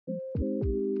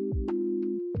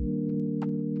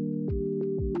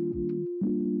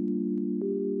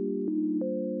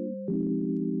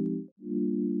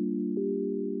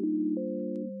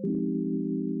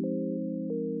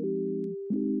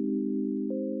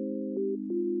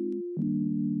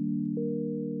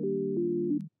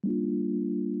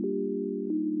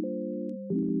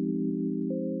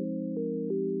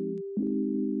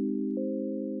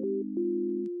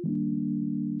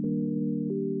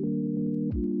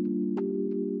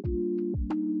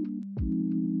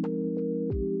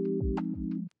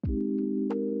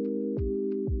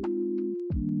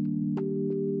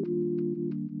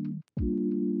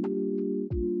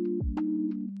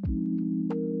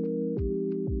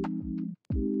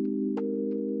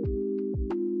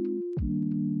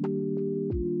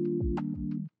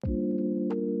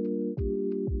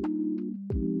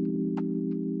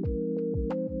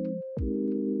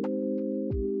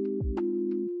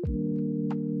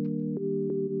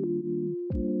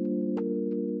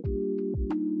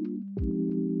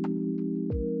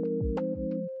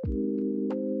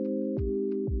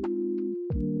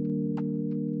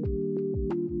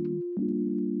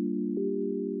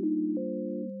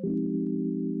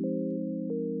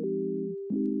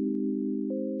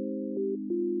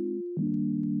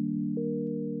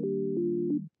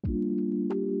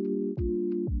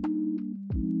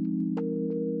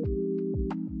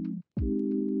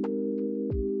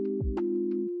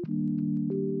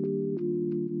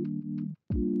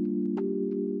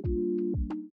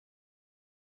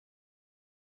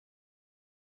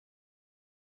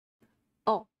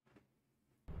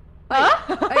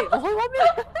我開畫面。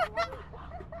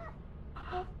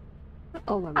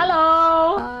Oh my god.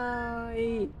 Hello.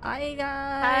 Hi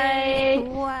guys. Hi.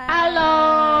 Wow.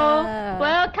 Hello.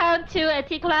 Welcome to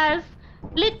Eticlas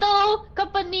Little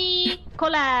Company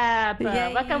Collab.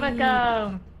 Yay.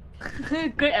 Welcome.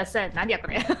 Great accent.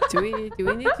 Do we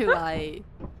need to like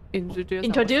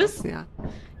introduce? Ourselves?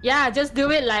 Yeah, just do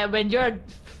it like when you're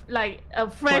like a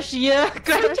fresh year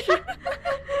graduate.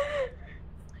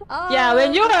 Yeah,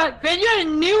 when you're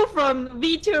new from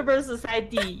VTuber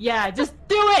society, yeah, just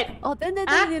do it. Oh, then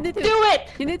you need to do it.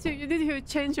 You need to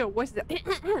change your voice.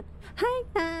 Hi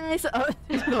guys.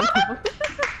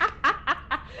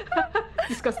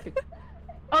 Disgusting.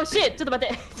 Oh shit! ちょっと待っ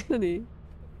て。何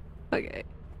Okay.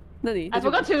 何 I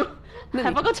forgot to.何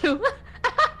I forgot to.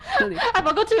 何 I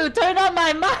forgot to turn on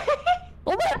my mic.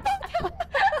 Oh my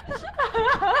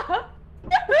god.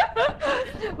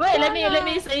 Wait, let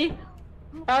me see.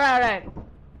 Alright.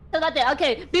 So that's it.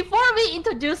 Okay, before we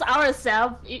introduce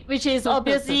ourselves, which is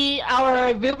obviously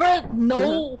our viewers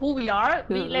know who we are,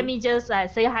 let me just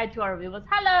say hi to our viewers.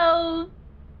 Hello!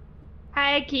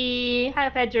 Hi, Eki. Hi,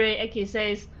 Frederick. Eki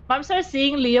says, Mom started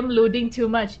seeing Liam looting too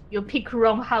much. You pick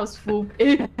wrong house food.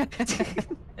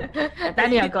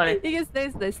 Daniel got it. You can say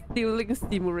it's the stealing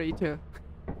simulator.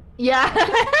 Yeah.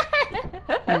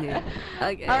 Yeah.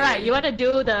 Okay. Alright, you want to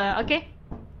do the... Okay?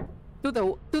 Do the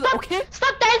okay?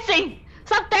 Stop dancing!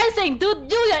 Stop dancing! Do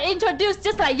your introduce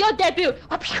just like your debut!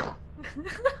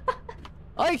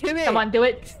 Oi, Kimmy! Come on, do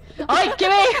it! Oi,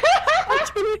 Kimmy!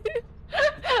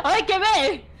 Oi,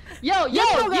 Kimmy! Yo, you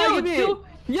do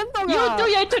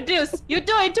your introduce! You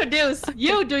do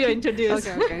your introduce!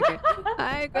 Okay.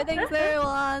 Hi, greetings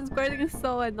everyone! Greetings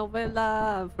So and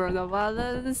Novella and Feronia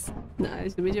Valens.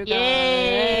 Nice to meet you guys!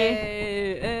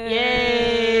 Yay!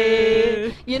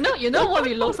 You know what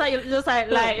we look like? It looks like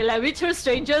we two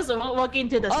strangers walking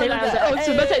into the same house. Oh,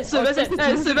 super set.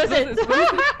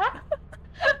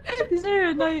 This is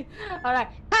very annoying. Alright.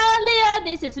 Hi, Leah.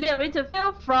 This is Leah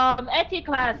Winterfield from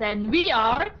Eticlas, and we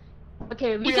are...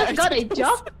 Okay, we just got a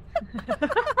job.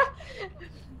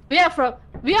 We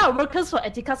are workers for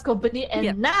Eticlas company,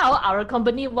 and now our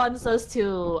company wants us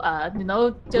to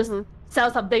just sell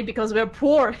something because we're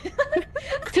poor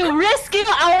to rescue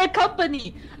our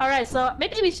company. All right, so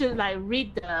maybe we should like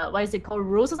read the what is it called,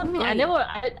 rules or something. I never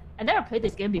played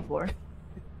this game before.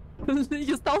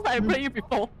 You sound like I played it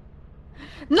before.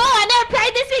 No, I never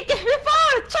played this game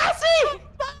before. Trust me.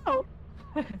 No.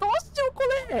 Don't you go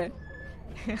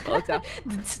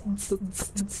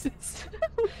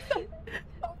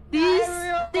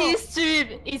This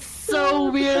stream is so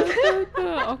weird.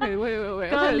 Okay,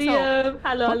 wait. Liam,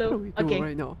 hello. Okay.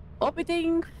 Right now.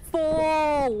 Opening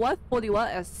for 141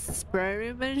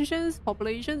 experimentations,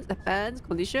 populations, advanced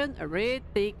condition, array,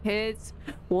 tickets,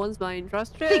 once by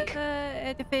industrial,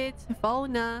 edifice,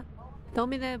 fauna,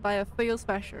 dominated by a field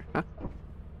special. Huh?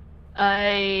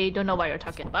 I don't know what you're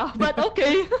talking about, but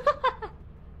okay.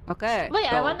 Okay. Wait,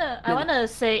 so, I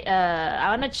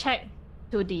wanna check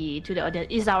to the audience.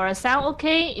 Is our sound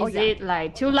okay? Is it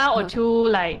like too loud or too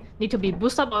like need to be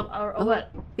boosted up or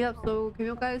what? Yeah. So can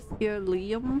you guys hear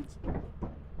Liam?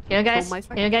 Can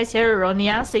you guys hear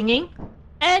Ronia singing?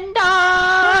 And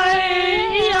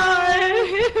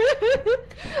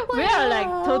we are like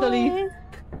totally.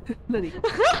 那你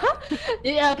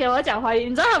OK， 我讲华语，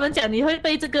你知道他们讲你会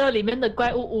被这个里面的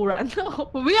怪物污染。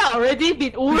We are already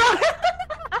been 污染。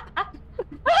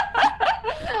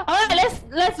Alright,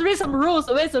 let's read some rules.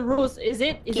 Where's the rules? Is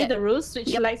it the rules?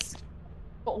 Switch likes.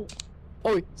 Oh,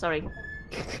 sorry.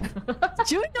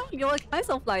 Do you know you're kind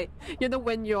of like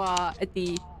when you are at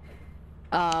the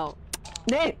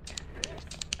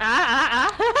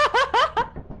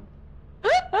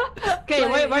Okay,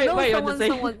 like, wait.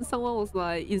 Someone was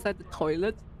like inside the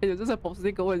toilet and you're just supposed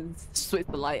to go and switch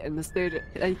the light and stay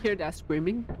and hear that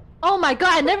screaming. Oh my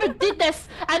god, I never did this.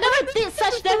 I never did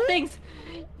such things.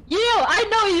 I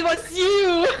know it was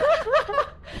you.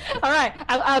 Alright,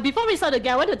 before we start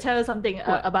again, I want to tell you something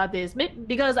about this.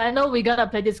 Because I know we're gonna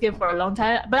play this game for a long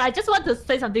time, but I just want to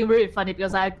say something really funny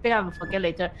because I think I will forget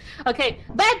later. Okay,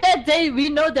 back that day, we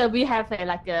know that we have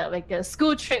a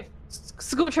school trip,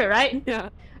 right? Yeah.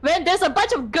 When there's a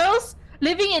bunch of girls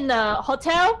living in a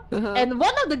hotel, and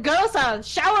one of the girls are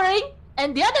showering,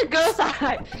 and the other girls are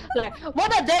like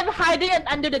one of them hiding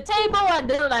under the table, and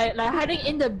they're like hiding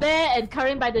in the bed and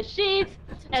covering by the sheets,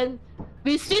 and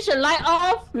we switch the light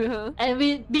off, and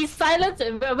we be silent.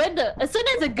 And when as soon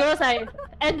as the girls like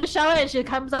end the shower and she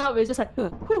comes out, we're just like,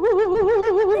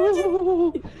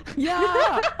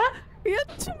 yeah, you're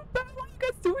too bad. Why are you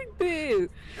guys doing this?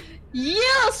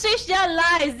 You switch their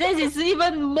lights. This is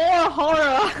even more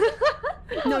horror.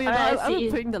 No, you know, Alright, I'm see.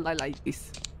 putting the light like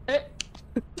this.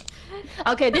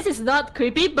 Okay, this is not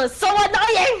creepy, but so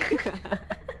annoying.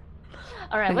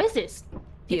 Alright, what is this?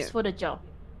 Tips Here. for the job.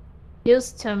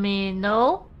 Use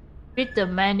terminal. Read the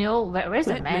manual. Where's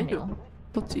the Wait, manual?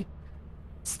 どっち?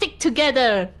 Stick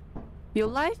together. Your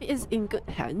life is in good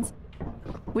hands.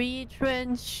 We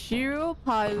train you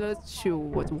pilots to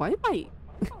what? Why am I?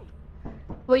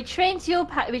 We trained you.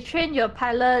 We train your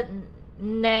pilot.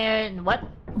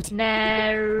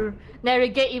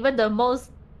 Navigate even the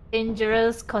most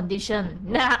dangerous condition.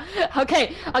 Nah.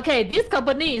 Okay. This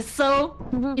company is so.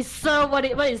 What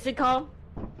is it called?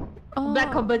 Oh.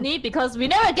 Black company because we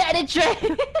never get any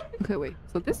train. Okay, wait.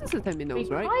 So this is the terminals,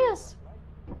 right? Requires.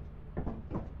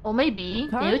 Or maybe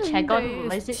can you check Currently on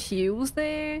what is it?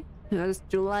 Tuesday. It's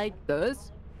July 3rd.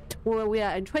 Well, we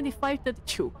are in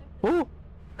 2532. Oh.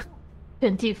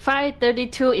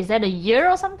 2532, is that a year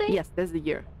or something? Yes, that's the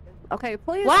year. Okay,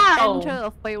 please Wow. enter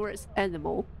a favorite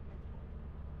animal.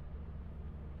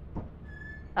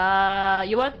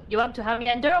 You want to have me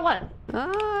enter or what?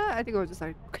 I think I'll just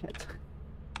like cat.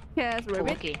 Yes, Oh,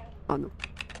 rabbit. okay. Oh no.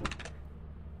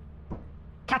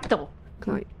 Cattle.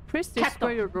 Okay. Please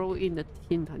describe your role in the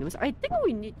team dynamics. I think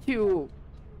we need to.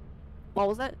 What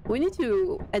was that? We need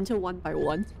to enter one by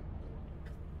one.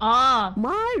 Ah,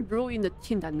 My role in the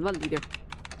team dynamics leader.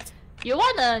 you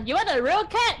want a real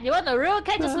cat? You want a real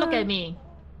cat? Just look at me.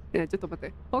 Yeah, just about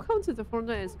that. Welcome to the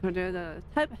Feronia is considered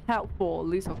type help for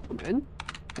list of command.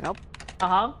 Help.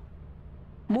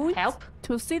 Moon. Help.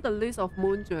 To see the list of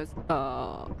moon just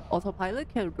autopilot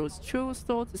can browse through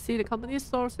store to see the company's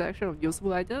store selection of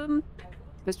useful item.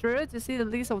 Destroyer to see the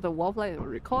list of the wildlife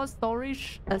record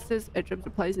storage, access items to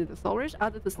place in the storage,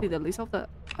 other to see the list of the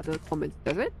other comments.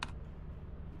 That's it?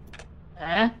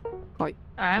 Right.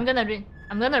 I'm gonna read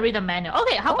the manual.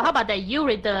 Okay, how about that? You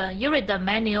read the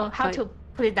manual. How to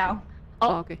put it down?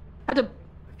 Oh, okay. How to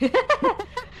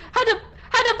how to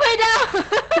put it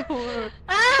down?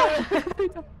 Ah!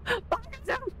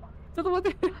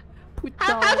 Put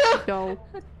How down.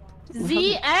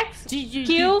 Z X G.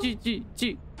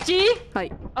 G. Hi.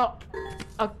 Oh.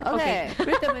 Okay.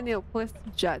 Read the manual, please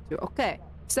judge. Okay.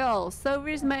 So,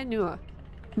 service manual.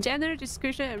 General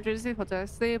description, emergency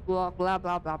protective, blah blah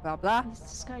blah blah blah blah. Please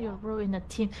describe your role in a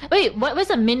team. Wait, what's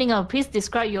the meaning of please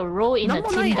describe your role in a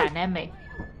team dynamic?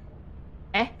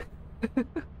 Eh?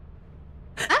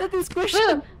 The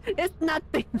description is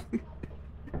nothing.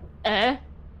 Eh?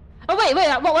 Oh wait.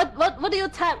 What do you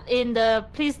type in the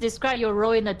please describe your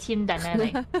role in a team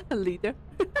dynamic? Leader.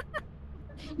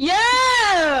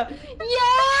 Yeah!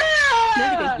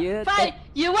 Yeah. Fine.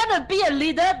 You wanna be a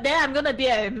leader? Then I'm gonna be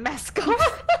a mascot.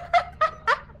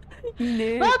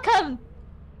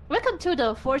 Welcome to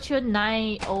the Fortune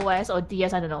 9 OS or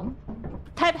DS. I don't know.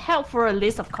 Type help for a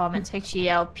list of comments.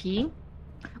 HELP.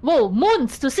 Whoa,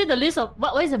 moons to see the list of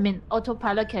what does it mean?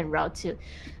 Autopilot can route to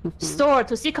store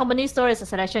to see company store as a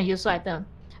selection useful item.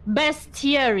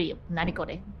 Bestiary. Nani ko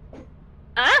de?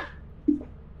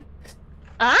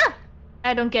 Ah?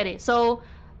 I don't get it. So,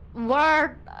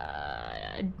 what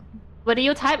do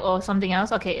you type or something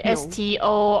else? Okay, No.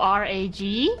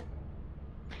 STORAG.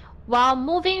 While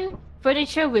moving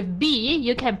furniture with B,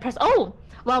 you can press. Oh,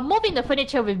 while moving the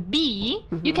furniture with B,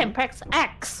 you can press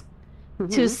X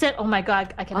to set. Oh my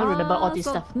god, I cannot remember all this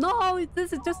stuff. No,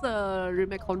 this is just a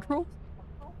remote control.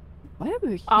 Why am I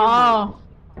here? 哦，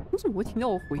为什么我听到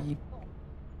我回音？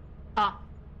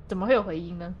怎么会有回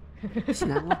音呢？显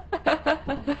然吗？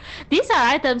 These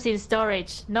are items in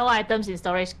storage. No items in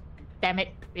storage. Damn it.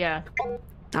 Yeah.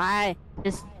 Aye.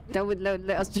 This. That would let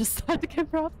us just start the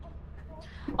camera.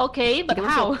 Okay, but Give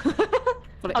us how?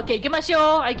 Correct. Okay, give us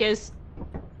your, I guess.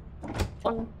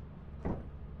 Oh,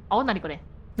 何これ?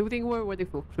 looting word waiting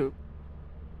for crew.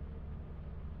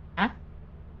 あ?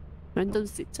 Random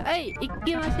seat. はい、行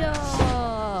きまし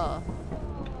ょ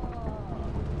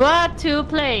What to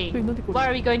play? う。何これ What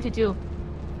are we going to do?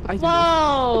 I don't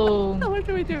Whoa! know. What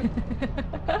do we do?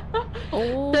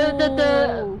 Oh.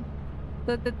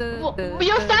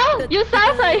 You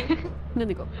sound like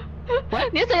何か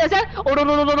你声有聲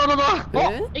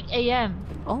え 8 a.m.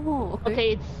 Oh,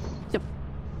 okay. Okay,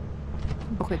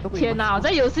 Okay, 都可以天哪！我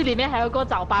在游戏里面还有个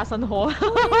早八生活。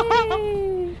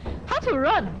How to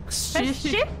run? Press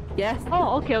shift? Yes.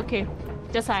 Oh, okay.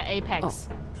 Just like Apex.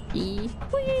 E.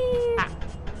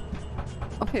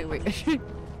 Okay, wait.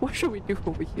 What should we do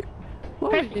over here?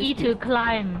 What Press are we E doing to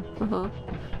climb. here?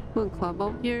 We'll climb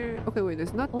up here. Okay, wait.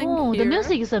 There's nothing Oh, here. the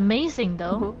music is amazing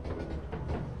though.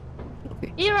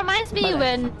 Okay. It reminds me But-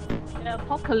 when the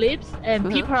apocalypse and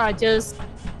people are just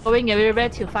going everywhere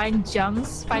to find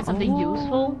junks, find something Oh.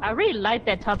 useful. I really like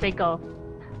that topic of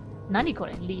何こ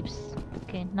れ leaves.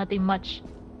 Okay, nothing much.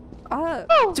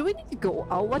 Do we need to go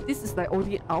out? What? This is like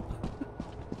only up.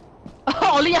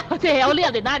 only up there,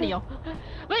 Daniel.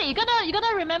 Wait, you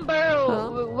gotta remember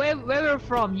where we're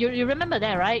from. You remember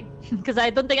that, right? Because I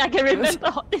don't think I can remember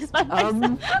all this by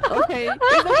myself. Okay,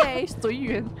 it's okay. 随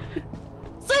缘.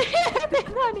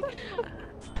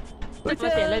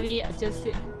 Okay, let me adjust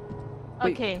it.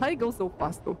 Wait, Okay. how you go so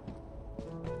fast though?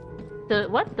 The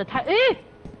what? The time? Eh!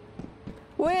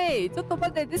 Wait,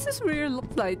 this is really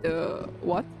looks like the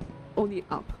what? Only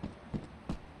up.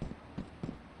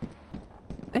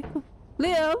 Eh,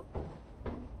 Liam.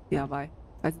 Yeah, bye.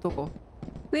 还是多个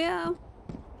Liam.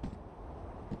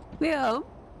 Liam.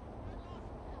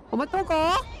 我们多个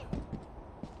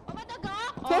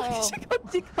Oh. Oh.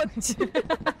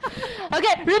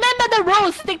 Okay, remember the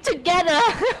rules. Stick together.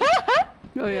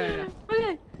 Oh yeah.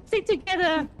 Okay, stick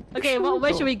together. Okay, well,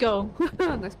 where should we go?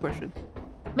 Next question.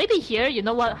 Maybe here. You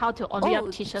know what? How to only up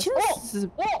teach us. Just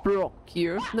broke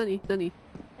here. Nani.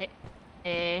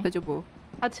 Eh. 那就不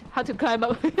How to climb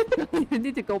up? You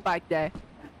need to go back there.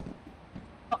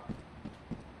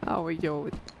 Oh, yo.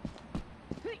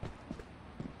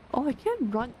 Oh, I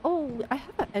can't run. Oh, I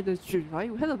have an energy, right?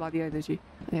 We have about the energy.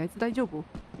 Yeah, it's 大丈夫.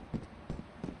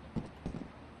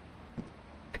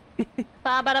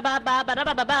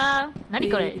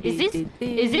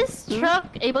 Is this truck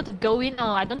able to go in?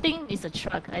 Oh, I don't think it's a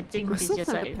truck. I think it's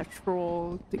just like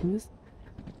petrol things.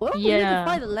 Well, yeah. We need to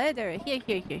find the ladder. Here.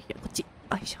 こっち.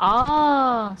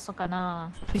 Ah, so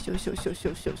kana.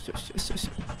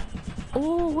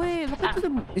 Oh wait, look at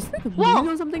the. Is that the moon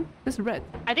or something? That's red.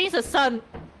 I think it's the sun.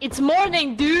 It's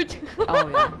morning, dude. Oh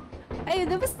yeah. Hey, you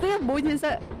never see a moon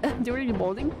during the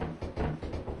morning?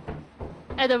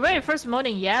 At the very first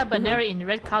morning, yeah, but they're in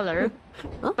red color.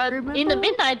 Huh? But in the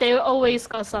midnight, they always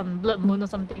got some blood moon or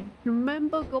something.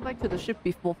 Remember, go back to the ship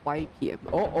before 5 p.m.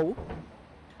 Oh.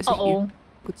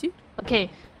 Okay.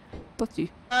 どっち?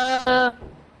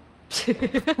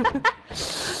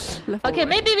 Okay,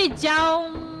 maybe we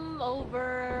jump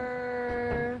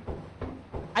over.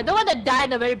 I don't want to die in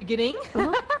the very beginning.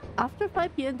 After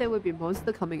 5 p.m. there will be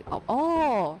monster coming up.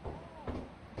 Oh.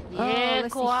 Yeah,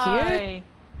 let's see here.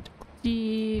 こっ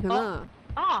ちかな?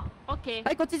 Oh, okay.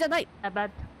 はい、こっちじゃない. But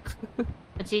こ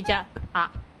っちじゃ、あ、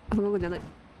そこじゃない.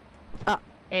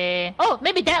 Oh,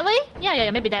 maybe that way?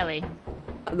 Yeah, maybe that way.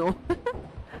 No.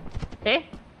 Eh?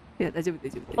 Yeah, 大丈夫。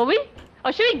Are we?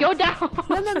 Or should we go down?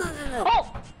 No.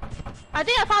 Oh! I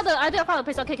think I found the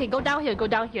place. Okay, go down here.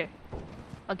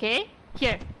 Okay?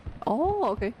 Here.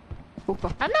 Oh, okay.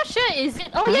 I'm not sure, is it?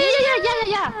 Oh, yeah.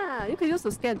 Yeah, you can use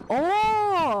the scan.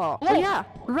 Oh yeah.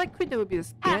 Right click, there will be a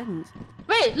scan.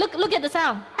 Wait, look at the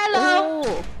sound. Hello!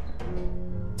 Oh.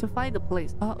 To find the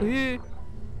place.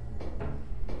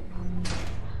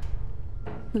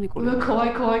 何これ? 怖い。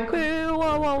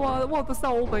What the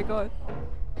sound? Oh my god.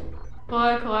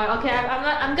 怖い。Okay,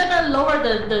 I'm gonna lower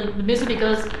the music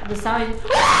because the sound is...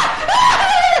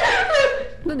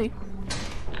 何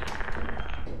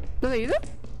いる?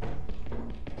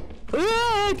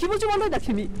 気持ち悪いな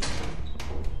君.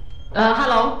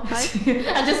 Hello. Hi.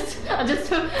 I'm just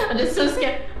so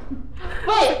scared.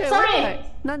 Wait, Okay, sorry. Right.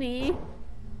 何?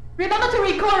 Remember to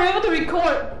record.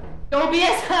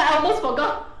 OBS, I almost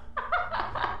forgot.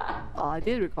 Oh, I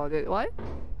did record it. Why?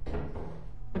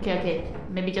 Okay.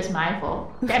 Maybe just my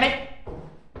fault. Damn it.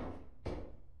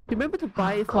 Remember to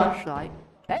buy a flashlight.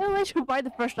 I should buy the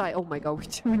flashlight. Oh my god,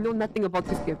 we know nothing about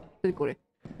this game. We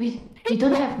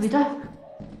don't have.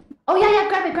 Oh yeah,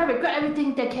 grab it. Grab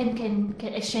everything that can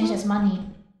exchange as money.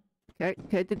 Okay,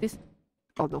 I did this.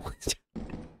 Oh no.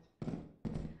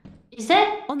 Is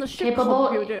that on the ship capable?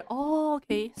 Computer? Oh,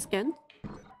 okay. Scan.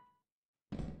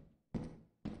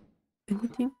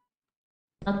 Anything?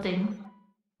 Nothing.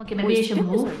 Okay, maybe you should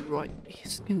move. Right.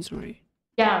 Scan's right.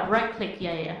 Yeah, right click.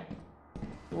 Yeah.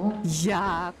 Oh.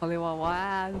 Yeah, これ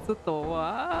はちょっと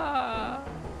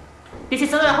This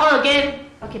is not a horror game.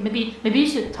 Okay, maybe you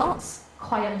should talk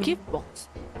quietly. Gift box.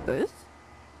 This?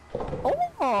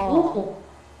 Oh,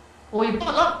 you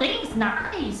bought a lot of things.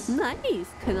 Nice.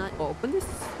 Can I open this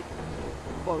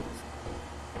box?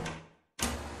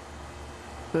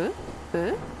 Huh?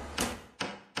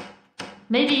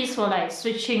 Maybe it's for like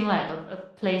switching like a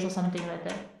place or something like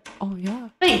that. Oh yeah.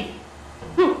 Wait.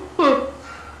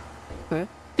 Huh?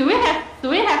 Do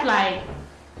we have like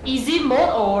easy mode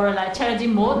or like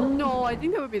challenging mode? No, I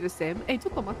think it would be the same. Hey, ち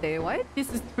ょっと待って。Why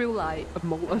this is feel like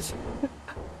Among Us?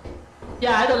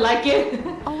 Yeah, I don't like it.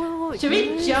 Oh, Should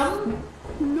we jump?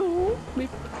 No. Maybe.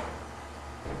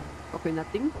 Okay,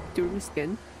 nothing during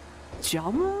scan.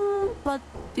 Jump, but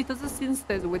it doesn't seem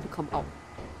there's a way to come out.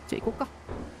 じゃあ行こうか。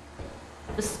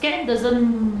The scan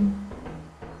doesn't.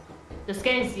 The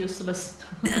scan is useless.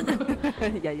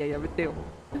 yeah, betul.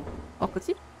 Oh,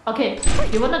 kecil? Okay,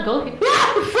 you wanna go?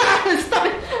 Stop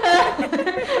it!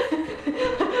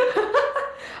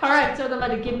 Alright, so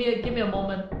give me a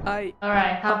moment.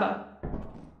 Alright, how about?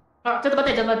 Oh, just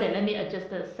let me adjust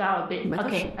the sound a bit.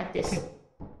 Okay, like this.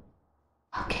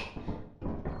 Okay.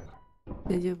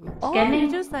 Oh, you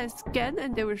just like scan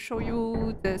and they will show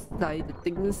you there's like the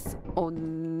things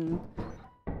on,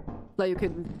 like you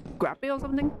can grab it or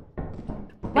something.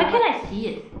 Why can't I see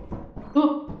it?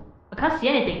 Ooh, I can't see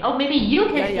anything. Oh, maybe you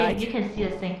can see it. You can see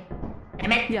the thing.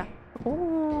 Damn it. Yeah.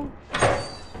 Oh.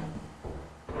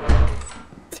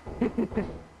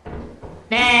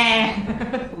 Nah.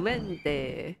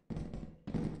 Mente.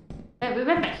 We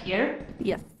went back here.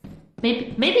 Yes.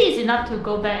 Maybe it's enough to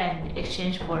go back and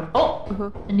exchange for. Oh,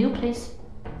 a new place.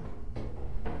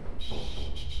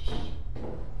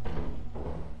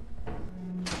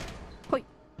 Wait.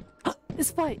 It's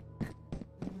fine.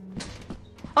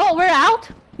 Oh, we're out.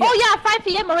 Yeah. Oh yeah, 5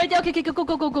 p.m. already. Okay,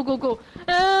 go.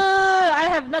 I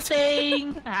have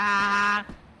nothing.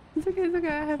 It's okay.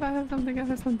 I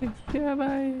have something. Yeah,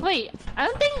 bye. Wait, I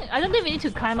don't think we need to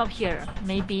climb up here.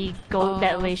 Maybe go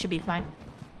that way should be fine.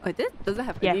 It doesn't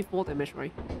have any 4 damage,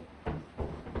 right?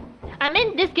 I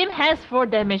mean, this game has 4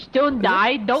 damage. Don't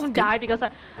die because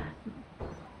I...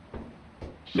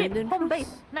 Shit, home base.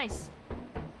 Nice.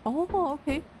 Oh,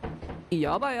 okay.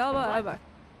 Yeah, bye.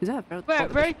 Is that a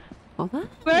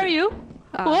Where are you?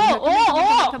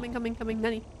 Coming,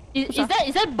 Nani. Is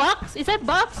that bugs? Is that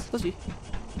bugs?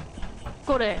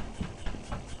 Go there.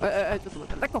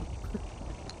 Let go.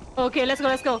 Okay, let's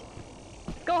go.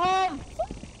 Go home.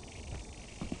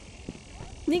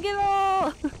 逃げろ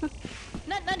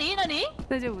何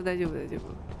大丈夫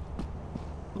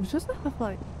just have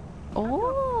like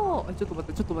oh ちょっと待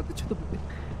って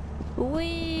う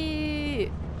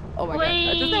い oh my god I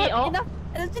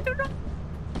just have enough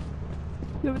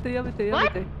やめてや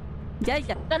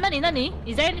何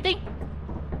Is there anything?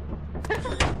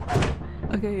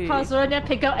 Okay. Feronia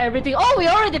pick up everything. Oh, we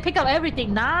already pick up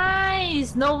everything.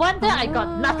 Nice. No wonder I got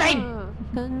nothing.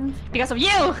 Because of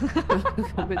you.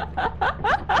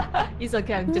 It's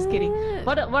okay. I'm just kidding.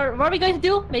 What are we going to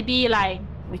do? Maybe like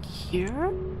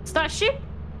here? Start ship?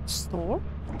 Store?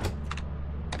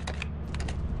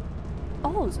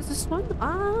 Oh, this is one.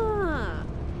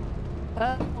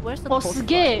 Where's the post?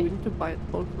 We need to buy a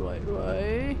post,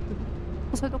 right?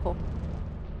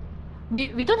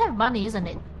 We don't have money, isn't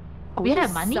it? Oh, we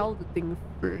have money? Sell the thing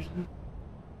first.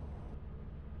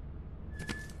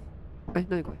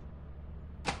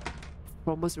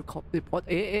 Promise report.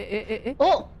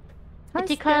 Oh!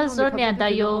 Eticlas, Feronia,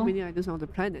 Dayo. Many items on the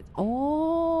planet.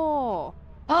 Oh!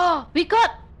 Oh! We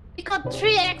got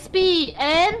 3 XP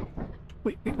and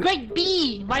wait. Grade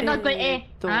B. Why not grade A?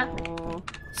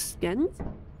 Scanned?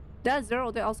 That's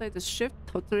 0 there outside the shift,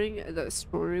 tottering and the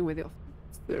exploring with the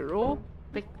 0.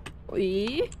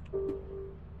 E.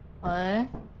 What?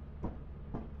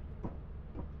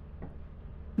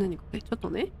 何これちょっと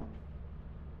ね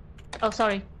Oh,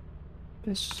 sorry.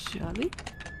 Especially?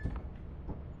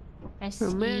 I see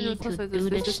to do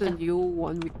this this is a new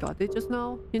one. We got it just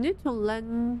now. You need to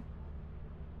land...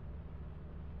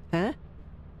 Huh?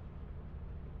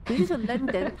 You need to land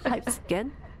then type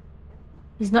scan?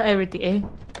 It's not everything, eh?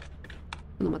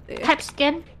 Type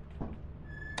scan?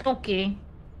 Okay.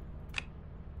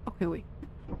 Okay, wait.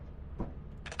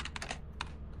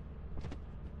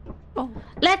 Oh.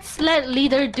 Let's let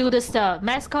leader do the stuff.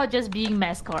 Mascot just being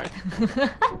mascot.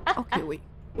 Okay, wait.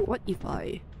 What if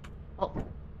I...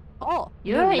 Oh,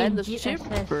 you're land the ship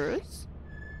first?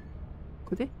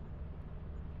 Could it?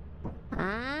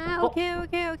 Okay.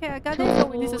 I got it. So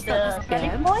we need to start the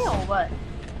scan. Point or what?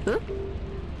 Huh?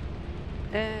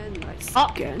 And I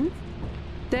scan.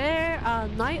 There are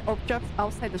 9 objects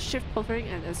outside the ship covering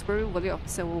an exploring value of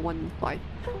 715.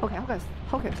 Okay, how can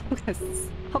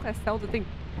I sell the thing?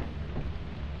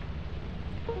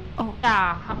 Oh.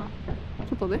 Yeah.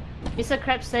 Mr.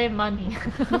 Crab save money.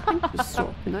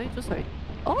 So, can I just like...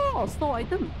 Oh, store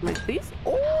item like this?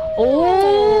 Oh!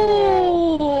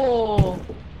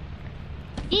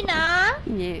 Ina!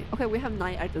 Yeah. Okay, we have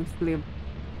 9 items, Liam.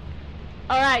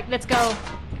 Alright, let's go.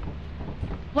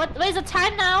 What is the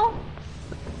time now?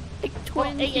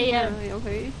 8:20 a.m.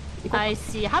 Okay. I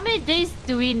see. How many days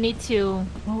do we need to...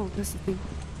 Oh, that's the thing.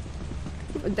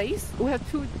 Days? We have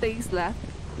 2 days left.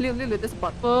 Liam, this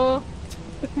spot. Oh.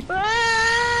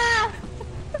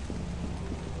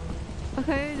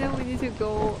 Okay, then we need to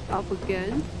go up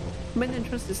again. Main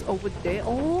entrance is over there.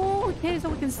 Oh, okay, so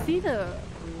we can see the...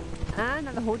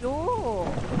 hold on.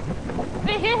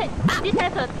 Wait, here. This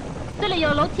has a... 这里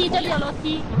有楼梯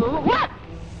What?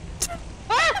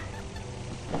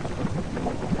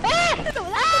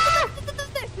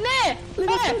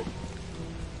 是？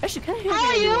哎，是看 How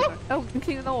are you？ 哎，你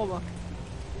听得到我吗？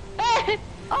哎，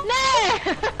那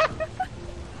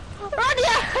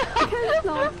Feronia！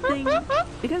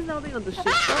 Because something on the ship.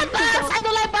 Bugs! I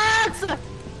don't like bugs!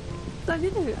 I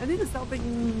need something.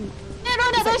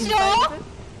 Feronia, どうしよ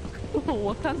う？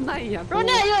わかんないや。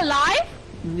Feronia, are you alive？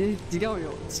 你違う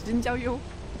よ。死んじゃうよ。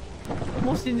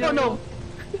もう死んじゃうよ。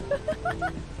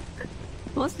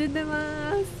もう死んでま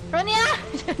す。Feronia！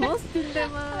 もう死んで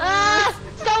ます。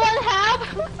Someone help!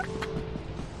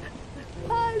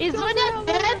 Is Feronia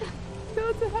dead? Go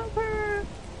to help her.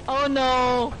 Oh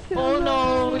no! Oh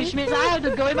no! Which means I have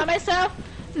to go in by myself?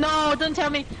 No, don't tell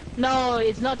me. No,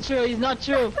 it's not true. It's not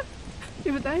true.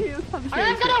 If I hear some shit,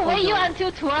 I'm gonna wait you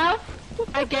until 12,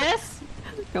 I guess.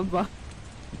 頑張。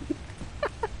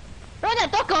Feronia,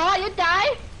 どこ You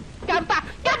die? 頑張っ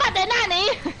て何？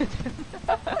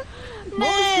ね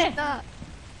え。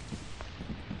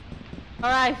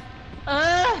Alright.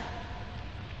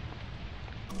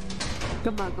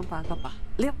 干嘛？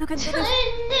你有没有看这个？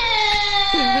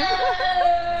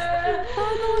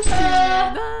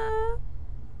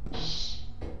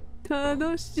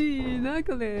楽しいな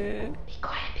これ。Be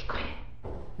quiet.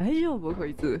 大丈夫こ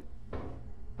いつ。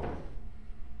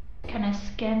Can I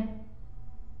scan?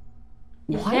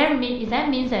 Is that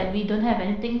means that we don't have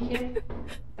anything here?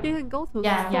 You can go to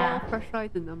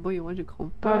frustrate the number you want to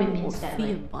confirm. Probably means or that see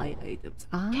way. and buy items.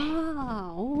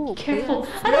 Oh, Careful.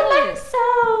 Okay. I don't like so.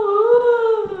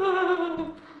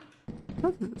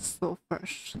 That is so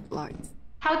fresh light.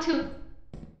 How to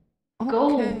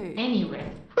go Okay.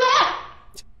 anywhere?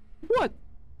 What?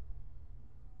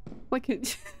 Why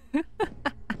can't you?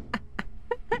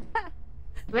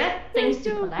 We have things to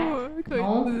collect.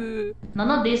 No,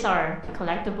 none of these are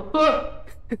collectible.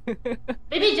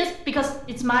 Maybe just because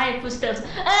it's my footsteps.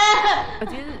 I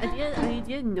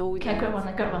didn't know Okay, that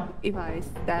I got one. if I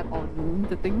step on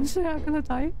the things I'm gonna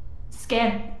die.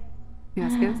 Scan. Yeah,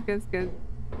 scan.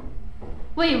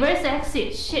 Wait, where's the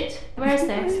exit? Shit, where's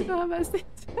the exit?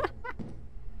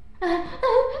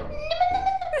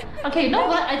 Okay, you know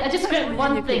what? I just grabbed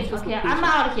one thing. Okay, I'm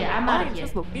out of here.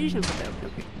 Just location for them.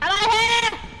 Okay. I'm out of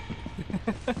here!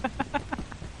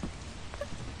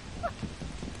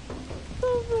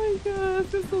 Oh my god,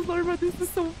 I'm so sorry, but this is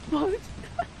so fun.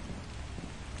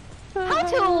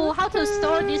 How to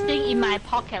store this thing in my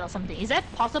pocket or something? Is that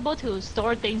possible to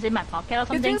store things in my pocket or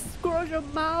something? You just scroll your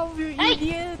mouse, you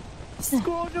idiot!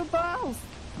 Scroll your mouse!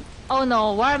 Oh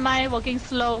no, why am I walking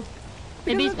slow?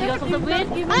 Maybe it's because of the wind?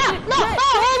 No!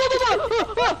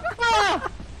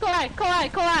怖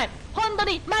い 本当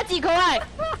にマジ怖い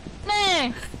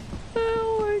ねえ Oh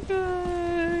my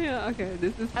god. Yeah, okay,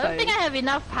 this is I don't think I have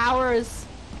enough powers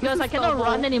because I cannot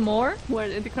run anymore.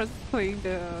 When Eticlas playing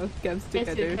the games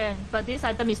together. Yes, you can, but this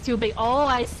item is too big. Oh,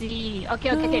 I see. Okay.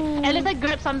 At least I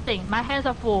grab something. My hands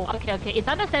are full. Okay. It's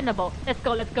understandable. Let's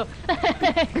go.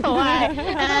 怖い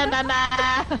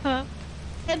Mama.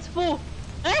 Hands full.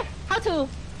 How to...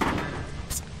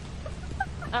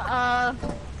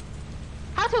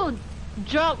 How to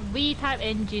drop V-type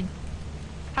engine?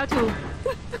 How to...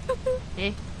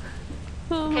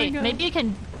 Oh my Okay, god. maybe you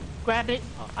can grab it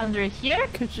under here?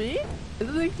 Could she? I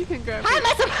don't think you can grab How it.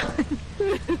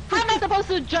 am I supposed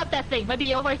to drop that thing?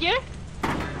 Maybe over here?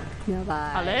 Yeah,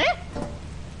 bye. Hello?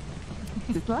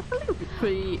 It's not a little bit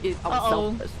pretty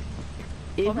Uh-oh. selfish.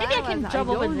 Or maybe I can jump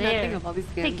over there.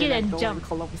 Take it and jump.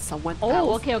 Call up with someone Oh,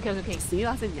 else. okay. 死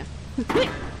啦先呀！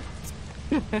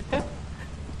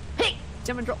 Hey!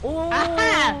 下面drop。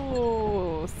啊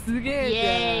哦，すげえじ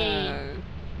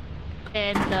ゃ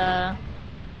ん。 And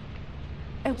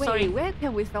Hey, wait, sorry. where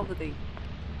can we sell the thing?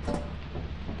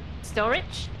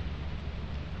 storage?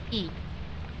 E.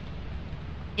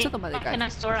 ちょっと待って How can I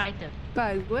store item?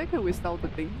 Guys, where can we sell the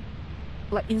thing?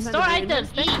 Like inside Store the item,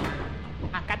 vending E.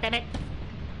 God damn it.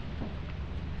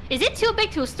 Is it too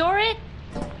big to store it?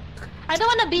 I don't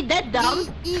want to be that dumb.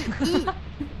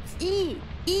 E,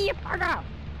 bugger!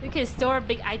 You can store a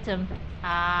big item.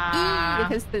 You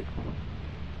can still...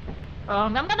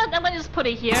 I'm gonna just put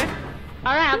it here.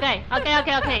 Alright,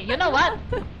 okay. You know what?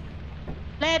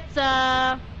 Let's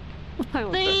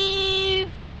leave.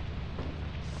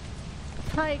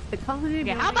 Like the company.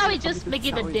 Okay, how about we just make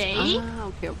it a day?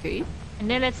 Ah, okay. And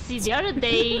then let's see the other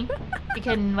day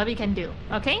what we can do.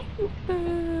 Okay?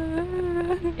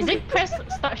 Is it press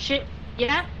start ship?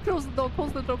 Yeah? Close the door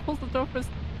first.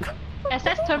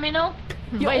 SS terminal?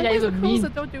 You What is that always even close mean? the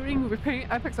door during repairing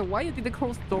Apex, so why you didn't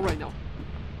close the door right now?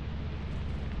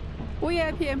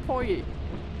 VIP employee.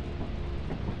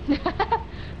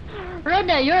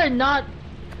 Rona, you're not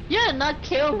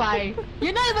killed by...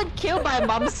 You're not even killed by a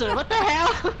monster. What the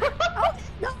hell?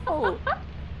 No!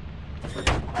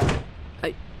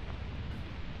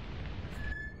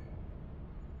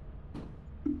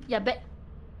 Yeah, but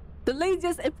The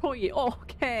laziest employee.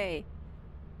 Okay.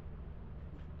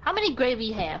 how many grade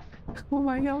we have? Oh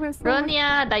my god, we're so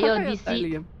Feronia,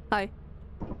 DC. Hi.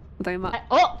 ただいま。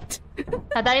Oh!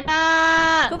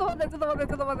 Tadaima! ちょっと待って、ちょっと待って、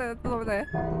ちょっと待って、ちょっと待って。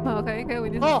Okay, okay,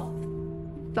 we need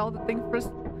to sell the thing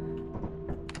first.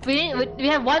 We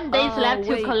have 1 day left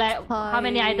to collect how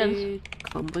many items?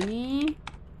 Company.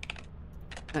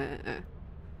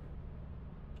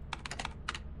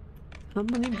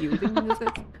 Company building is it? ちょっ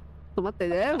と待って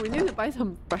ね。We need to buy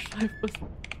some flashlight first.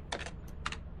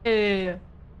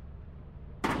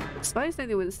 Spice said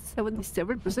it was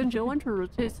 77% Joe want to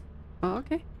rotate. Oh,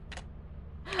 okay.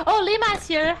 Oh, Lima's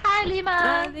here. Hi, Lima.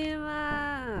 Hi,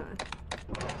 Lima.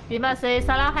 Lima says,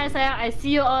 "Salam, hi, sayang. I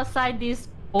see you outside this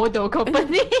Odo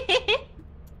company."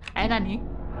 Ay, nani?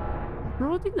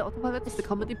 Rotating the autopilot is the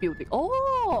company building.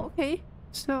 Oh, okay.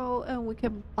 So, we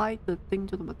can buy the thing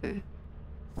to the mate.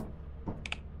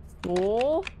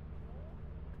 So,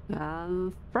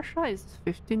 flashlight is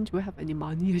 15. Do we have any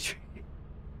money actually?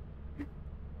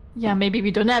 Yeah, maybe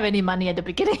we don't have any money at the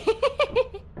beginning.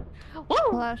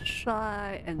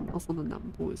 Flashlight and also the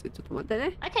number is it?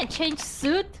 I can change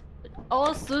suit.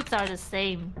 All suits are the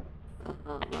same.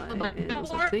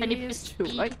 And if it's true,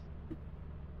 right?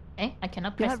 Eh? I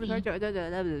cannot press E.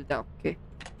 Okay.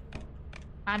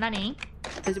 Nani?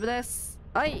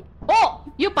 Hi. Oh!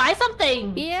 You buy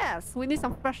something! Yes, we need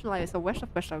some flashlight. So where's the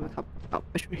flashlight will come out?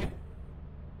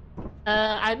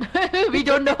 We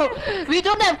don't know. We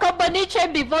don't have company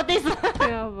chain before this.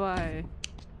 Yeah, bye.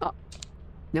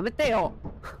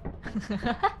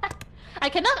 I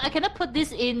cannot put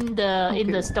this in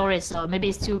the storage, so maybe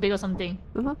it's too big or something.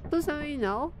 So you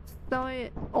know, so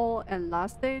all and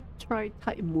last day try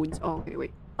tight moons. Oh, okay,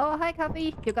 wait. Oh, hi,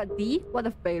 Coffee. You got D? What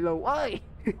a fellow. Why?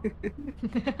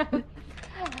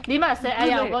 Lima said,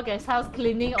 "I work as house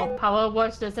cleaning or power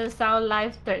wash. Doesn't sound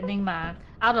life-threatening, man.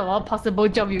 Out of all possible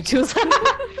job you choose,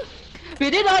 we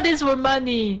did all this for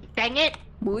money. Dang it.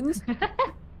 Moons?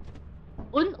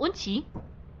 운치?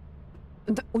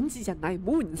 운치잖아,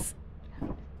 moons.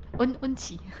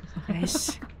 운치.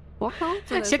 아이씨.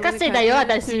 시카세다요,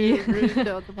 아다시.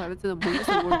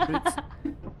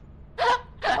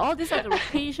 Oh, these are the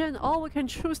location. Oh, we can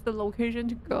choose the location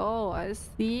to go. I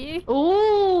see.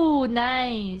 Oh,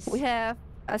 nice. We have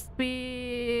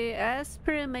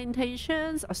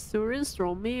experimentations, assurance,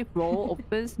 stormy, roll,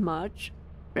 offense, march,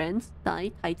 friends,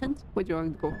 die, titans. Where do you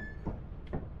want to go?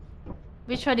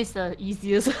 Which one is the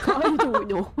easiest? I don't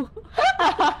know.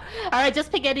 Alright, just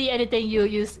pick anything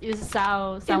you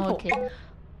sound okay.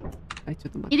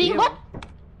 Eating what?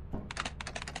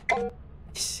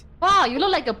 Wow, you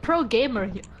look like a pro gamer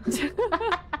here.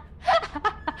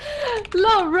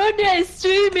 Look, Ronia is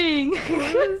streaming.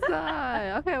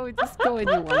 Okay, we just go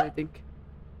anyone, I think.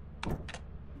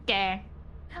 Okay.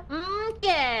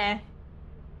 Okay.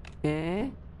 Yeah.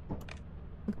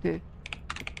 Okay.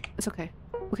 It's okay.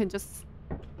 We can just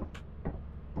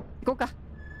go ka.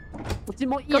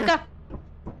 Go ka.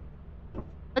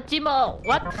 What? What's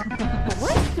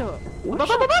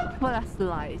the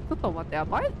flashlight? ちょっと待って、I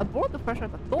bought the flashlight,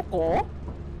 but どこ?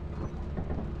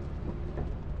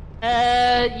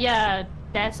 Yeah,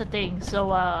 that's the thing.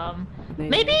 So,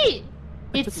 maybe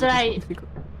it's like,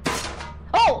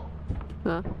 oh,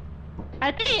 huh?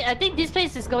 I think this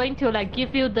place is going to like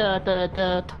give you the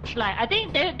torchlight. I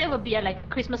think there will be a like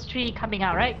Christmas tree coming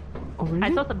out, right? Oh, really?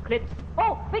 I saw some clips.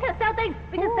 Oh, we can sell things.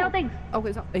 We can sell things.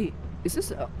 Okay, so hey, is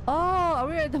this? Oh, are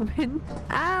we at the main?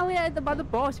 Ah, we are at the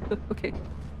motherboard. Okay.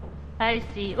 I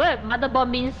see. Well, motherboard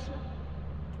means.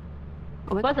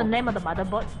 What's the name of the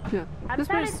motherboard? Yeah. This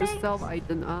one is to sell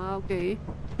item. Ah, okay.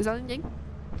 Is that anything?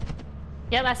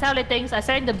 Yep, I sell the things. I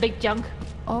selling the big junk.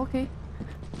 Oh, okay.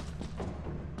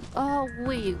 Oh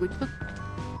wait, we took.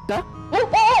 Huh? Oh,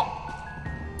 oh!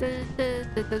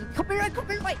 Copyright.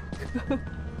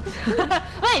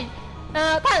 Wait,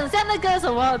 它很像那个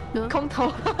什么空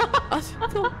投。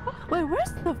Wait,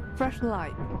 where's the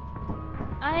flashlight?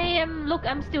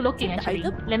 I'm still looking actually.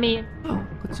 Let me. こ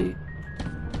っち。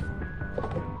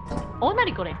Oh,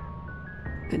 何これ?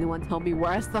 Anyone tell me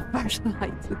where's the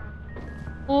flashlight?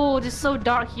 Oh, it's so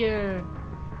dark here.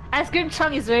 Ice cream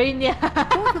trunk is very near.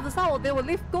 Go to the south, they will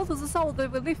leave. Go to the south, they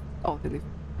will leave. Oh, they leave.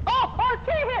 Oh, it's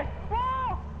here.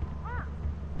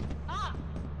 Oh.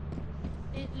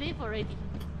 It leave already.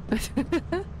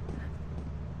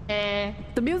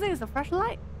 The music is the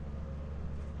flashlight.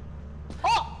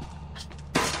 Oh.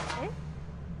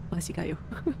 마시가요.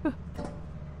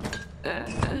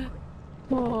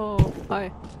 Oh,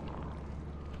 hi.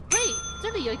 Wait, 这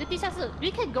里有一个地下室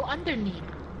we can go underneath.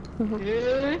何?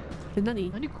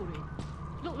 何?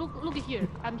 Look here.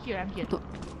 I'm here.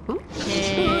 Huh?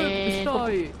 Eh,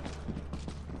 Sorry.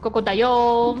 Coco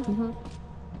tayo.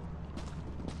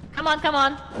 Come on, come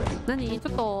on. 何ち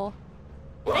ょっと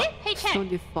Hey, check.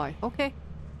 75. Okay.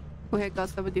 Okay, got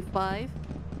 75.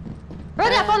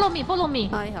 Brother, follow me, follow me.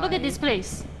 Hi, Look hi. at this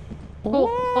place. Oh,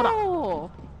 hold on.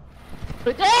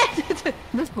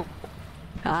 Let's go.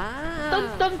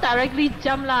 Ah. Don't directly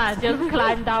jump lah. Just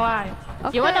climb down.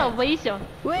 Okay. You wanna waste your...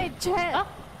 Wait, Chad. Huh?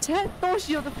 Chad, don't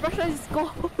you? The flashlight is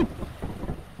gone.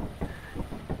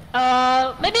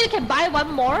 Maybe we can buy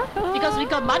one more because we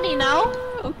got money now.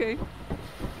 Okay.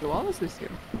 What was this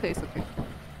here? Okay, it's okay.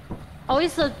 Oh,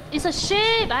 it's a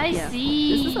ship. I Yeah.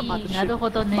 see. This is a mothership. なるほ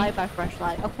どね。 Bye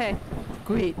flashlight. Okay.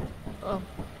 Great. Oh.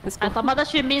 Let's I go. thought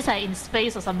mothership means like in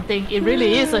space or something. It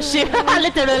really is a ship,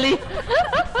 literally.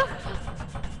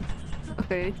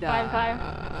 Okay.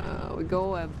 Fine. We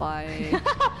go and buy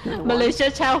Malaysia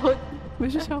childhood.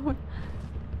 Malaysia childhood.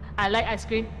 I like ice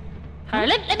cream. Alright,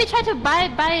 let me try to buy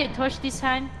a torch this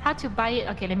time. How to buy it?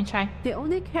 Okay, let me try. They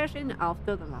only cash in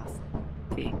after the last.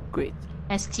 Okay, great.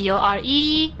 STORE.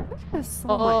 There's so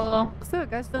Oh. much. So you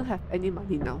guys don't have any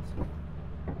money now.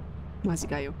 Masih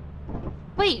kayo.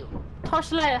 Wait,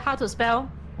 torchlight, how to spell?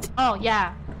 Oh,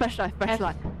 yeah. Flashlight.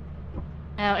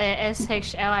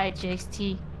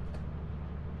 LASHLIGHT.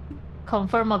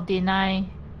 Confirm or deny.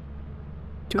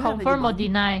 Do you have any Confirm or money?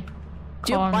 deny.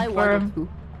 Do you buy one or Confirm. two?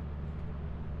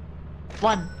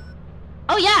 One.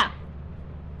 Oh, yeah!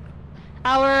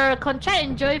 Our contract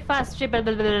enjoy fast trip, blah,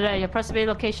 blah, blah, blah, your possible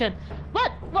location.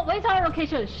 What? Where's our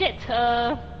location? Shit.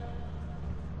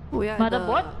 We are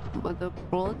Motherboard?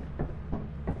 Motherboard.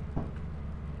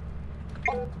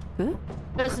 Huh?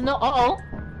 There's no. Oh.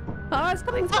 Ah, it's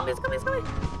coming.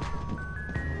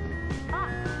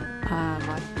 Ah,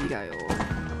 mati kayo.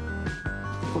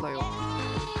 Ako kayo.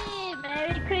 Hey,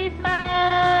 Merry Christmas!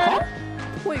 Huh?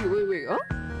 Wait. Huh?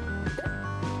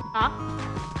 Huh?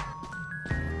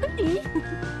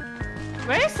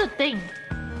 Where's the thing?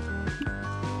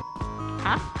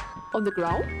 Huh? On the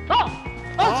ground? Oh!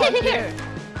 Here!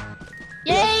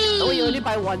 Yay! Oh, you only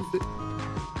buy one.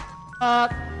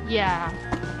 Yeah.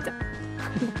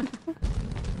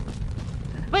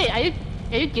 Wait, are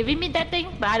you giving me that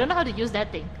thing? But I don't know how to use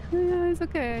that thing. Yeah, it's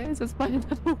okay. Just buy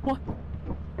another one.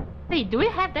 Wait, do we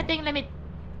have that thing? Let me.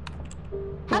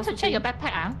 How What's to the check thing? your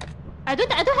backpack? I don't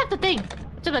have the thing.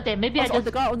 Maybe I It's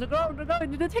just. on the ground. You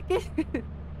need to take it.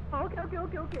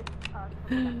 Okay.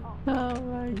 Oh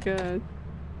my god.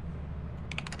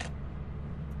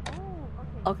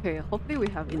 Okay, hopefully we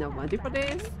have enough money for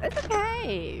this. It's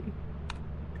okay.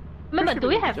 Remember, do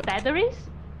we have batteries?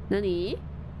 Nani?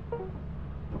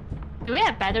 Do we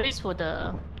have batteries for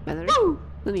the? Battery? Woo!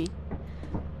 Nani?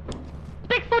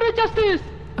 Back for the justice!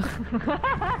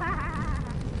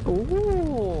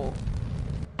 Oh.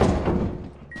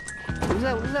 What's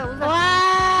that?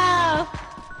 Wow!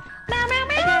 Meow meow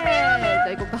meow meow.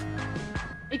 Okay, go.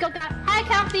 Ikaw ka. Hi,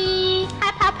 Coffee.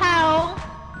 Hi, Pow Pow.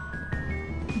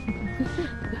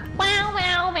 Wow.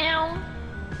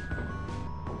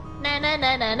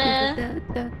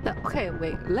 Na. Okay,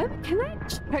 wait. Can I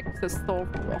check the store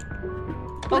for?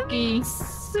 Okay.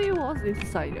 See what's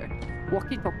inside there.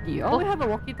 Walkie-talkie. Oh, we have a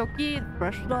walkie-talkie,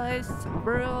 flashlight,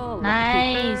 several.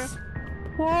 Nice.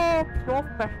 Pro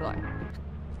flashlight.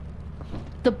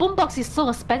 The boombox is so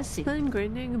expensive. Time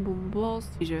grinding, boombox,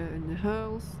 teacher in the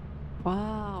house.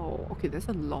 Wow. Okay, there's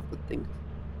a lot of things.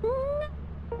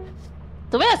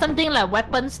 Do we have something like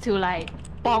weapons to like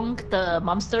bonk the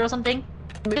monster or something?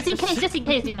 Just in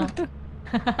case, you know.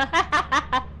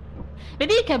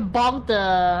 Maybe you can bonk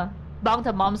the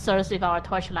monsters with our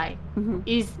torchlight.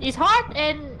 It's hard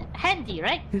and handy,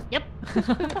 right? Yep.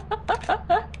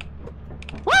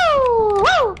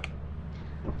 Woo!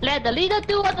 Let the leader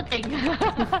do other thing.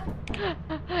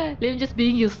 Let him just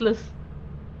being useless.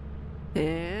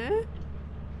 Yeah.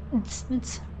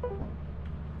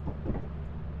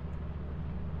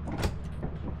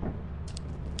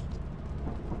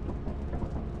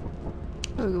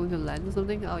 Are we going to land or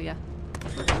something? Oh yeah.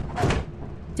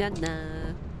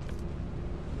 Jana.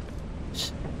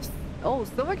 Oh,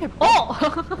 so I can. Oh!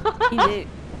 이네.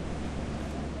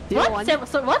 What?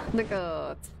 So what? 那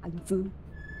个铲子.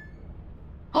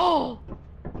 Oh!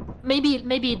 Maybe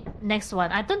next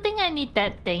one. I don't think I need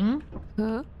that thing.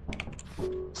 Huh?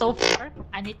 So far,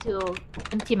 I need to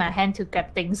empty my hand to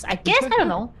grab things. I guess, I don't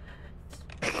know.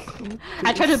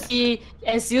 I try to be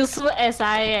as useful as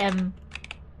I am.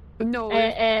 No.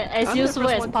 As I'm the useful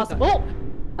first as one to possible.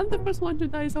 I'm the first one to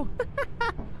die, so.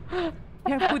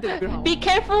 Careful the ground. Be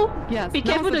careful. Yes. Be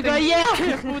now's careful the the ground. thing. Yeah.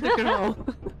 Careful the ground.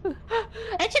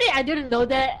 Actually, I didn't know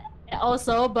that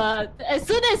also, but as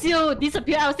soon as you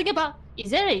disappear, I was thinking about,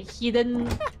 is there a hidden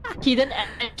hidden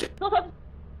entrance.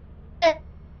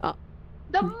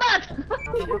 The mud!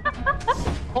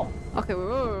 Oh, okay,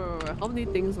 wait. How many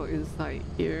things are inside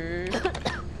here?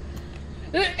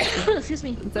 Excuse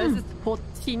me. There's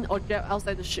 14 objects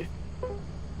outside the ship.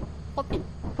 14.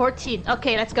 14.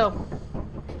 Okay, let's go.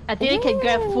 I think we can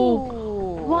grab full.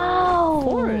 Wow!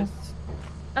 Forest.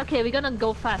 Okay, we're gonna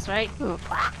go fast, right? Oh.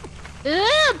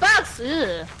 Bugs!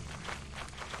 Ugh.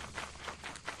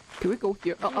 Can we go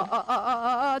here? ちょっ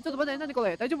と待って、何こ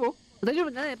れ？大丈夫？大丈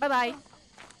夫？バイバイ。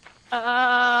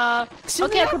死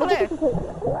ぬよこれ。ちょっと待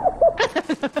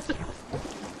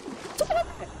っ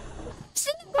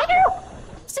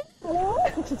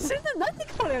て。死ぬ何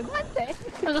これ？なんで？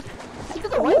ちょっ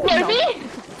と待って。Hear me?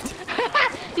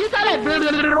 You sound like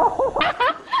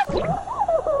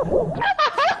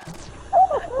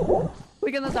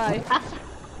We're gonna die.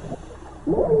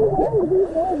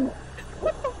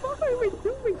 What the fuck are we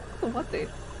doing? What the?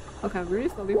 Okay, I'm really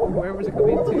sorry for whoever's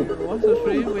coming to watch the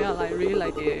stream. We are like really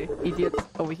like idiots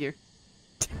over here.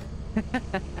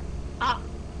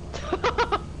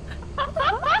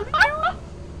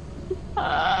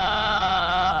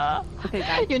 Okay,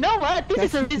 guys. You know what? This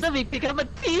is the reason we become a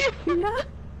team. Yeah.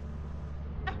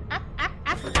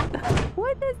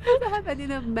 Why does it have any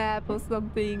map or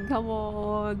something? Come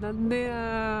on, なんで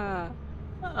や。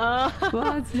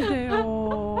マジで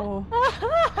よ。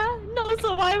No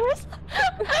survivors.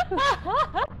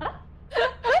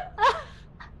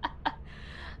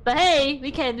 But hey,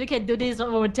 we can do this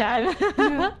one more time.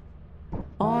 Yeah.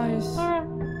 Nice.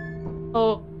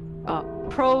 Oh,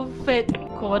 profit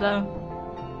quota.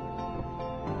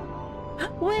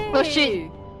 Wait. Oh shit.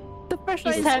 The pressure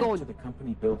is time gone. To the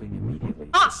company building immediately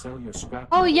to sell your scrap.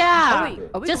 Oh yeah.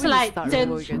 Are we Just going to like start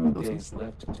then. over again? 2 days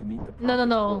left to meet the No. profit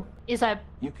quota. It's like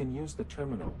You can use the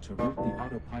terminal to route the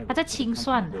autopilot. 他在 to the 清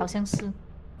算， company 好像是。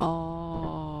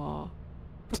 Oh.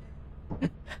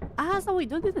 So we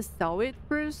don't need to sell it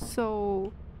first,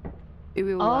 so it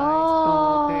will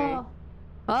rise.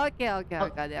 Oh, okay. Okay,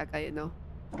 I got it now.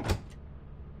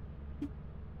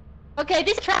 Okay,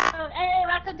 this trial. Hey,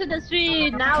 welcome to the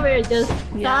stream. Now we're just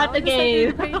start the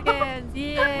game.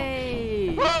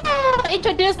 Yay!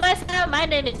 Introduce myself. My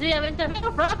name is Librarian and Dream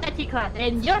Keeper from Eticlas,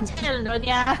 and your channel,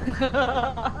 Feronia.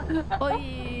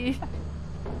 Oi!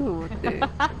 Oh, what the?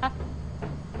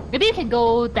 Maybe you can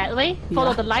go that way.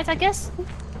 Follow Yeah. the lights, I guess.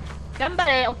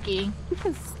 Gambare, okay. You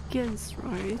can skins,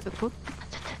 right?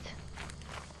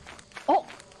 Oh.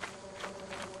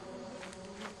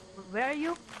 Where are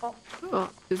you? Oh. Oh,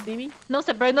 you see me? No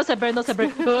sabre.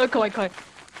 Koi.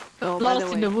 Oh, by Lost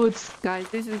the in the way, woods. guys,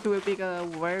 this is will be a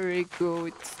very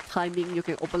good timing. You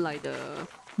can open like the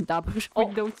double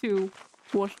window to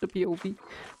watch the POV.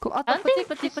 Go out,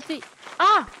 petit.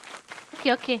 Ah.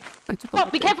 Okay. Oh,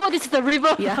 be careful. This is the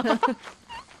river. Yeah.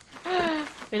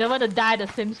 We don't want to die at the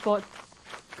same spot.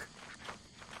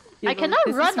 You I know, cannot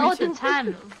this run is all the mission.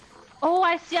 time. Oh,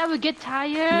 I see. I will get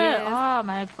tired. Yes. Oh,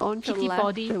 my On the pity left,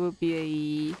 body. there will be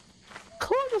a.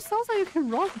 Cool, it sounds like you can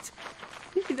run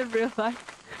in the real life.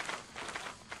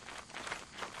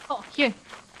 Oh, here.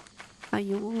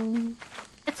 Ayun.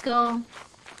 Let's go.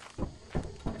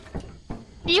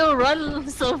 You run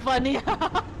so funny.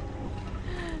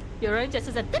 You run just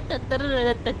as a.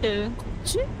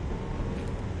 Shit.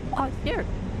 Oh, here.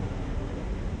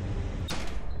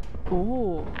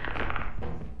 Oh.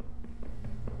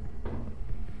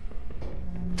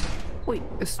 Wait,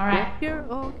 is Alright. here?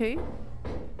 Oh, okay.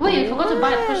 Wait, you forgot to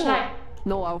buy a flashlight.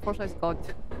 No, our flashlight's gone.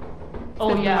 Oh,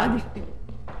 Spend the yeah. money.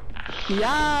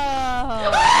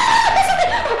 Yeah.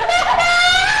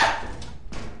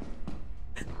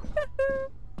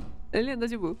 Liam,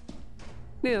 does you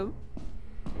Liam?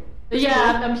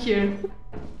 Yeah, I'm here.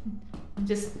 I'm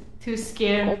just too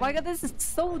scared. Oh my god, this is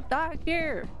so dark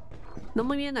here. No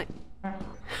more night.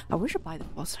 I wish I buy the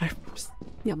flashlight first.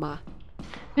 Yeah, ma.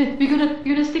 We're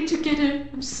gonna stick together.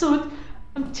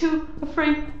 I'm too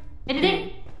afraid.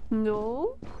 Anything?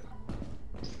 No.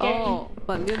 Scary. Oh,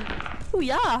 but Liam. Oh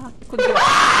yeah. Good job.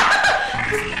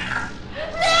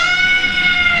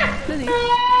 Really?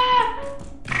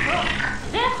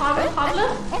 There,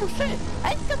 harmless. Oh shit!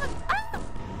 I gonna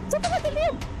something like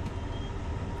Liam.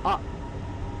 Ah.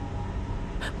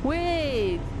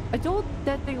 Wait. I thought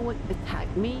that thing would attack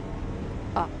me.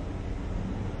 Ah.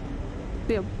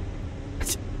 Liam.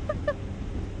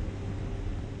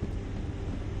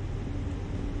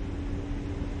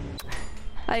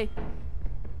 Hi.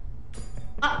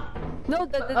 No,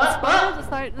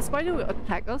 the spider will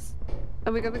attack us,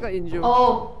 and we're gonna get injured.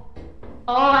 Oh,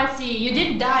 I see. You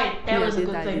didn't die. That Yeah, was a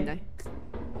didn't good die, thing. didn't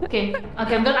die. Okay,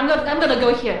 I'm gonna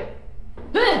go here.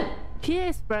 Here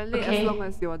is friendly Okay. as long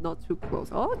as you are not too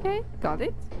close. Oh, okay, got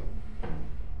it.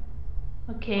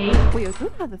 Okay. Wait, I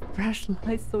don't have a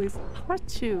flashlight, so it's hard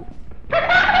to.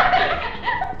 Yada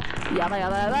yada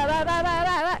yada yada yada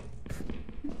yada.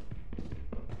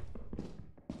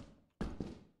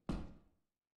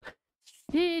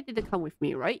 She didn't come with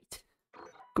me, right?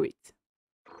 Great.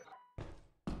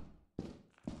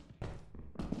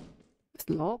 It's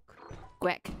lock.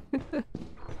 Quack.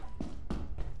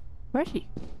 Where is she?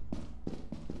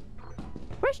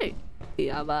 Where is she?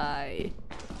 Yeah, bye.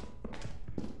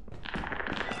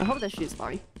 I hope that she's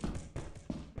fine.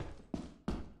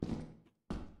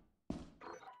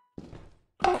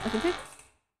 Oh, I can take.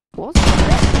 What?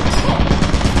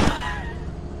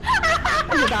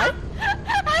 Oh, you died?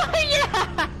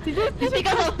 Yeah! Did you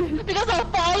Because I'm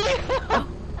falling!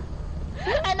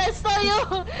 And I saw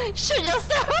you shoot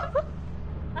yourself!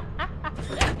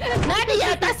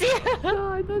 Nadia, that's it!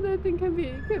 No, I don't think can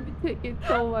be taken.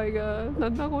 Oh my god.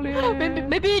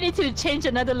 Maybe you need to change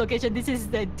another location. This is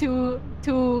the too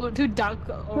dark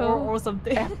or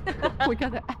something. We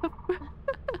got the F.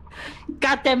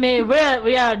 God damn it!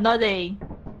 We are not a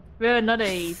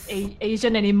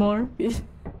Asian anymore.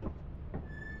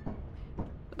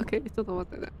 Okay, ちょっと待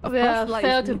ってね。We are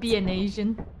failed to be an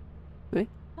Asian. Wait.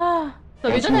 So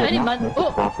we don't have any money.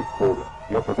 Oh,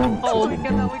 Oh, we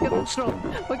cannot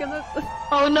drop. We cannot.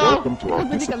 oh no!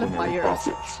 Company gonna fire us.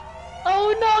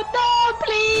 Oh no! No,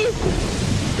 please!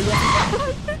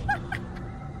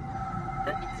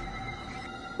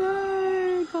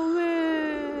 Hey, come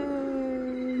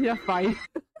in. You're fine.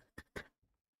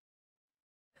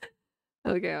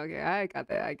 Okay, I got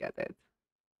it.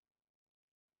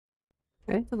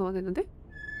 Eh, ちょっと待って、なんで?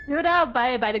 You're out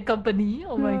by the company.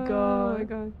 Oh my god. Oh my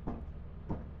god.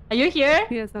 Are you here?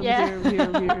 Yes, I'm Yeah. here.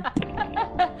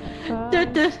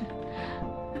 Dude.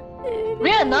 We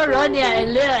are not Ronya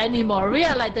and Leo anymore. We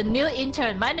are like the new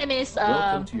intern. My name is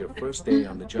Welcome to your first day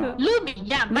on the job. Lumi.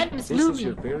 Yeah, my name is This is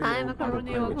your Lumi. very I'm own a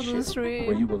Feronia autopilot Valens ship, stream.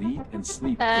 where you will eat and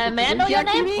sleep. May I know your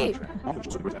name?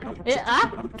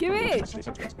 Kimi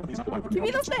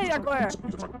no sei,これ.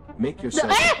 Make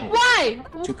yourself at home. Why?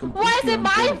 To complete Why is your it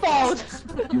my ongoing fault? process,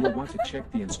 you will want to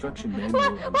check the instruction manual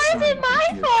on the Why is side it my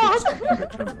of your ship's computer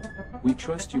terminal. We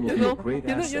trust you will be a great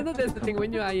asset. You know there's the thing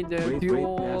when you are in the Great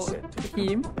duo asset to the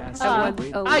team. company.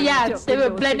 Oh yeah, they will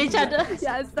blend each other.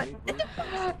 Yeah, it's like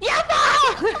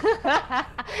Yapa!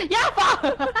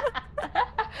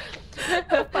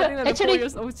 fighting like a 4 Actually-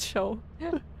 years old show.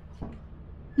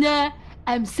 Nah,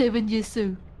 I'm 7 years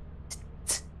old.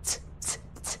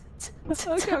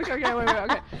 Okay, wait,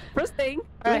 okay. First thing, do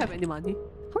we Alright. have any money?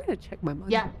 How can I check my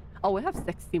money? Yeah. Oh, we have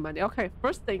 60 money. Okay,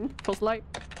 first thing, flashlight.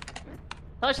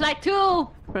 Torchlight 2!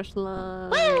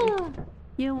 Flashlight. Woo!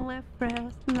 You my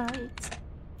flashlight.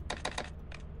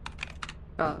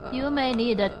 You may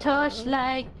need a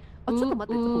torchlight. あ、ちょっと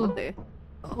待って、ちょっと Ooh, 待って。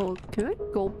Oh, can I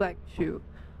go back to...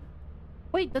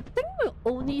 Wait, the thing will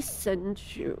only send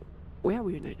you... Where are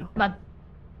we right now?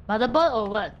 Motherboard or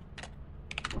what?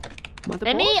 Motherboard?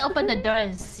 Let me open the door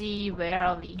and see where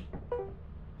are we.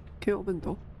 Can you open the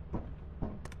door?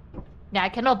 Yeah, I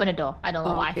can open the door. I don't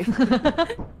know Oh, why. okay.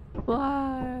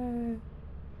 Why?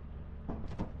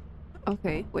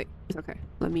 Okay, wait, it's okay.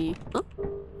 Let me... Huh?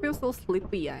 I feel so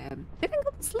sleepy I am. I can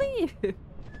go to sleep!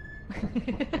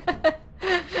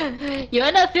 You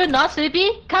wanna feel not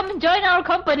sleepy? Come join our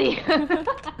company.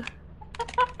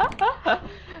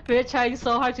 We're trying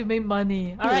so hard to make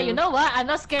money. Alright, you know what? I'm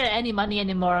not scared of any money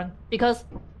anymore. Because...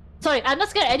 Sorry, I'm not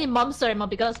scared of any monster anymore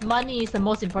because money is the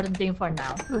most important thing for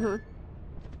now.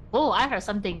 Oh, I heard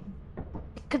something.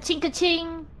 Ka-ching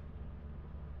ka-ching!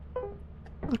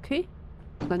 Okay.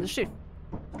 Land the ship.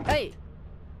 Hey!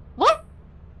 What?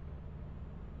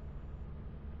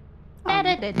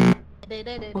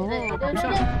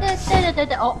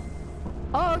 Oh,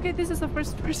 Oh, okay, this is the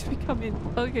first person we come in.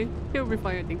 Okay, he'll be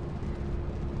fine, I think.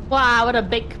 wow, what a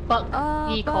big bug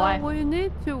But decoy. we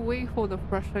need to wait for the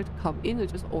flashlight to come in and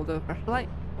just order the flashlight.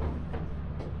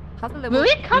 How's the level? Will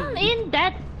it come in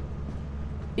that?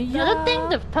 Yeah. I don't think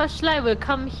the flashlight will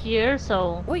come here,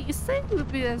 so... Wait, you said it will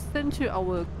be sent to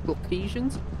our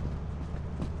locations?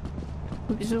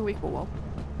 We should wait for a while.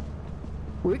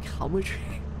 Will it come? I'm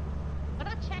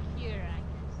gonna check here, I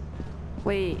guess.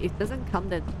 Wait, it doesn't come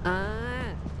then.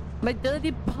 Ah, my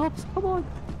dirty pops, come on.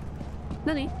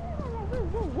 Nani?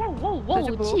 Whoa,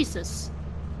 Vegetable. Jesus.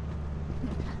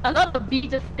 A lot of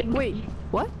beaded thing. Wait,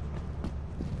 what?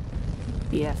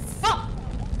 Yes. Oh!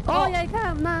 Oh, yeah, it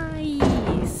come.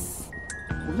 Nice.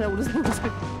 What was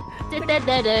that?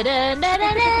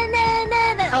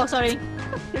 Oh, sorry.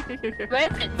 Where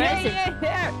is it? Where is it?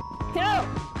 Here.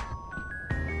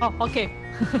 Oh, okay.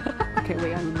 Okay,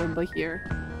 wait, I remember here.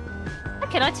 Why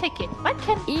can I take it? Why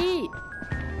can't... E.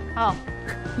 Oh.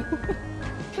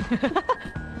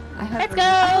 Let's go! I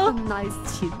have a nice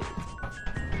teammate.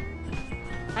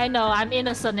 I know, I'm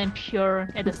innocent and pure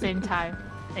at the same time.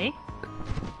 Eh?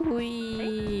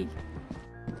 Wee.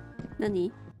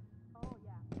 Nani?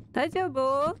 大丈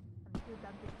夫？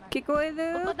聞こえ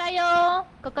る？ここだよ。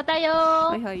ここだよ。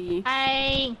はいはい。は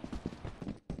い。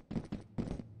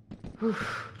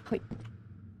はい。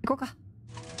行こうか。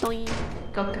ドイン。行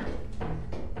こうか。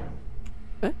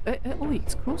Oh,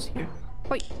 it's close here.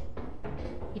 はい。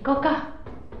行こうか。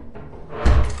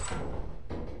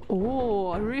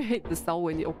Oh, I really hate the sound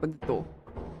when you open the door.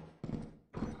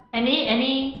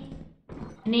 Any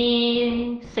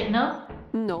signal?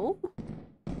 No.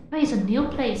 Oh, it's a new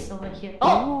place over here.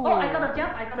 Oh, I gotta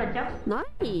jump.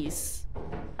 Nice.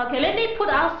 Okay, let me put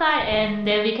outside and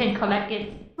then we can collect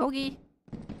it. Okay.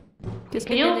 Just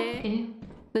Can you?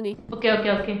 Nani?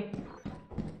 Okay.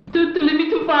 Dude, let me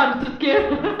too far. I'm too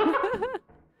scared.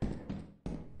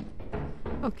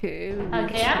 Okay.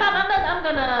 Okay, I'm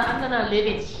gonna leave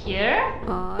it here.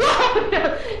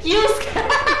 You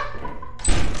scared?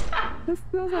 There's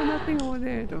nothing over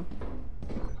there though.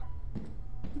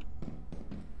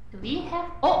 Do we have?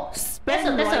 Oh,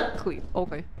 there's a clip.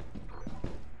 Okay.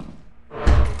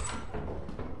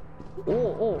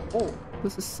 Oh.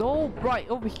 This is so bright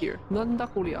over here. Nanda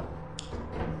Korea.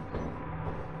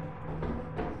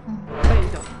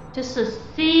 Just a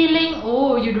ceiling.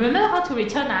 Oh, you remember how to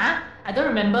return? I don't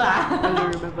remember. I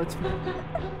don't remember too.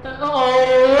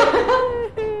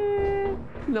 Oh.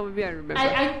 No, maybe I remember.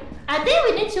 I think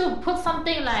we need to put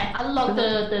something like unlock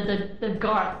the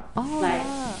guard. Oh, like.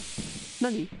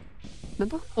 Nani?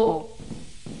 Nanda? Oh.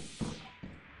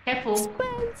 Careful.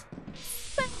 Spend.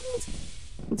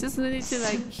 Just need to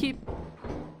like keep.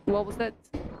 What was that?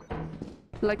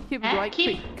 Like keep right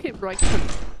click. Keep right click.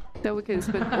 Then we can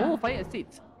spend. Oh, fire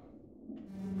seats.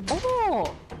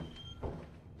 Oh.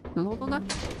 なるほどな。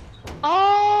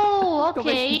 Oh,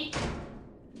 okay.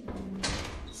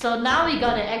 So now we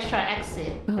got an extra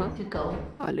exit to go.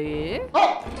 あれ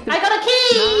Oh, I got a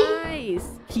key!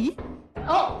 Nice! Key?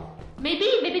 Oh, maybe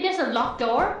there's a locked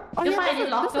door. Oh, you yeah, find a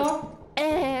locked door?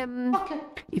 Okay.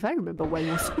 If I remember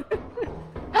when was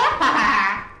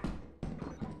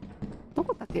ど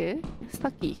こだっけ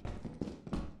Stucky.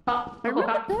 I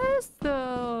remember there's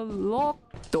the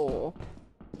locked door.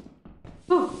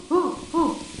 ど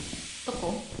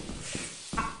こ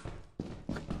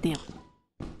Damn.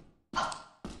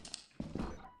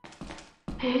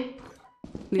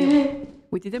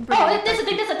 We didn't bring. Oh, there's a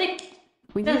thing.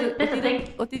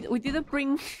 We didn't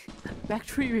bring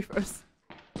battery with us.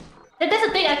 There's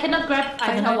a thing I cannot grab.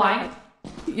 I don't know why.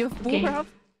 Your full perhaps?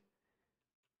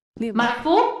 My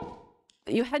full?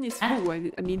 Your hand is full.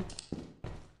 I mean.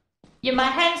 Yeah, my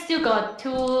hand still got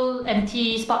 2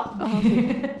 empty spots. Oh,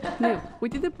 okay. No, we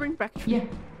didn't bring battery. Yeah.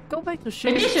 Go back to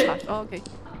ship. Maybe you should. Oh, okay.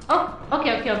 Oh,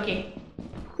 okay. ちょ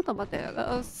っと待って。Let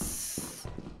us.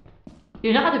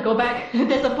 You know how to go back.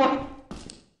 That's the point.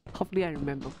 Hopefully I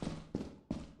remember.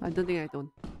 I don't think I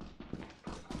don't.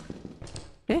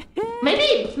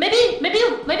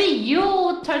 Maybe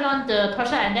you turn on the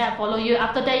torchlight and then I follow you.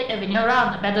 After that, when you're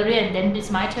around the battery, and then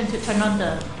it's my turn to turn on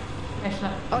the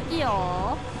flashlight. Oh,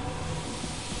 yeah.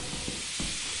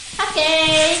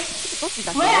 Okay.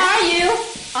 Where are you?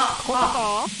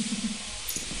 Oh.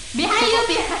 Behind you.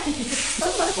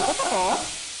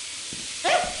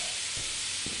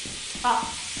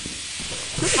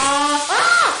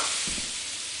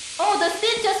 Oh, the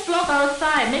seat just blocked our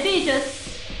side. Maybe just.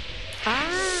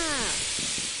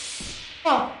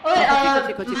 Wait.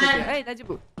 Hey, 大丈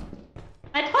夫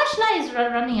My torchlight is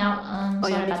running out.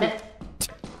 Sorry about that.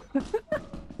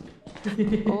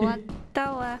 終わっ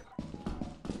たわ。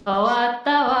終わっ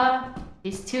たわ。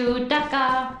It's too dark.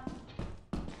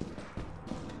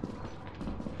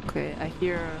 Okay, I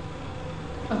hear.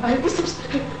 Oh, 何これ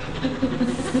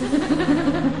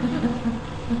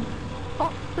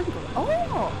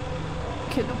Oh!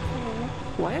 Can I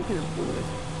pull? Why I cannot pull it?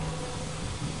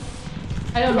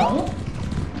 I don't know.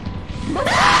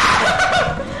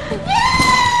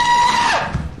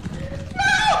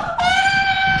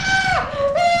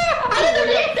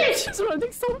 She's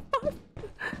running so fast.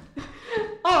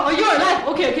 Oh, you're alive.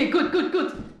 Okay, good.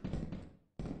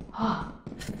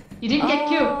 You didn't get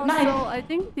killed. Nice. So I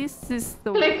think this is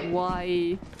the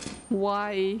why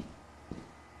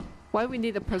we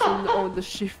need a person on the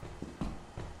ship.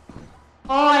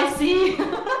 Oh, I see.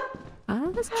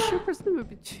 This ship person will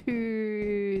be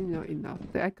too not enough.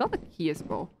 I got a key as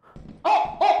well.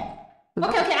 Oh.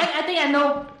 Okay. I think I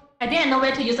know. I know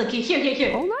where to use the key.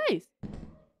 Here. Oh, nice.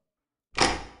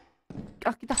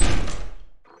 Ah, kita.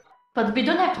 But we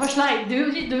don't have torchlight.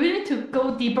 Do we need to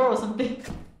go deeper or something?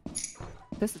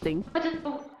 That's the thing.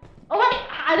 Oh wait,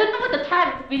 I don't know what the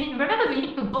time. Remember we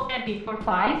need to go there before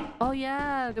 5. Oh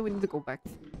yeah, then we need to go back.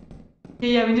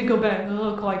 Yeah, we need to go back.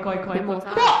 Oh, quite. Almost.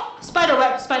 Oh, spider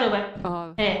web.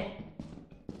 Hey.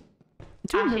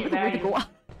 Do you remember the way to go up?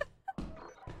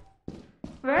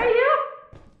 Where are you?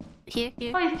 Here.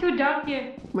 Oh, it's too dark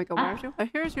here. Oh my god, where are you? I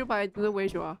hear you, but I don't know where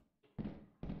you are.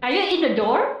 Are you in the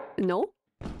door? No.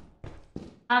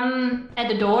 At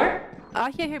the door.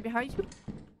 Here, behind you.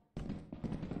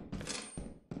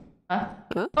 Huh?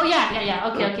 Huh? Oh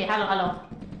yeah. Okay. Hello.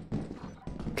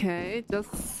 Okay,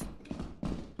 just.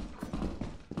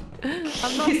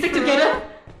 I'm not Stick sure. together.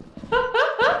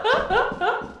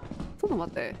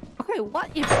 Okay, what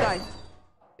if guys?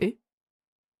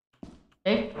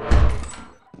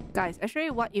 Guys, actually,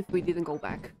 what if we didn't go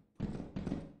back?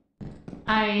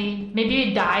 Maybe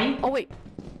we die. Oh wait.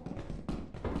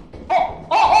 Oh!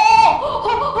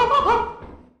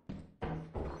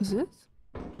 Is this?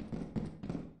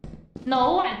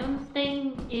 No, I don't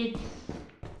think it's.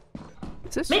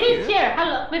 Is this Maybe it's here.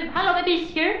 Hello, maybe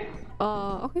it's here.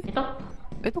 Okay.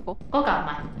 Ito go. Go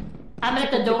ka. I'm at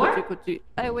the door.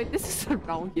 Hey, wait, this is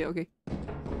around here, okay.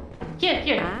 Here.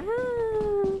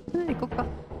 Go.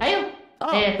 Ayun.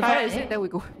 Oh, the fire exit, there we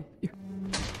go.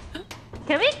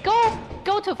 Can we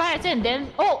go to fire exit and then?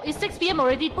 Oh, it's 6 p.m.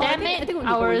 already. Damn it! I think we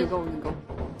can go.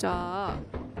 자.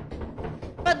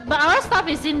 But our stuff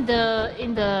is in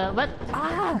the what?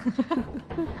 I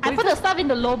put the stuff in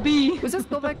the lobby. We'll just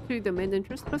go back to the main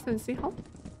entrance first and see how.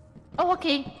 Oh,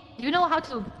 okay. Do you know how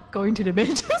to go into the main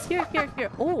entrance? Here.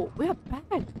 Oh, we have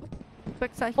bag.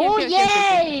 Backside here. Oh,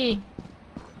 yay! Here.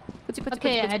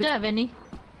 Okay, I don't have any.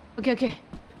 Okay.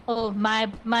 Oh, my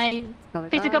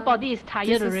physical body is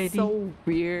tired already. This is so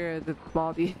weird, the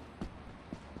body.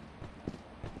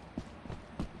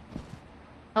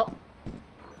 Oh.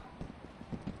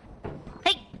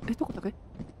 Hey! Okay.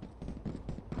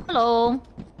 Hello.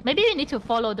 Maybe we need to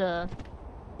follow the.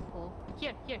 Oh,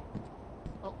 here.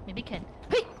 Oh, maybe can.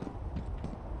 Hey!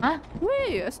 Huh?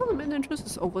 Wait, I saw the main entrance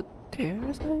is over there.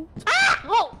 Ah!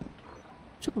 Oh!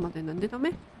 조금만 더 있는데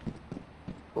다음에.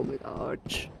 Oh my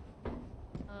gosh.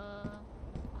 How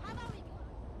about we go?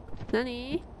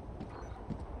 나니?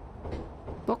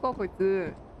 꺾고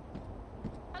있지.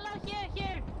 Hello,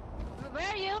 here. Where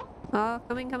are you?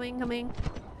 Coming.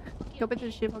 Go back to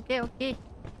the ship. Okay.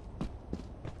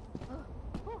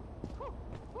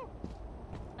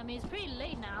 I mean, it's pretty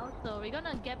late now, so we're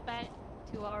gonna get back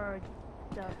to our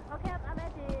stuff. Okay, I'm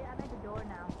at the door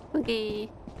now. Okay.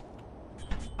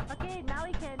 Okay, now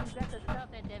we can grab the stuff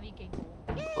and then we can go.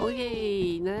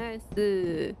 Okay, nice.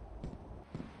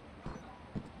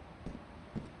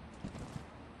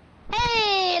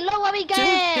 Hey, look what we Do you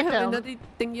have get! another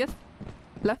thing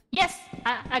left? Yes,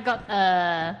 I got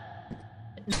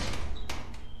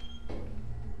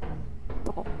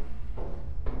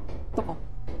Toko.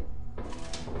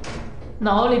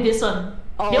 No, only this one.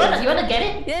 Oh, you wanna get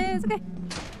it? Yes, okay.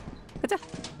 가자.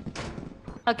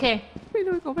 Okay. We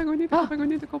need to go back. We need to go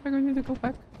back.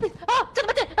 Oh,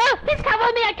 please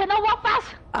cover me. I cannot walk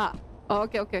fast.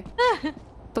 Okay.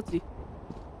 Touchy.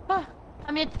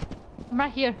 I'm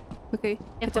right here. Okay.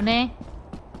 Can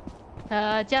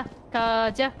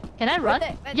I run?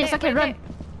 Yes, I can run.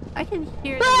 I can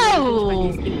hear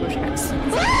No! the Chinese English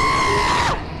accents.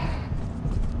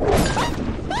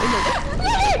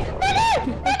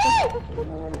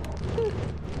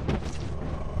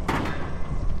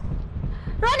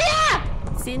 Run here!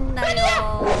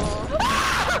 신나요.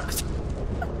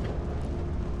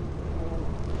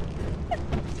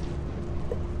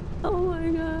 Oh my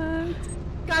god.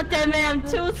 God damn it, I'm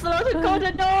too slow to go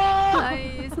the door!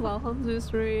 Guys, welcome to the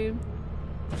stream.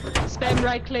 Spam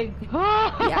right click.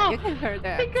 Yeah, you can hear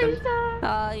that. Because,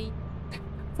 Hi.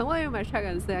 Someone in my chat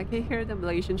can say I can hear the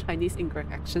Malaysian Chinese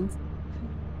incorrect accents.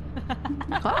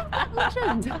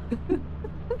 Legend.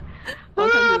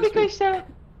 because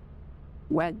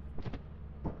When?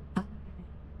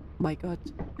 My god.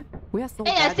 We are so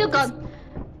hey, bad I still on got.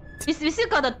 We still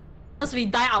got the. We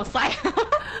die outside.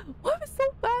 Why are we so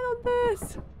bad on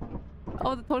this?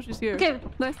 Oh, the torch is here. Okay.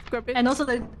 Nice, grab it. and also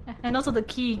the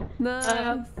key. Nice.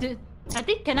 I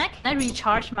think can I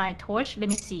recharge my torch? Let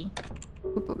me see.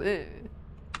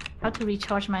 How to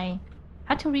recharge?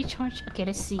 Okay,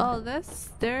 let's see. Oh,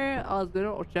 there are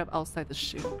little object outside the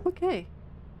ship. Okay.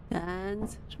 And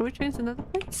shall we change another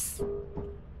place?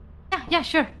 Yeah,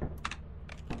 sure.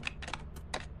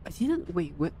 I didn't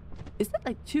wait. What? Is that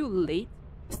like too late?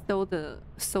 So the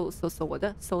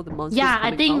monster. Yeah,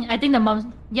 I think the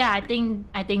mom. Yeah, I think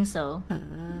so.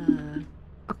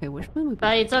 Okay. Okay, which one would be?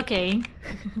 But it's okay.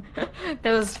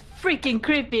 That was freaking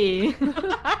creepy.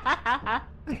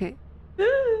 Okay.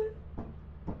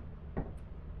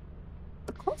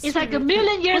 It's like a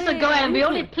million years ago, and we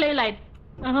only play like.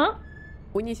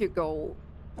 We need to go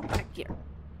back here.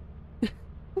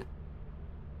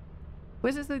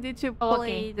 We just need to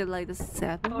play the like the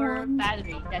 7 Or one.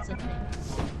 battery. That's the thing.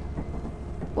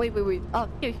 Wait. Oh,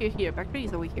 here. Battery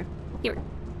is over here. Here.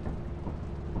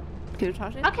 Can you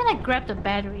charge it? How can I grab the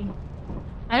battery?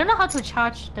 I don't know how to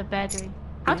charge the battery.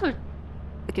 How to?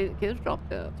 Can you drop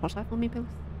the torchlight for me, please?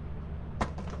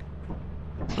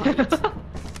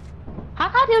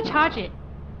 How do you charge it?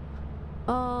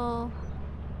 I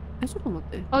don't know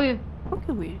what the. Oh, you. How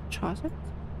can we charge it?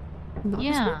 Not this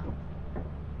Yeah. one?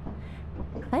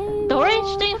 The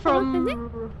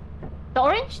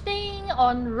orange thing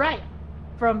on right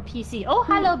from PC. Oh,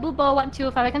 hello,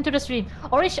 Bubo125. Welcome to the stream.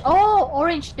 Orange. Oh,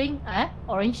 orange thing.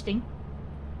 Orange thing.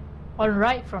 On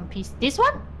right from PC. This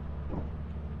one?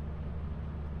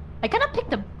 I cannot pick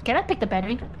the. Can I pick the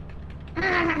battery?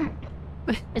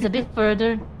 It's a bit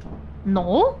further.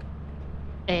 No.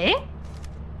 Eh?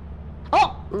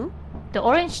 Oh. The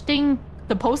orange thing.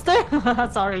 The poster?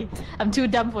 Sorry, I'm too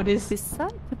dumb for this.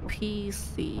 Beside the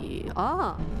PC.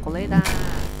 Ah, collect that.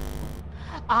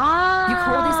 Ah, You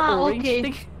call this orange okay.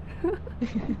 thing?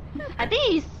 I think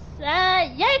it's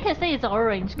yeah, you can say it's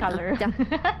orange color. Yeah.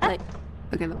 Like,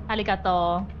 okay, look.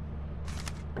 Arigato.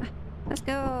 Let's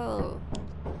go.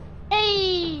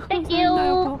 Hey, thank you.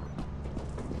 No.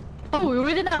 Oh, we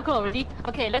already know already.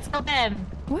 Okay, let's go then.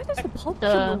 Why is the pumpkin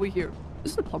over here?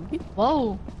 Is it a pumpkin?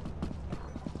 Whoa.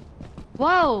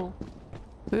 Whoa.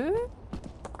 Eh?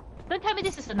 Don't tell me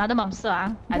this is another monster.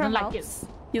 I don't like it.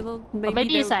 You know,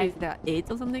 maybe it's like there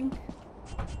eggs or something.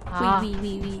 Ah.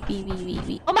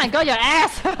 Wee. Oh my god, your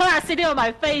ass! Sitting on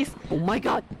my face. Oh my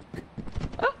god.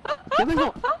 Let me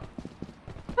go.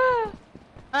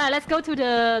 Alright, let's go to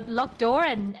the locked door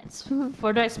and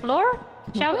further explore.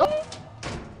 Shall we? Oh.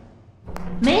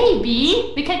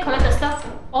 Maybe we can collect the stuff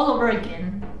all over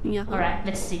again. Yeah. Alright,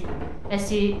 let's see. Let's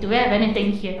see. Do we have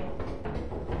anything here?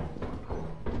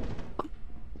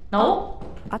 No?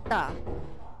 Atta.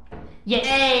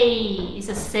 Yay! It's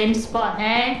the same spot,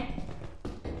 eh?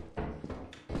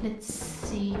 Let's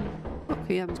see.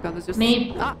 Okay, I'm just gonna just.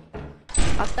 Maybe. Ah!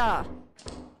 Atta!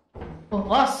 Oh,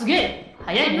 wow, すげえ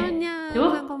早いね。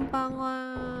Feronia,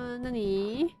 konbanwa.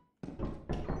 Nani?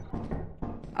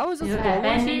 I was Do just you have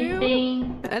following you,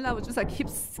 anything? and I would just like keep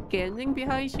scanning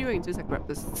behind you and just like grab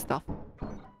this stuff.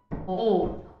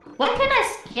 Oh, what can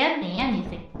I scan?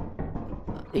 Anything?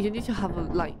 You need to have a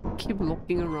like keep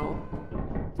looking around.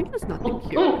 I think there's nothing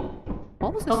here. Oh,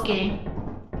 What was this? okay.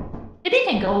 Maybe you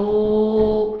can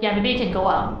go. Yeah, maybe you can go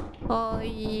out.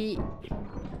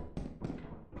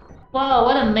 Wow,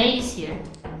 what a maze here.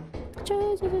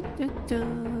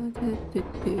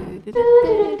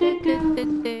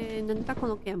 Nanda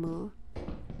kono game.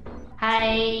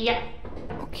 Hi.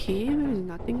 Okay, there's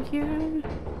nothing here.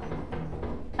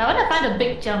 I want to find a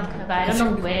big jump, but I don't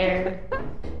know where.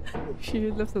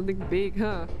 She left something big,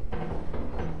 huh?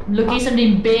 I'm looking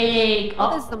something big. Oh, Oh,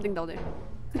 there's something down there.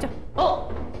 Good job.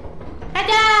 oh.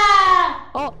 Kaja!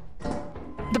 Oh,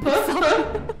 the person.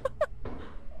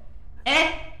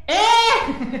 Eh!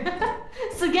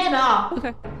 Again, oh.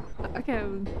 Okay, I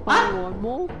can find one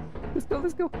more. Let's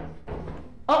go.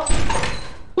 Oh!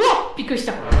 Whoa! びっくりし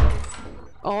た.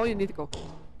 Oh, you need to go.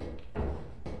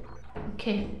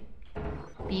 Okay.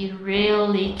 Be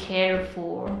really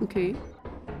careful. Okay.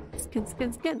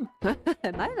 Scan.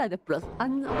 Am I like the plus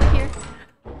one over here?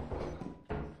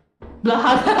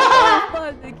 Blood.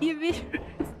 Oh, give me.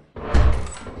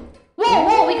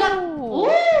 Whoa! We got.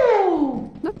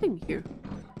 Ooh! Nothing here.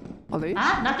 Are they?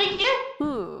 Huh? Nothing here?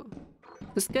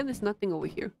 The scan is nothing over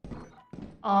here.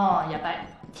 Oh, yeah,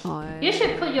 but you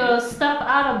should put your stuff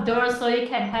out of door so you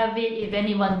can have it if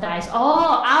anyone dies.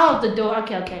 Oh, out of the door.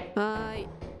 Okay. Hi.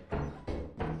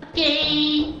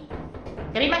 Okay.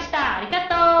 やりました。ありが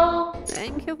とう。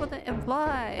 Thank you for the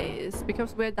advice.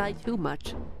 Because we die too much.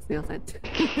 すみません。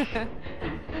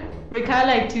 We're kind of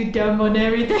like too dumb on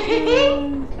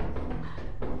everything.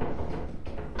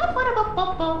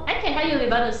 I can help you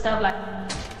with other stuff like.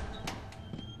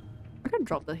 I can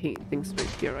drop the thing straight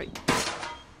here, right?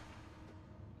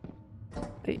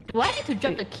 Wait. Do I need to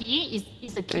drop the key?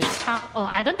 Is the key count? Oh,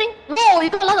 I don't think. Oh, you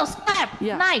got a lot of scrap.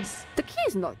 Yeah. Nice. The key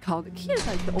is not count. The key is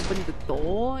like to open the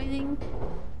door, I think.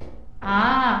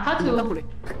 Ah, how to? Lovely.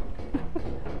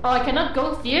 Oh, I cannot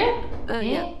go here.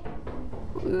 Yeah.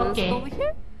 Let's Okay. go over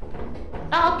here.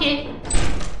 Ah, okay.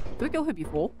 Did we go here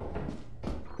before?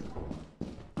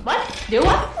 What? Do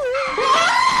what?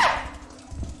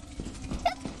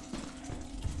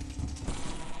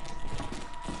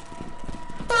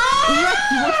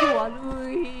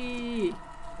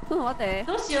 돼.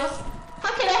 How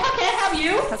can I help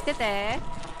you?助けて.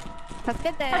助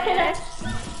けて. How can I?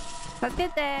 助け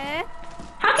て.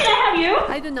 How can I help you?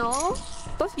 I don't know.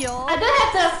 どうしよう. I don't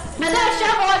have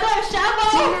shovel. I don't have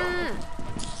shovel.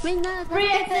 みんな、助 Free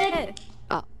けて. exit.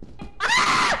 Ah.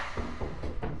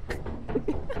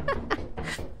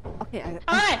 Okay.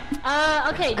 Alright.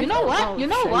 Okay. You know what? You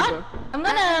know what? I'm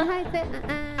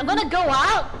gonna go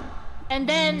out and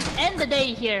then end the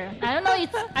day here. I know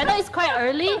it's quite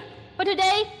early for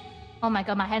today. Oh my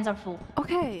god, my hands are full.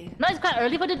 Okay. No, it's quite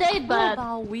early for today, but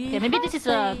we maybe this is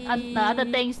another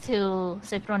things to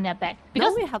save Feronia back.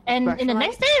 Because we have and in the flashlight.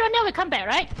 next day, Feronia will come back,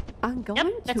 right? I'm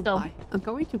going let's go. I'm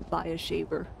going to buy a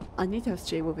shaver. I need to have a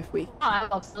shaver with me. Oh, I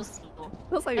walk so slow.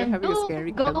 Looks like you're And having a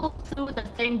scary go time. through the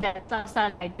thing that's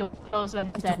outside. I don't close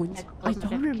when I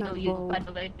don't remember. By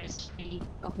the way, there's three.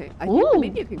 Okay, I Ooh. think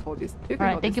maybe you can call this. You can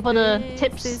Alright, call thank this. you for the This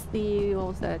tips. is the what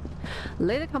was that?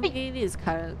 Later coming is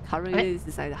currently this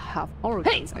is like half horror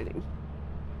Hey. games, I think.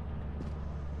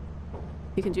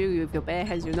 You can do it with your bare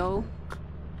hands, you know.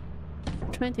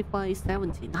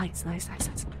 2570. Nice.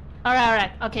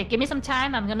 Alright. Okay, give me some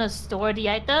time. I'm gonna store the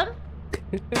item.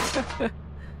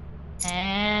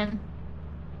 And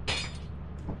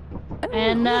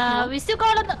we still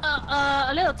got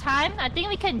a little time. I think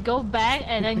we can go back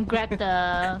and then grab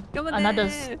the another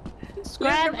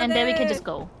scrap, and then we can just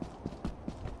go.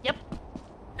 Yep.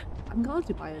 I'm going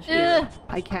to buy a shaver.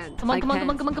 I can't. Come on. Every time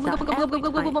I got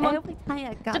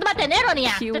ちょっと待ってね、ロニ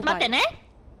ア。ちょっと待ってね。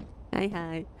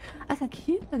Hi. I can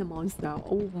kill the monster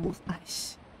almost.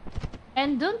 Ash.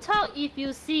 And don't tell if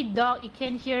you see dog, you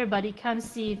can hear, but you can't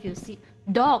see if you see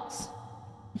dogs.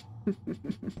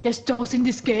 There's dogs in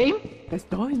this game? There's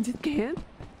dog in this game?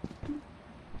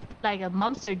 Like a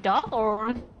monster dog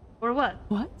or what?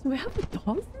 What? Do we have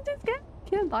dogs in this game?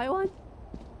 Can I buy one?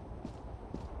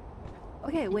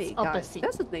 Okay, wait, guys. opposite.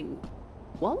 That's the thing.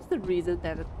 What was the reason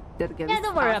that game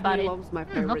Don't worry about it. was my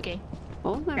favorite? Okay.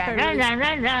 What was my Run,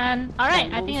 favorite? run.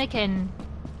 Alright, I think I can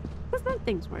That's not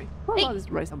things, right? What Hey. about this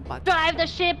race on button? drive the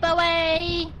ship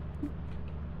away.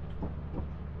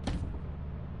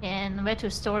 And where to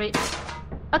store it?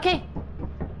 Okay.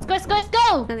 Let's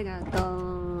go!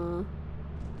 Arigato.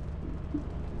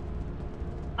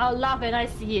 I'll laugh when I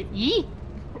see it. Yee!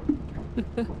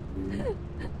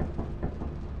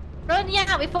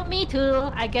 Ronya, wait for me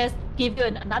to, I guess, give you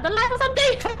another life or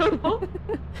something? I don't know.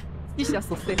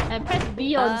 And press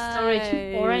B on storage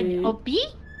or or B?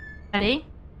 I think.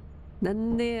 な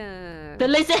んでや The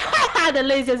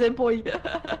laziest employee.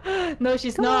 No,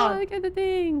 she's Come on, not. get the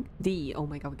thing. D. Oh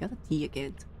my god, we got a D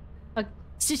again. Okay,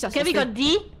 死者 Can we 蘇 go 生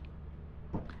D?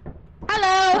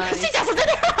 Hello! Hi. 死者蘇生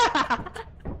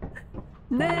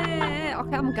Nee,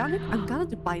 okay, I'm gonna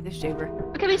to buy the shaver.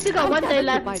 Okay, we still got I'm one day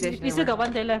gonna left. buy this We still shaver. got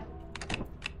one day left.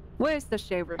 Where's the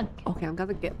shaver? Okay, I'm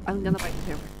gonna buy the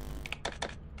shaver.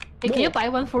 Hey, can you buy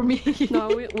one for me? No,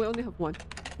 we only have one.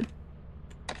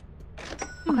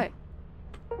 Okay.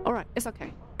 Alright, it's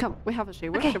okay. Come, we have a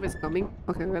shaver. Okay. Shaver is coming.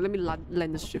 Okay, well, let me land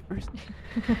the ship first.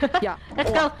 Yeah. Let's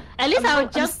Oh, go. At least I'll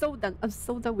I'm just. so done. I'm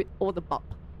so done with all the bop.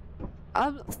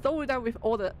 I'm so done with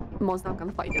all the monsters I'm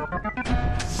gonna fight them.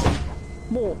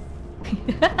 More.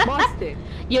 Monster.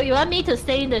 You want me to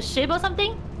stay in the ship or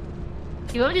something?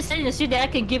 You want me to stay in the ship that I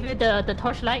can give you the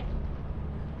torchlight?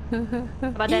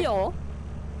 About that? Eo?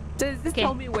 Just Okay.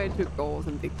 tell me where to go or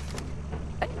something.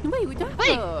 Wait, we don't have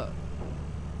Wait. a...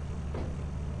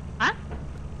 Huh?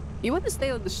 You want to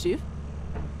stay on the ship?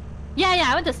 Yeah,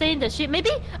 I want to stay in the ship. Maybe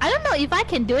I don't know if I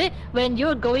can do it when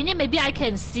you're going in. Maybe I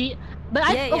can see. But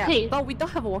okay. But we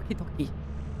don't have a walkie-talkie.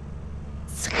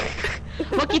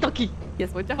 Walkie-talkie.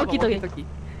 Yes, we don't have Walkie-talkie. a walkie-talkie.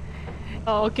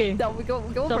 Oh, okay. So we go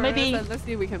So for maybe- it and let's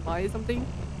see if we can buy something.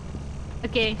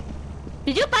 Okay.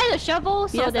 Did you buy the shovel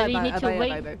so Yes, that I we buy, need I to buy,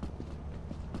 wait? I buy.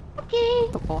 Okay.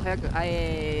 お早くあ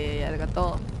りが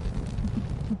とう。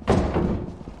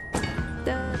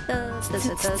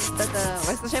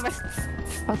Where's the shaver?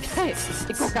 Okay,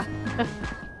 行こうか。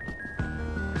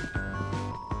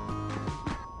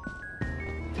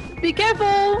Be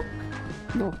careful.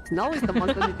 No, now is the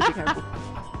monster need to be careful.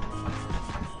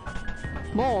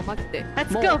 もう待って。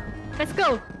 Let's もう go. Let's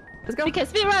go. Let's go. We can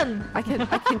speed run. I can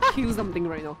kill something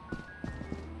right now.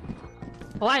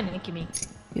 Why, Nikimi?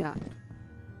 Yeah.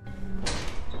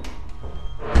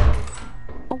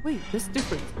 Oh wait, that's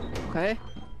different. Okay.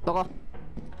 Go.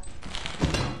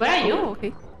 Where are you? Oh,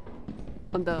 okay.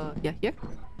 On the here.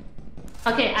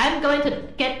 Okay, I'm going to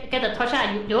get the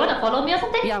torchlight. You want to follow me or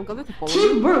something? Yeah, I'm going to follow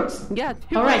you. Teamwork. Yeah.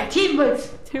 Alright, teamwork.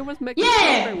 Teamwork makes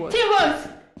Yeah, the work. teamwork.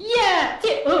 Yeah.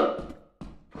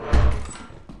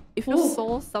 If you Ooh.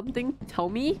 saw something, tell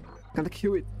me. I'm gonna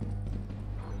kill it.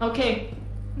 Okay.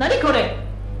 何これ?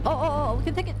 Oh, we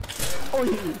can take it. Oh,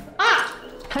 Ah!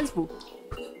 hands full.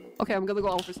 Okay, I'm gonna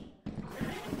go out first.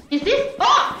 Is this?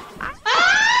 Oh! Ah!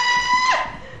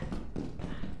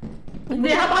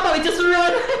 Yeah, how about we just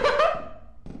run?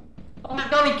 Oh my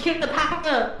god, we killed the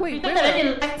partner. Wait, we don't have any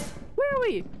lights. Where are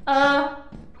we?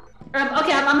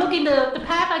 Okay, I'm looking the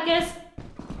path, I guess.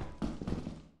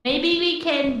 Maybe we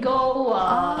can go.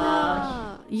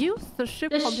 Use the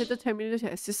ship computer terminal to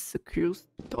assist secure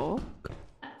stock.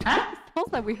 Huh?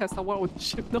 Sounds like we have someone on the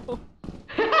ship now.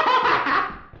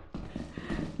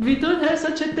 We don't have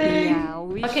such a thing. Yeah,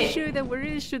 we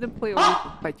really shouldn't play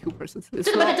by 2 persons. It's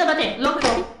这个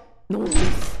local.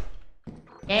 Nice.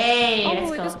 Hey, oh,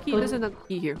 let's wait, go. there's another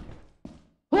key here.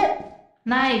 Oh,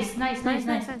 nice.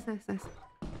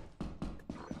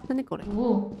 何これ?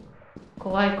 Ooh,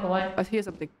 怖い. I hear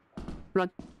something. Run.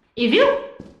 If you.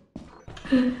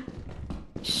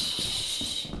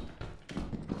 Shh.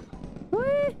 Where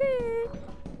are you?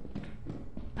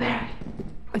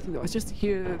 I don't know. I just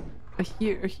hear. I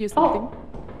hear something.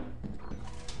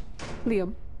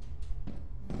 Liam.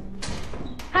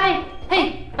 Hi.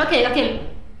 Hey. Okay.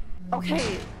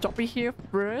 Okay, drop me here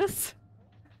first.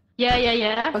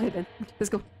 Yeah. Okay then, let's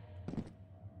go.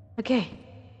 Okay.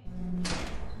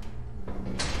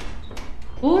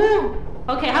 Ooh.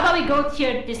 Okay, how about we go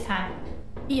here this time?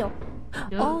 Iyo.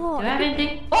 Do you have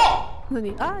anything? Oh!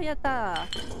 何? Ah, やった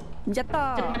ー. ちょっと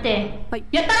待って。はい。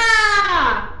やった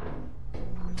ー!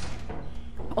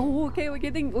 Oh, okay, we're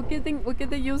getting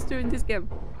used to in this game.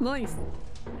 Nice.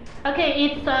 Okay,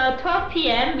 it's 12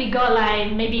 p.m. We got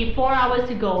like maybe 4 hours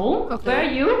to go. Okay. Where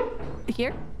are you?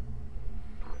 Here?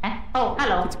 Oh,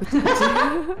 hello.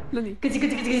 何?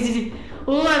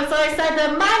 Oh, I'm so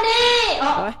excited. Money!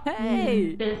 Oh,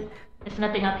 hey! There's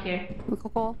nothing up here. こ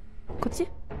こ? こっち?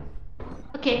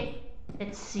 Okay,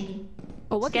 let's see.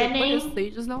 Oh, what is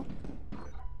stages now?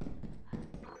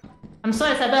 I'm so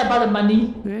excited about the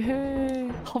money.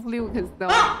 Hey, hopefully we can sell.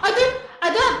 Oh, I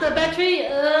don't have the battery.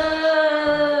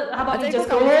 How about we just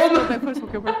go home? Go back first.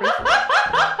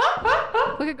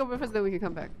 Okay, go back first, then we can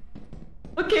come back.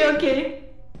 Okay.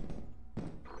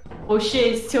 Oh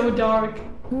shit, it's so dark.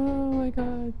 Oh my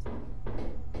god.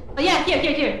 Oh yeah,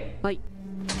 here. Like.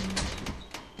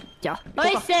 Yeah.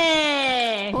 Oise!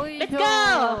 Let's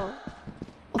go!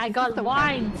 I got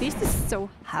wine. This is so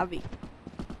heavy.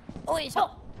 Oise!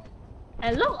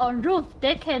 And look on roof,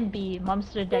 there can be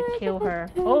monster that kill her.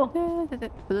 Oh.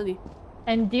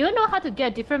 And do you know how to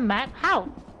get a different map? How?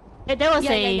 There was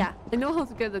yeah. I know how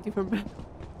to get a different map.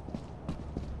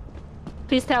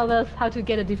 Please tell us how to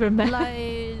get a different map.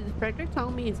 Like Frederick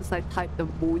told me, it's just like type the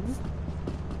moons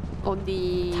on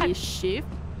the shift.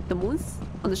 The moons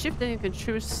on the shift, then you can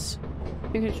choose.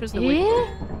 You can choose the way.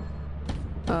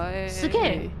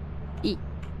 Okay. E.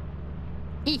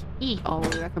 Oh,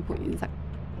 I can put it inside.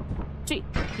 G.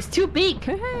 It's too big.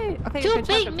 Hey. Okay. Too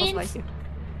big means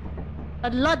a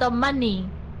lot of money.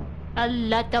 A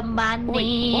lot of money.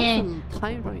 Wait, what's the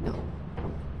time right now?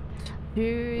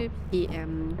 2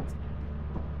 p.m.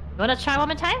 You wanna try one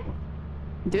more time?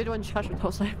 Do you want to charge the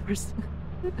torchlight first?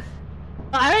 Oh,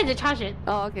 I already charged it.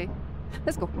 Oh, okay.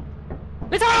 Let's go.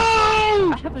 Let's go!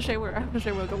 I have a shower.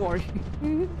 Don't worry.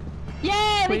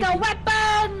 Yay! We got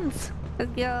weapons!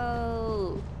 Let's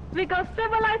go. We got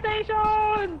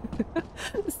civilization!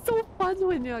 It's so fun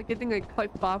when you're getting like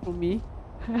quite far from me.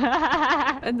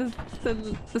 And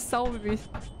the sound will be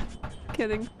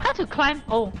kidding. How to climb?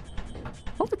 Oh.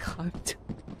 How to climb? What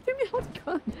do you mean how to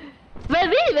climb? When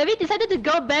we decided to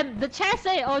go bad, the chat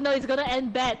say, oh no, it's gonna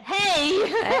end bad. Hey!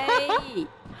 Hey!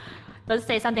 Don't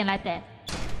say something like that.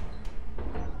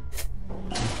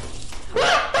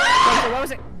 Where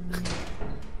was it?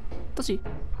 Touchy.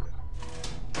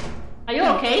 Are you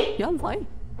okay? Yeah, I'm fine.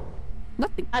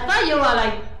 Nothing. I thought you were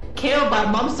like killed by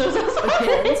monsters or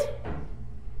something.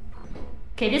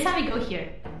 Okay, this time we go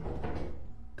here.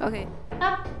 Okay.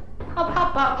 How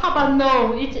about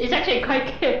no? It's actually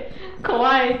quite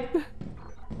kawaii.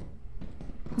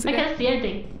 I can't see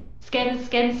anything. Scan.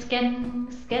 Scan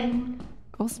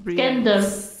the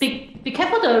be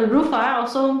careful the roof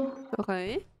also.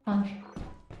 Okay.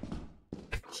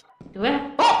 Do we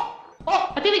have... Oh!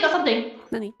 I think we got something.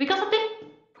 Nani? We got something?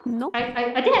 No.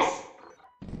 I think yes.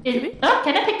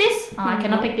 Can I pick this? Oh, I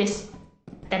cannot pick this.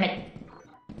 Damn it.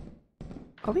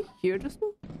 Are we here just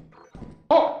now?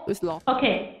 Oh! It's locked.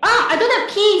 Okay. Ah! I don't have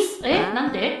keys!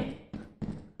 Nande?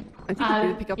 I think I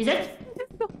need to pick up. Is it?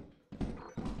 No.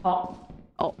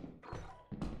 Oh.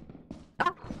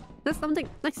 Ah! There's something.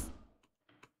 Nice.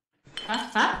 I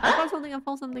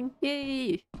found something.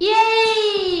 Yay!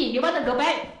 Yay! You want to go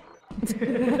back?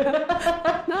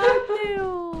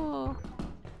 No!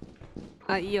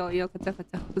 이어 가자.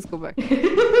 Let's go back.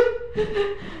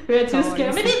 We're too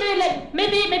scared.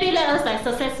 Maybe let us like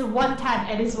success one time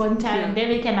at least one time, and then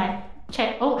we can like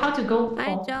check. Oh, how to go?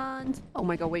 Hi, John. Oh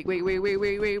my God! Wait. Go.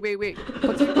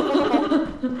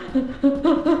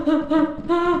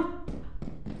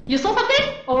 You saw something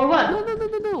or what? No.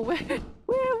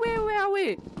 Where are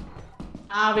we?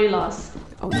 We lost.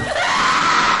 Oh no.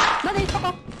 Nothing.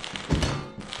 Toko.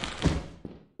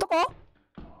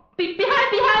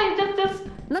 Behind. Just.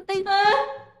 Nothing.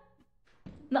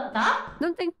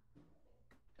 Nothing.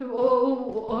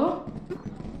 Oh.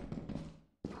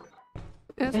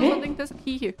 There's something. There's a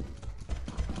key here.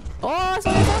 Oh,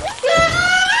 sorry.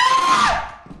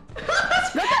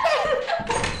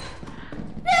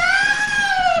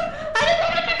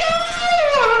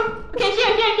 Okay,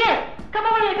 here. Come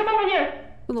over here.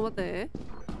 Don't know what the.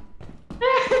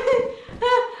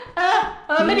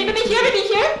 Maybe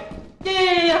here.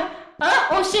 Yeah.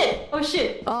 Oh shit.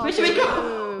 Oh, Where should we go?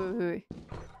 Wait.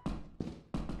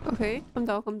 Okay, calm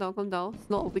down. It's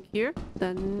not over here.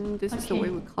 Then this is the way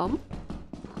we come.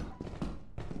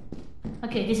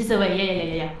 Okay, this is the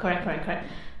way. Yeah. Correct. I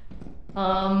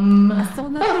saw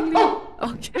nothing.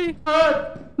 Okay.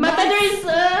 My battery is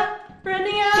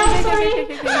running out. Sorry.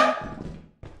 Okay.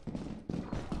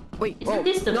 Wait. Isn't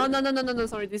this the... No.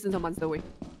 Sorry, this is the monster way.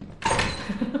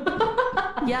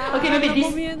 Yeah. Okay, maybe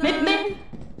this.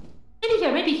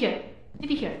 Maybe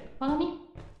here. Follow me.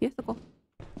 Yes, go.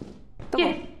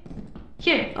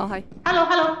 Here. Oh, hi.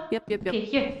 Hello. Yep. Okay,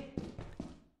 here.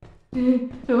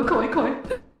 Koi.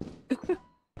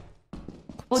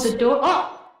 Oh, the door.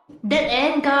 Oh, dead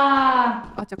end ga.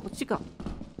 아, 자, 고치가.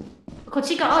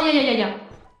 Oh, yeah.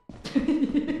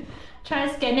 Try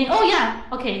scanning. Oh, yeah.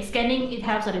 Okay, scanning, it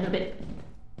helps a little bit.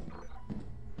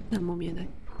 안 보이네.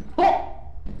 Oh!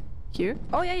 Here?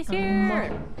 Oh, yeah, it's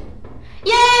here!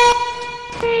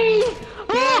 Yay!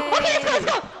 Oh, okay, let's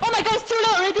go! Oh my god, it's too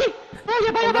low already! Oh,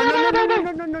 yeah,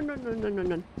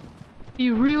 No.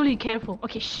 Be really careful.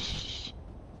 Okay, shh.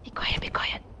 Be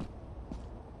quiet.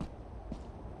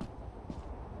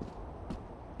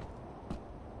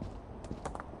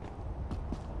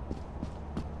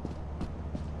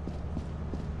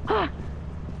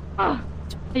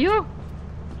 Are you?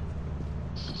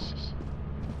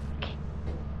 Okay.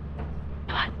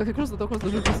 Come on. Okay, close the door.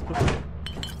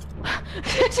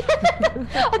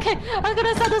 Okay, I'm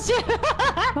gonna start the shit.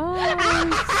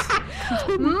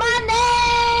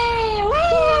 Money!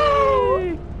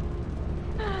 Woo!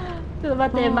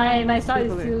 But my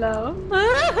sound is too low.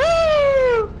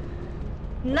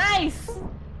 Nice!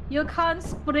 You can't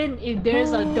sprint if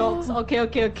there's a dog.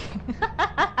 Okay.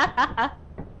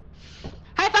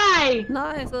 High five!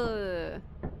 Nice!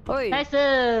 Oi! Nice!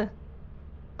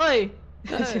 Oi!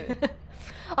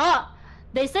 Oh!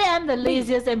 They say I'm the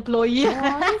laziest employee.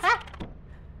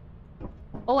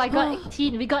 Oh, I got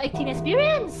 18. We got 18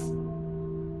 experience.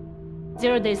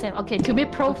 0 days left. Okay, to be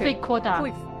perfect quota.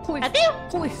 Please. I think.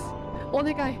 Please.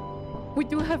 Only guy. We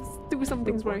do have to do some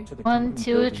things right. 1,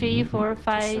 2, 3, 4,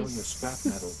 5, Sell your scrap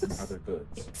metals and other goods.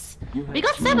 6. You have We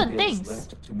got 2 7 days things.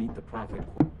 left to meet the profit.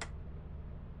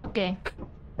 Okay.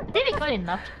 I think we got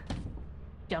enough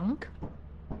junk.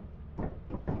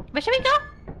 Where should we go?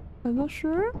 I'm not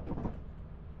sure.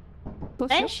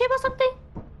 Landship or something?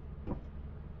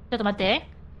 ちょっと待って。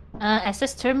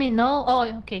Access terminal. Oh,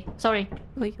 okay. Sorry.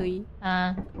 可以。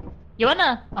 You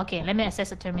wanna? Okay, let me access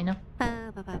the terminal.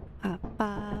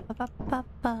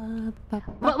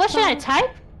 What should I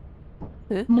type?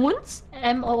 Huh? Moons?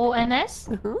 M-O-O-N-S?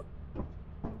 Uh-huh.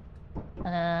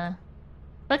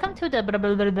 Welcome to the blah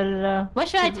blah blah blah. What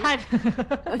should I type?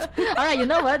 Alright, you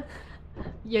know what?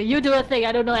 You do a thing.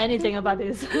 I don't know anything about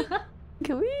this.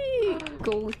 Can we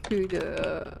go to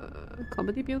the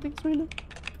comedy buildings right now?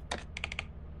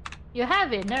 You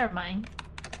have it. Never mind.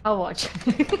 I'll watch.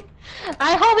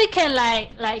 I hope we can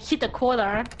like hit the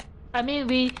quota. I mean,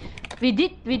 we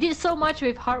did so much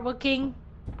with hardworking,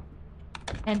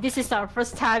 and this is our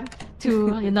first time to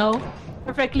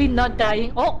perfectly not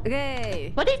dying. Oh,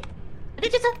 Okay. what did you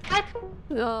just type?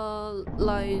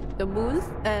 Like the moons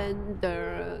and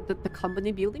the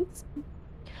company buildings.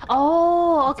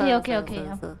 Oh, okay.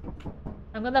 써.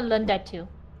 I'm gonna learn that too.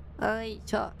 아이,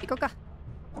 저 이거가.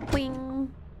 Ping.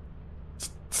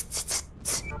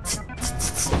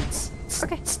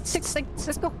 Okay, six.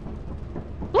 Let's go.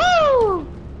 Woo!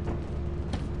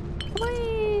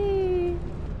 Whee!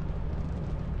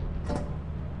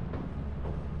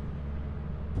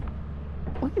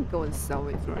 We can go and sell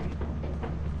it, right?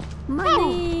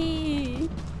 Money!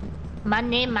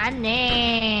 Money.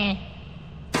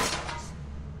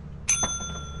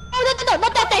 Oh, no,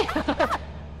 not that thing!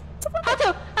 How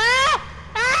to?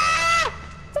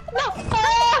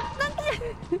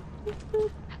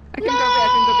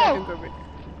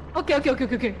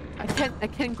 Okay. I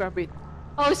can't grab it.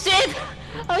 Oh shit!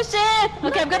 Oh shit!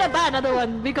 Okay, I'm gonna buy another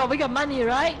one. We got money,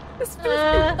 right? It's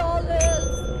 $50.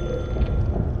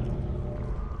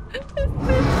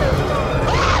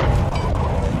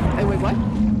 Hey, wait, what?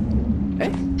 Eh?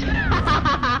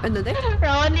 Andande?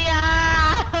 Feronia!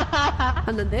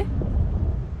 Andande?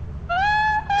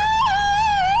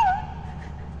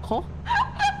 Huh?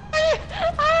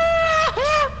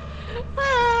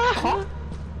 Huh?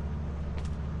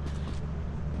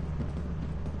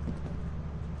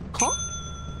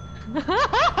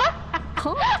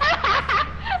 Huh?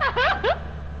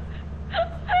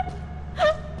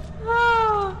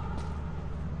 Huh?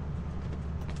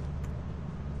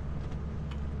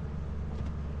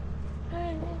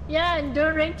 Yeah, and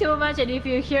don't drink too much, and if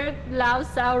you hear loud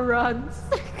sound, runs.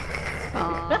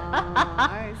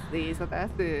 I see, so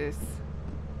that's this.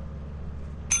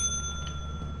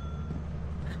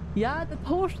 Yeah, the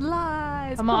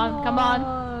torchlight. Come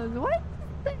on. What?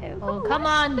 Oh, come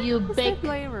on, you big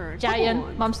flavor.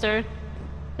 giant monster.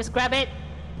 Just grab it.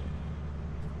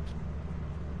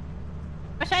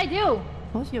 What should I do?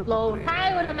 What's your Hello, flavor?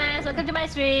 hi, Waterman. Welcome to my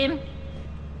stream.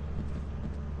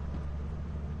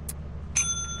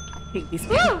 I hate this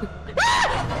game.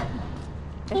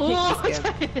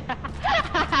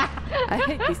 I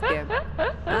hate this game.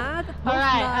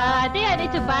 Alright, I think I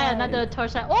need to buy another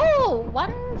torchlight. Oh,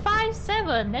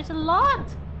 157. That's a lot.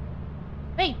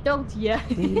 Wait, don't yet.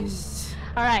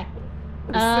 Alright.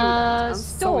 I'm so done with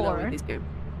Store. this game.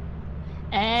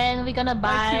 And we're gonna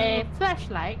buy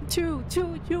flashlight. Two,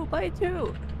 buy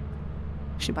two.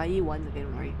 Should buy you one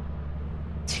again, right?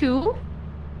 2.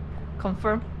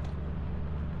 Confirm.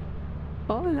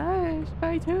 Oh, nice.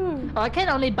 Buy two. Oh, I can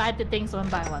only buy the things one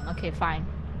by one. Okay, fine.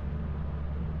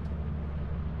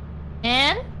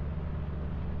 And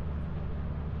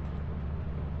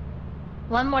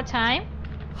one more time.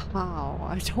 How?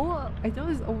 I thought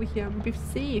it's over here. I'm be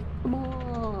safe. Come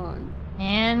on.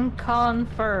 And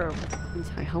confirm.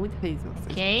 How many times?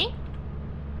 Okay.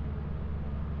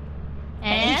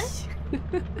 And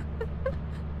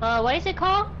what is it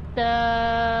called?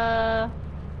 The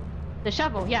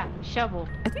shovel. Yeah, shovel.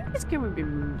 I think this game would be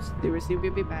seriously will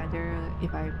be better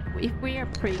if we are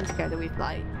playing together with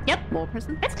like more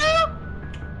person. Let's go.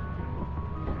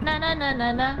 Na.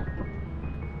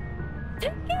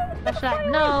 Flashlight.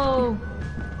 No.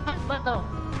 But no.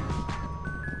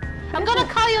 I'm gonna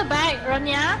call you back,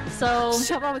 Ronya. So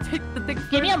Shut up and take the thing.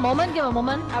 give me a moment.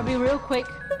 I'll be real quick.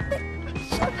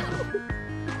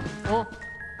 Oh.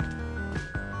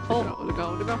 Look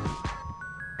go.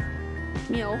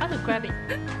 Meow. How to grab it?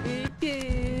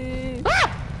 Ah!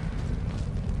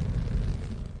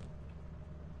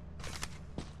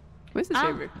 Where's the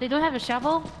saver? They don't have a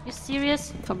shovel? You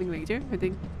serious? Coming later, I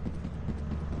think.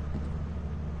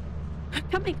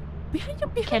 Coming! Behind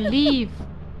you! Can leave.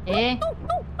 Eh?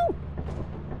 No!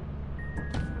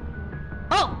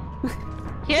 Oh!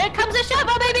 Here comes the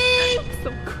shovel, baby!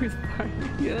 So quick,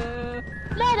 yeah.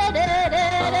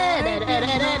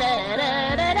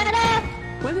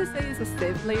 When you say it's a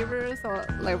safe flavor, so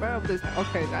like where of this?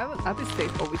 Okay, I'll be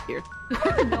safe over here.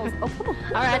 No,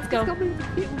 Alright, let's go. It's coming to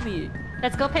kill me.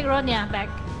 Let's go pick Ronya back.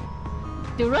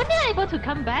 Do Ronya able to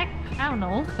come back? I don't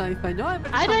know. If I know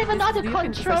I don't even know how to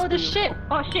control the ship.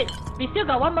 Oh shit, we still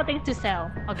got one more thing to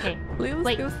sell. Okay, Little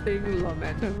wait. still staying low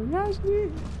matter.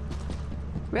 Actually,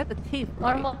 we're at the thief.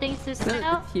 One Right? more thing to We're sell.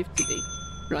 at the thief today.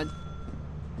 Run.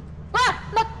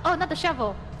 Not the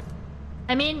shovel.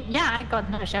 I mean, yeah, I got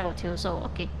another shovel too, so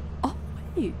okay. Oh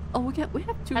wait. Oh, we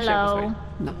have two Hello? shovels,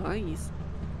 right? Nice.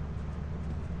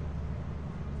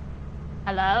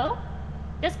 Hello?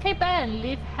 Just keep back and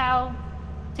leave how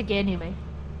to get anyway.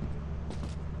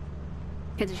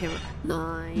 Get the shovel.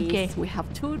 Nice. Okay. We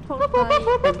have two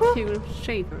torchlight and two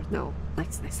shavers. No.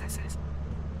 Nice.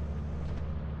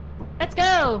 Let's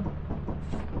go!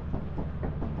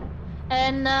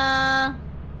 And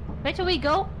where should we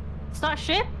go? Start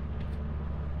ship?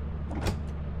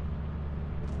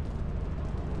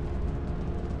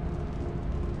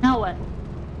 Now what?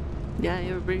 Yeah,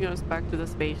 it will bring us back to the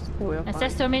space. So we're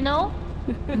Access fine. terminal?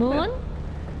 Moon?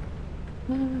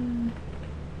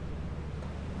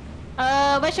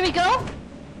 Where should we go?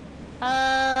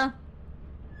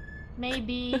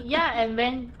 Maybe, yeah, and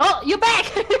then... Oh, you're back!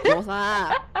 What's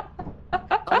up?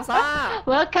 What's up?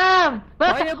 Welcome!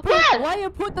 Why you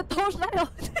put the torchlight on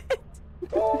it?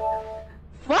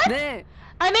 What? There.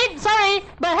 I mean, sorry,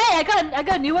 but hey, I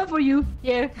got a new one for you.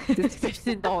 Here. It's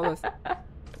 $15.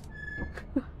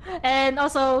 And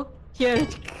also, here.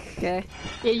 Okay.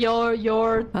 Your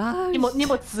Ah, 荷物。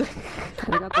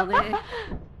arigato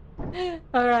ne.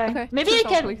 Alright. Okay, Maybe two you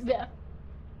songs, can...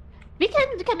 please. We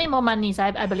can make more money, so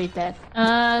I believe that.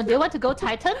 Do you want to go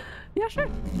Titan? Yeah, sure.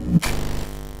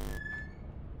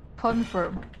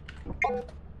 Confirm.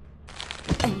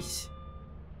 에이씨.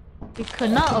 We could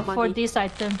not money. afford these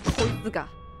items. 포인트가.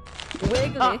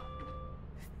 왜 그래?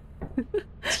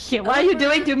 Yeah, what are you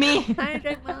doing to me? Hi,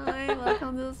 Dragmine.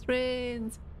 Welcome to the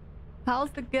streams. How's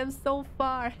the game so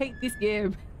far? Hate this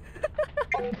game.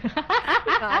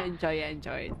 I enjoy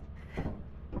it.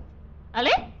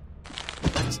 Ale?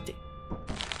 맛있지?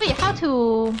 Wait, how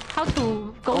to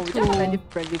go Oh, we don't have any to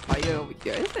friendly fire over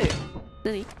here, is it?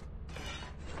 Nani?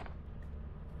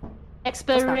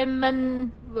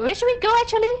 experiment? Where should we go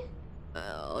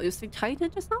actually? You see Titan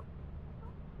just now?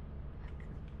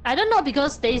 I don't know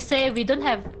because they say we don't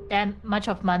have that much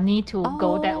of money to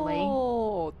go that way.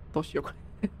 Oh, どうしようか。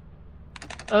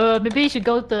 Maybe you should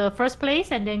go to the first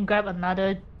place and then grab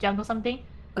another junk or something.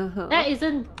 That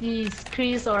isn't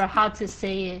decrease or how to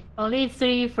say it. Only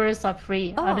 3 first are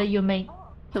free. Other you make.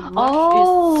 The marsh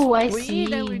Oh, I is free, see.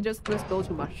 then we just let's go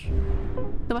to marsh.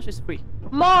 The marsh is free.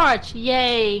 March!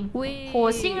 Yay! We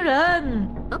火星人!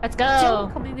 Let's go!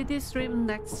 Jump community stream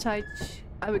next time.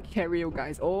 I will carry you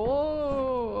guys.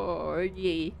 Oh,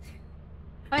 yeah.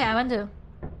 Oh yeah, I want to.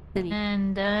 Nani?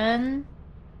 And then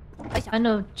I want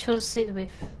to choose it with.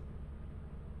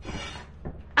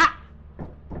 Ah!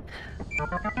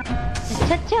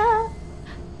 Cha-cha!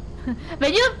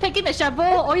 When you're picking the shovel,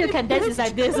 all you can dance is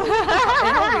like this.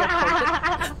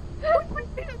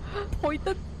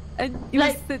 Pointed and you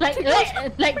like, sit. like,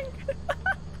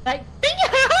 ding!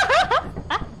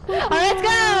 Alright, let's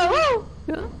go!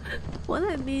 Woo! What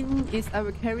I mean is I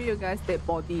will carry you guys dead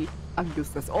body. I'm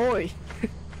useless. Oi!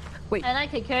 Wait, And I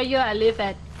take care of you. I live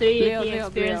at 380 Leo,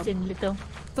 experience Leo. in Little.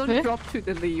 don't Huh? drop to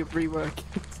the rework.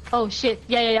 Oh shit!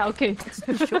 Yeah. Okay.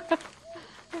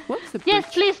 What's the Yes,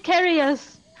 bridge? please carry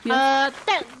us. Yes.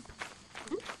 That.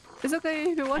 It's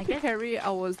okay. If you want I to guess. carry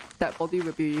our dead body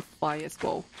will be fine as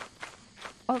well.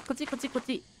 Oh, 거지.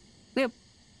 Leo.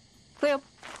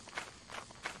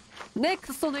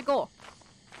 Next, Sonico.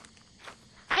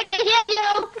 I can hear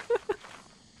you.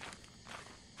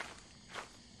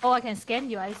 Oh, I can scan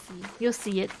you. I see. You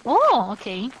see it. Oh,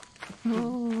 okay.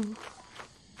 Oh.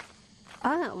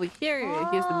 Ah, we're here.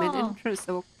 Here's the main Oh. entrance.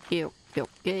 Okay. So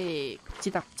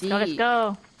let's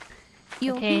go.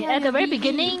 Okay, You'll at the very be-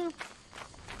 beginning,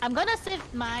 I'm gonna save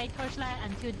my torchlight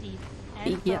until the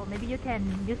end. Yeah. So maybe you can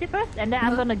use it first, and then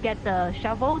I'm gonna get the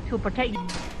shovel to protect you.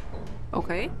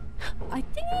 Okay. I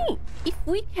think if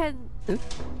we can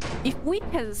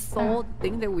solve the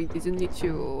thing that we didn't need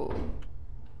to.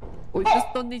 We just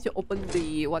don't need to open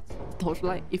the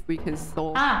torchlight if we can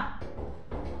solve. Ah.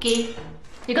 Okay.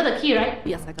 You got the key, right?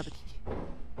 Yes, I got the key.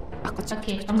 Ah, gotcha.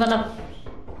 Okay, I'm gonna.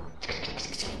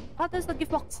 Ah, there's the gift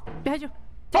box behind you.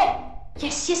 Oh!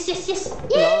 Yes.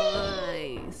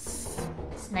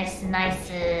 Nice. It's nice.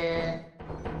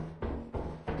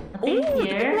 Oh, Nothing the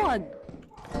here. big one.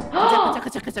 Oh!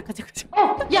 Gacha.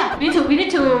 Oh, yeah. We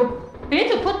need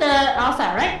to put the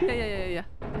outside, right? Yeah.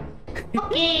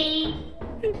 Okay.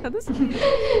 That's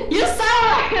You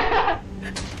suck.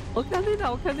 오카네다.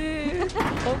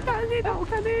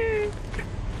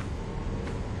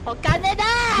 Canada.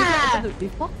 The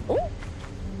gift box. Oh.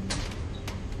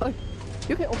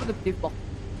 You can open the gift box.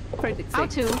 Credit How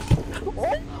to?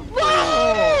 Oh.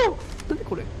 Whoa! 근데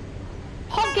그래.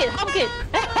 Honk it.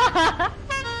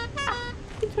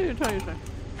 Try.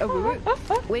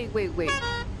 Wait.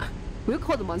 Will you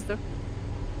call the monster?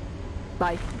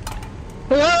 Bye.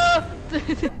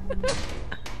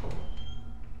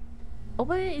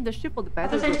 Open it in the ship or the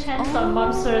battle. Percent chance on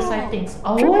monster sightings.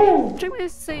 Oh. Oh. Dream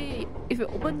say if you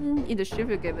open in the ship,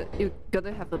 you're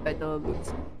gonna have a better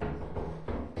loot.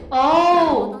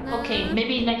 Oh. Okay.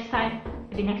 Maybe next time.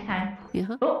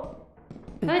 Yeah. Oh.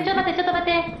 ちょっと待って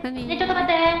何ちょっと待っ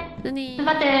て何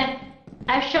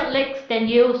I have short legs than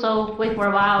you, so wait for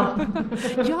a while.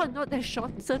 You're not that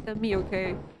shorter than me,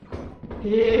 okay?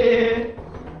 Yeah.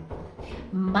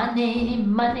 Money.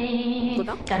 Go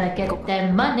down. Gotta get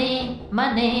that money.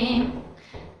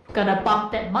 Gotta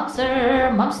bump that monster.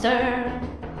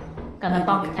 Gonna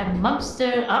bump that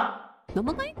monster. Ah. 飲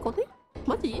まないこれ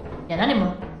マジいや、何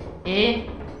も。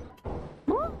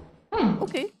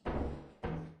Okay.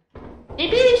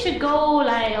 Maybe we should go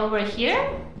like over here?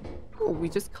 Oh, we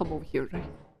just come over here, right?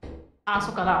 あ、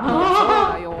そっか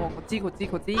な。あよこっち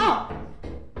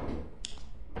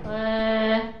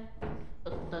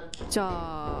じゃ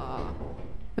あ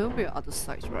It'll be other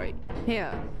side, right?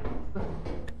 Here.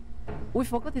 We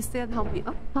forgot to say how many.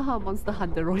 Haha, Monster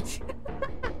Hunter, right?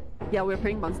 Yeah, we're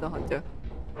playing Monster Hunter.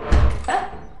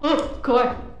 Oh,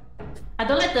 cool. I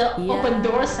don't like the open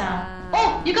door sound.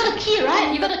 Oh, You got a key,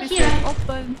 right? You got a key, right?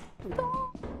 Open.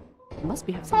 Must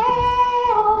be have something.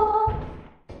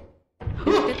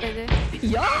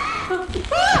 Yeah.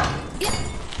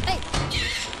 Hey.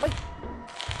 Wait.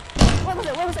 What was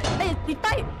it? What was it? Hey, he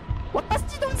died. What was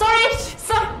he doing? Sorry.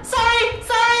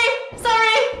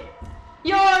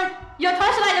 Your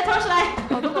torchlight.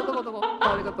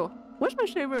 Where's my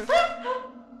shaver?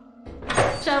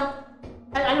 Shovel.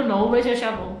 I don't know. Where's your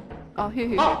shovel? Oh,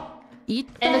 here. Oh. Eat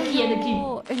And the key. And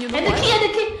you know what? And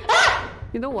the key. Ah!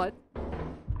 You know what?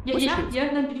 Yeah.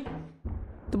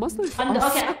 The monster is Okay,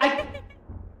 outside.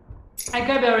 I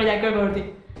grabbed it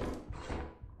already.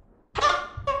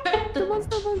 The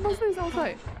monster is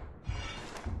outside.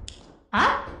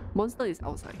 Huh? Monster is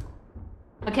outside.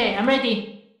 Okay, I'm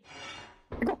ready.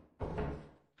 Go.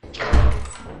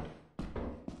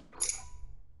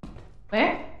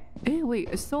 Where? Hey, wait,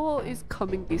 I saw it's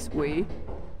coming this way.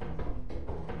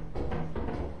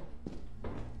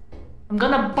 I'm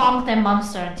gonna bonk that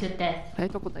monster until death. Hey,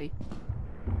 do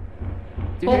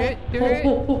you hear it? Do you hear it?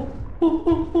 Oh,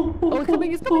 it's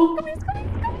coming.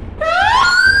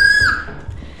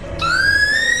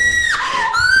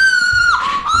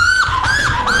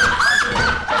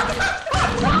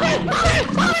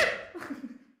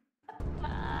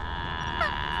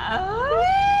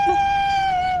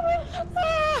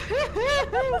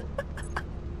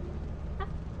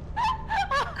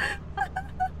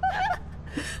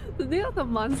 The name of the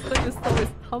monster you saw is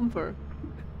Thumper.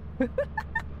 I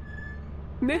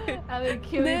will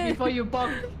kill you before you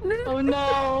bonk. Oh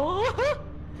no!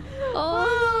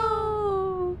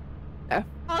 Oh!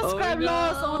 Subscribe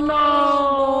loss! Oh no!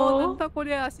 no! Nanta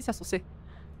Korea, si sa sose.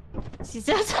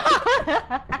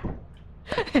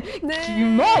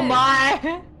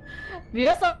 Kimomae! We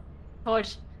have some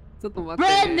torch. ちょっと待っ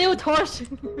て Brand ね。 new torch!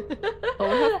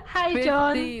 Hi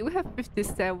John! We have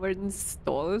 57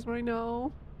 stalls right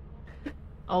now.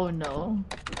 Oh no.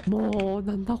 もう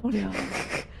なんだこりゃ。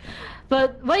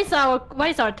But what is our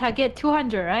target?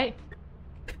 200, right?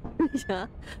 Yeah.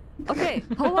 Okay,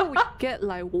 how about we get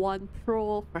like one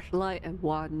pro flashlight and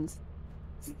one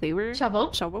saver?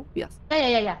 Shovel? Shovel? Yes.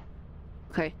 Yeah.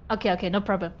 Okay. Okay, no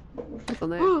problem. So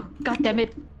then, Ooh, God damn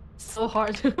it. So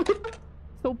hard.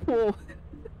 so poor.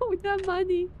 We don't have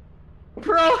money.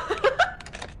 Pro!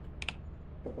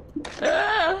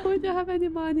 We don't have any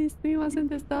money. すみません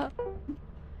でした。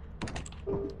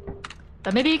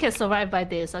 But maybe you can survive by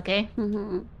this, okay?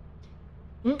 Mm-hmm.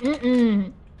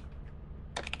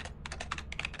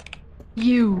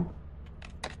 You.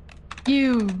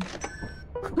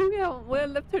 We're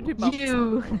left 30 bucks.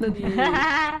 You.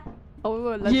 Oh,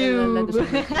 we're left You.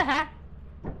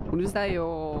 うるさい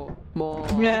よ。も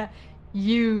う。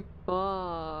You.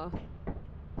 Ah.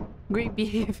 Great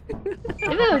behavior.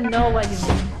 I don't know what you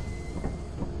mean.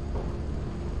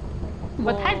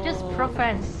 But I just prefer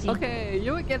and see. Okay,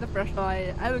 you will get the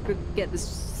flashlight. I will get the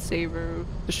saver,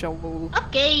 the shovel.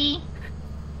 Okay.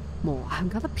 More. I'm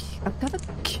gonna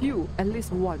kill at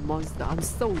least one monster. I'm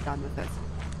so done with it.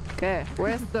 Okay,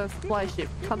 where's the supply ship?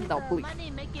 Come down, please.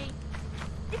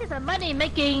 This is a money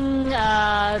making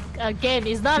game.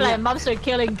 It's not like a monster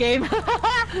killing game.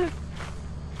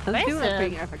 I'm Where's feeling like the-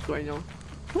 playing FX right now.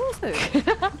 What was it?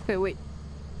 Okay, wait.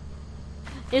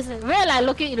 It's we're like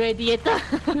looking radiator.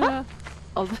 Yeah.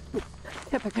 Oh,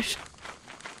 yeah, package.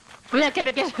 We are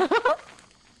getting it.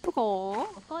 どこ？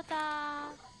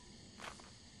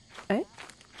え？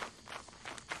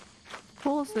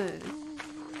どうせ？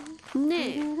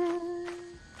ねえ。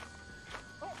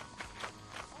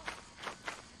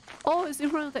Oh, it's in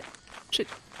front of the shit.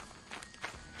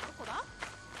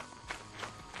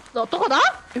 どこだ?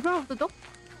 In front of the door.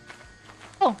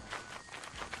 Oh.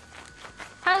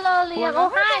 Hello, Liam. Oh,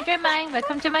 hi, Dreaming.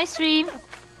 Welcome to my stream.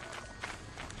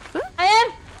 Huh? I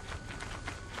am.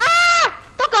 Ah!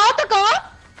 どこ?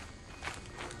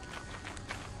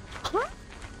 Huh?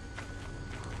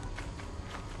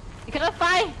 You cannot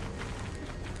find.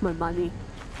 My money.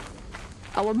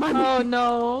 Our money. Oh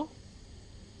no.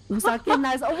 Musaki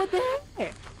is over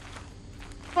there.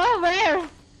 Well, where?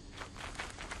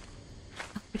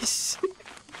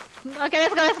 Okay,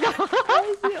 let's go.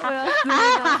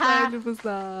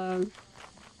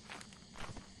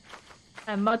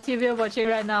 I'm multi-view watching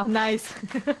right now. Nice.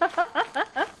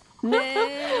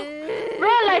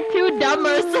 We're like two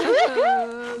dumbers.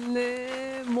 ね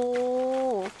え、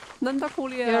もう。なんだこ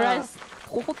りゃ。 Your eyes.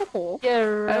 ここどこ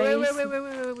Your Wait, eyes. wait.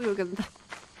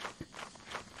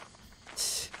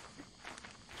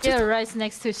 Your eyes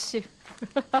next to ship.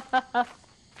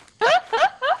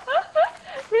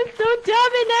 We're so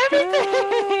dumb in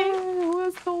everything.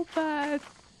 We're so bad.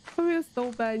 We're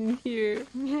so bad in here.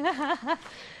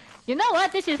 You know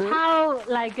what? This is how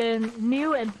like a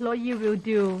new employee will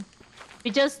do.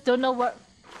 We just don't know what.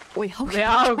 Wait, Where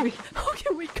are we? How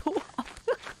can we go up?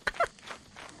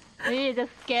 We need to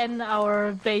scan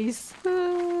our base.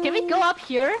 Can we go up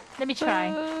here? Let me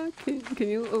try. Can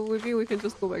you? Maybe we can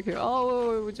just go back here.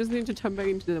 Oh, we just need to turn back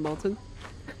into the mountain.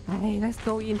 Hey, let's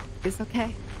go in. It's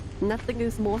okay. Nothing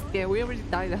is more scary. We already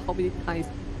died how many times?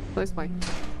 So it's fine.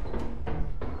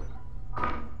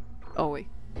 Oh wait.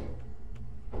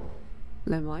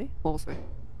 Am I? What's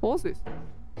this?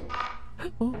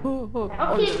 Oh,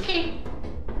 Okay, okay.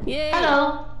 yeah.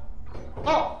 Hello.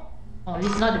 Oh,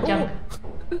 it's not a junk.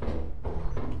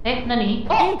 Hey, Nani? You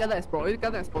Oh, gotta explore. No.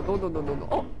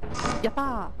 Oh,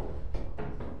 yappa.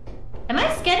 am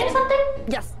I scanning something?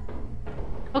 Yes.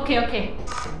 Okay.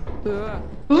 Uh,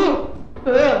 Ooh.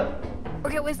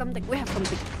 Okay, wait, something. We have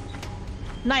something.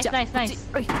 Nice.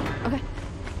 Okay.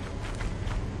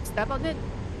 Step on it.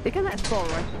 You can explore,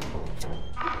 right?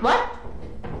 What?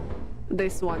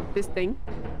 This one, this thing.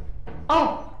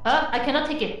 Oh, I cannot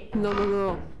take it.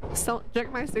 No. So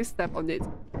Jack might say step on it.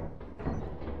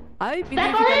 I believe Step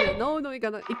you on gonna. it? No, you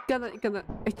gonna.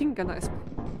 I think gonna explore.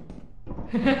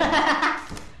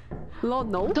 Lord,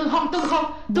 no. Don't honk.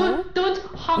 No? Don't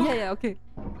honk. Yeah, okay.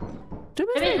 Let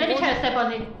me try to step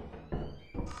on it.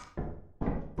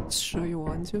 Sure you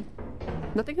want to?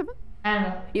 Nothing happened? I don't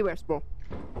know. You explore.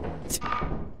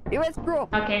 You explore.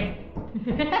 Okay.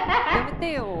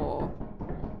 Mateo.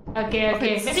 Okay.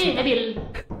 Maybe.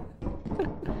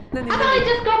 Nani. How about we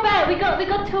just go back? We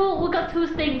got two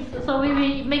things, so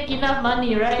we make enough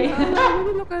money, right? We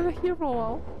need look over here for a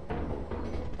while.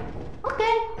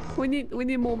 Okay. We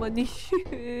need more money.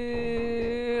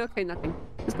 Okay, nothing.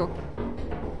 Let's go.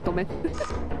 Go, man.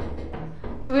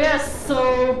 We are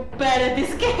so bad at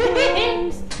this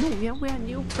game. No, we are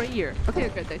new player. Okay,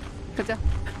 then. 가자.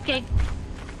 Okay.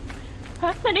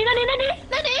 Huh? Nani?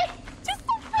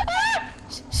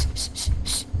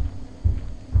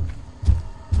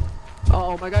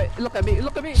 Oh my god, look at me.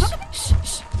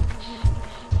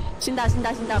 신다,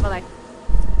拜拜.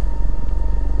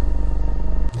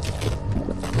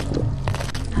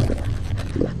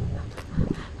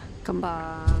 Come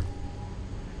back.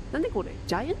 Then they call it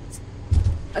giants?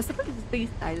 I suppose it's Space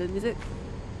Island, is it?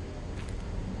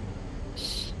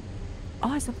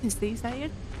 Oh, it's something Space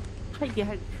Island? Hide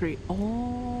behind the tree.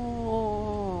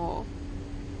 Oh.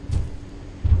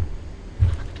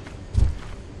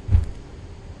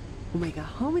 Oh my god,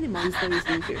 how many monsters is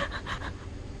in here?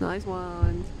 Nice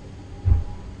one.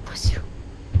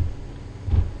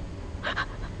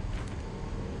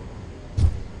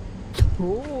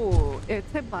 Oh,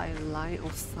 attack by line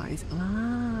of sight.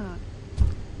 Ah.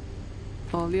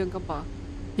 Oh, Leon, come back.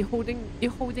 You're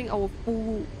holding our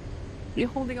food. You're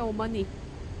holding our money.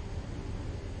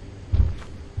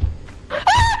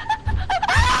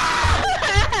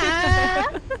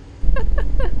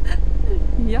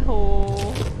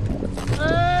 Yahoo!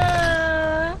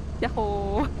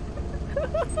 Yahoo!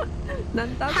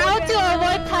 How to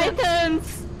avoid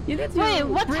titans? You need to Wait,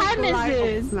 what break time the is line of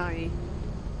this? sight.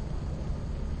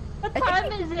 What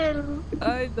time is it?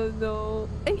 I don't know.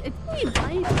 I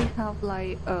think we have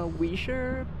like a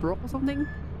Wisher block or something.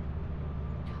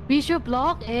 Visual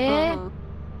block, eh?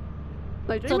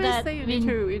 Like So Dreamers that say you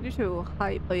we- need to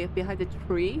hide behind the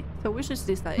tree. So we should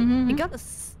just like Mhm.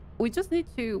 we just need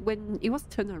to when it was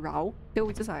turned around, then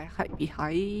we just like hide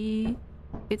behind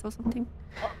it or something.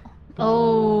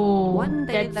 Oh, One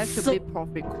day that's left to so... be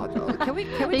profit quarter. Can we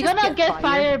We're just gonna get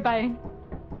fired by...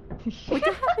 We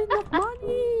don't have enough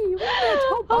money. We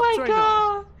have Oh my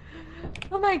god!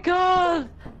 Oh my god!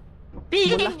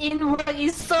 Being in work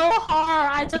is so hard.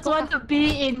 I just want to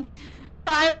be in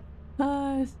time.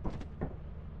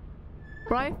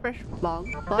 Bright fresh blog.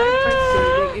 Bright fresh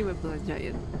building in with blood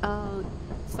giant.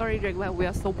 Sorry, Drake, but we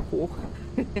are so poor.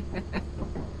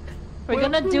 We're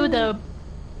gonna do the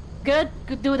we're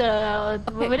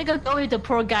gonna go with the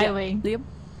poor guy way. Liam?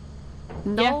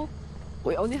 No,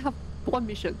 we only have one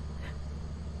mission.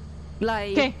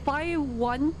 Like find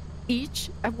one each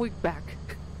and we're back.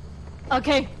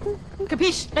 Okay,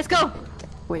 capiche? Let's go.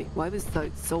 Wait, why was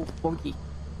it so foggy?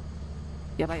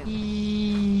 Yeah, but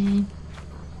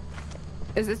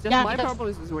is this just my problem? Or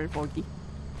is this very foggy?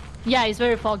 Yeah, it's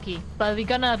very foggy, but we're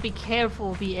gonna be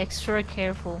careful, be extra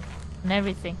careful, and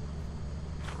everything.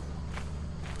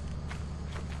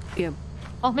 Yeah.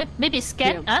 Oh, maybe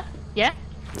scan? Huh? Yeah.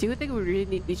 Do you think we really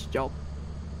need this job?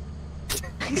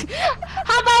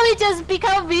 How about we just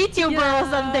become VTuber or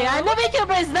something? I know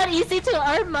VTuber is not easy to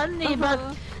earn money, but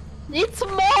it's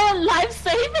more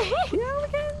life-saving. Yeah, we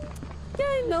can. Yeah,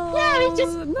 I know. Yeah, we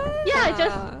just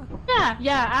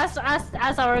Yeah.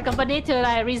 Ask our company to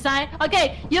like resign.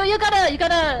 Okay, you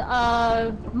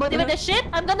gotta motivate the ship.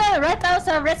 I'm gonna write down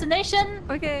some resignation.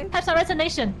 Okay. Have some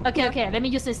resignation. Okay, Yeah. okay. Let me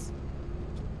use this.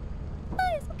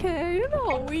 It's okay, you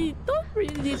know, we don't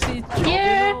really need this job,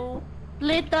 Here. you know.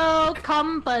 Little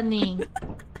company,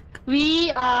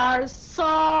 we are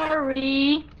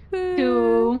sorry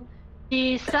to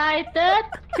decided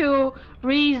to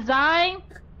resign.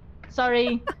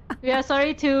 Sorry, we are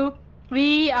sorry to.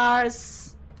 We are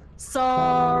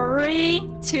sorry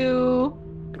to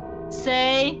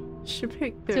say.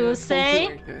 To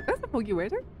say. That's a Pokey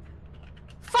waiter.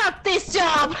 Fuck this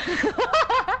job.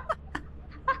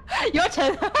 Your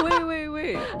turn.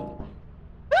 Wait.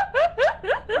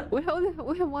 we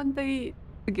have 1 day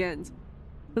again.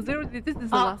 This is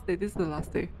the last day. This is the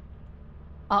last day.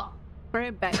 Oh.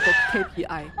 Very bad for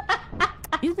KPI.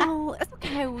 You know, it's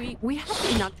okay. We have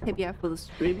enough KPI for the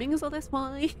streaming, so that's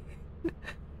why.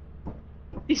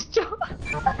 This job.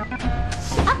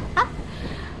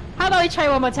 How about we try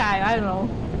one more time? I don't know.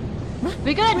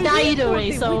 We're gonna die either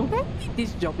way, so. We don't need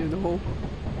this job, you know.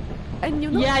 And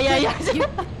you know. Yeah.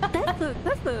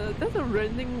 That's a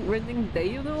raining day,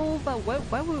 you know. But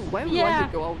why we want to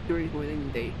go out during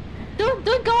raining day? Don't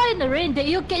go out in the rain.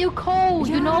 You'll get you cold.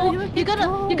 Yeah, you know. you You're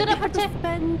gonna protect.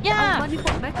 Spend money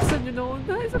for medicine, you know.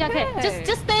 No, it's okay. Okay.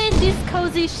 Just stay in this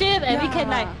cozy ship, and we can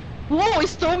like. Whoa!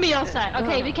 It's stormy outside.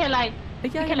 Okay, we can like.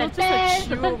 Yeah, we can like just dance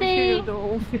or chill over here, you something.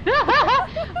 know.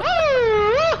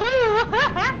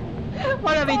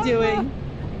 What are we doing?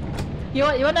 You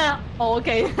wanna? Oh,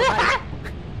 okay.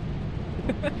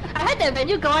 I heard that when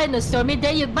you go out in the stormy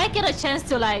day, you might get a chance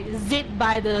to like zip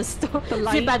by the zip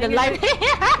by the light.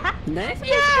 Nice.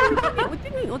 Yeah.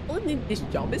 We don't need this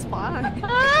job. It's fine.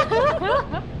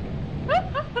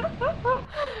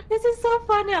 This is so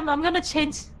funny. I'm gonna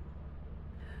change.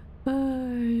 Why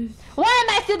am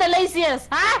I still the laziest?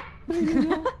 Huh?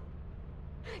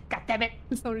 God damn it.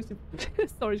 Sorry.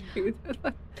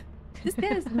 This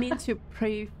guy is meant to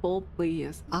pray for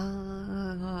players.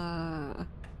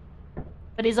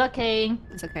 But it's okay.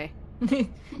 It's okay.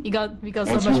 we got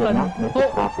so much fun.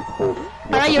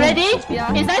 Alright, you ready?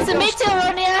 Yeah. It's nice to meet you,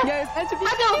 Feronia. Yeah, it's nice to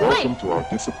meet you. Wait. Welcome to our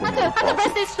disciplinary How to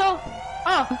press this slow?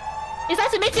 Oh, it's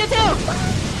nice to meet you too.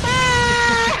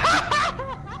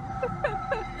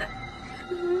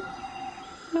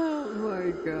 Oh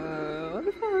my god. What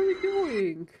the hell are you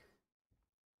doing?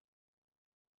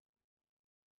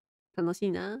 楽し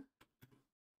いな。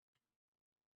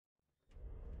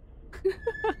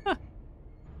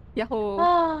Yahoo!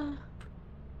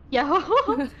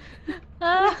 Yahoo!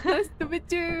 Nice to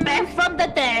meet you! Back from the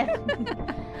dead!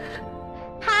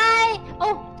 Hi!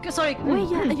 Oh, sorry. Wait,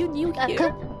 yeah, are you new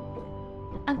here?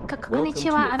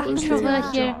 Konnichiwa, I'm introvert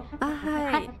here.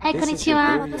 Hi. Hi,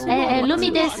 konnichiwa. Lumi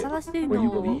desu. where you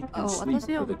will eat and sleep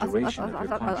for the duration of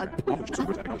your contract.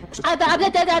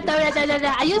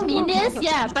 Are you Venus?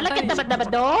 Yeah.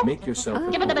 Make yourself to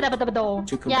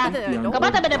Yeah.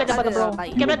 complete the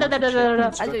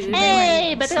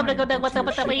Hey!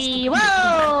 Whoa!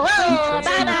 Whoa!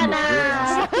 Banana!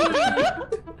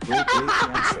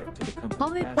 How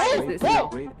many players is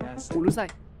this? うるさい。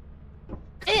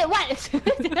 Hey, what?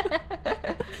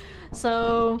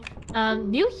 So,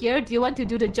 new here, do you want to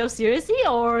do the job seriously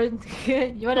or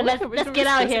you want to let's get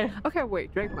out of here? Okay,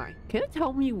 wait, Dragmine. Can you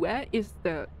tell me where is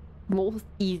the most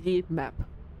easy map?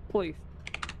 Please.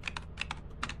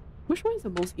 Which one is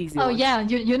the most easy Oh one? yeah,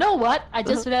 you know what? I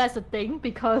just realized a thing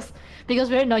because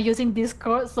we're not using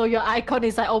Discord, so your icon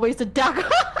is like always the dark.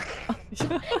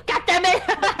 God damn it!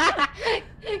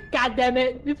 God damn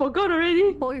it! We forgot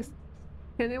already. Please.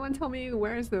 Can anyone tell me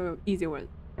where is the easy one?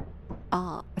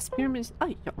 Experiments. Oh,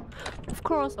 yeah. Of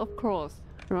course.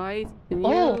 Right? The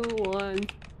new one.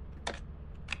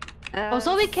 Oh,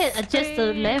 so we can adjust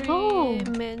the level.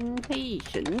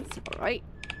 Experimentations. Alright.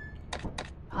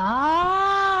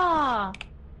 Ah.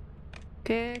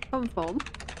 Okay, confirm.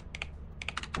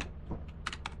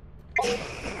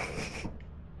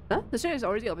 Huh? The share is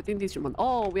already updating this one.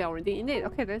 Oh, we are already in it.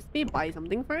 Okay, let's buy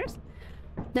something first.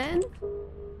 Then,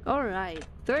 alright.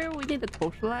 Third, we need the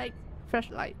torchlight,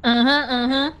 flashlight.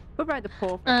 We'll buy the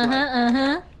pole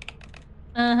flashlight.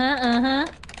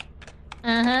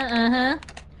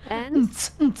 And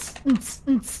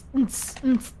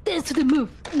dance to the move.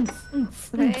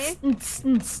 Okay.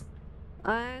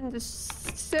 And the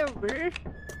silver.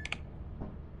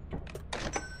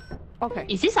 Okay.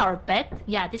 Is this our bed?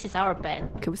 Yeah, this is our bed.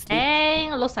 Can we sleep?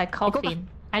 Dang, looks like coffin.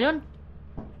 I don't.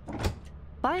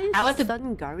 Buy I want to-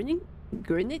 sun gardening?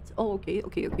 Granite? Oh, okay.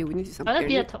 We need some I want to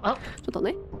be the granite. top. Oh, ちょっと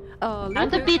ね。I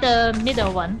want to be the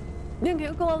middle one. Then can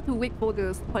you go out to wait for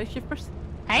the supply ship first?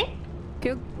 Hey?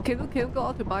 Can you go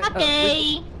out to buy?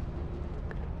 Okay.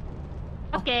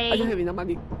 I Okay. don't have enough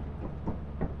money.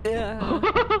 Yeah.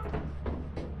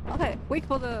 Okay, wait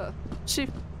for the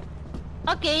shift.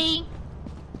 Okay.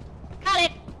 Got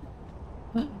it.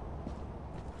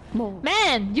 More.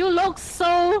 Man, you look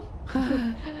so.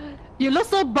 You look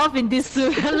so buff in this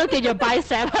suit. Look at your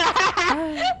bicep.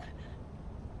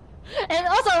 And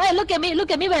also, hey, look at me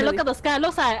when I look at the sky.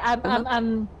 Looks like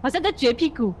I'm 好像在撅屁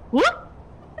股。Wooku.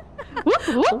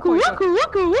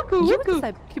 You because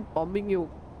I keep bombing you.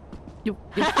 You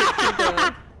hit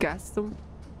the gas zone.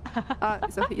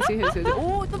 It's okay.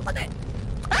 Oh, don't put it.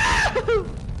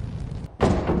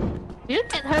 Do you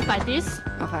get hurt by this?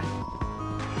 Okay.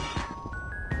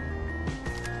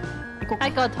 I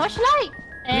got torchlight.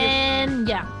 And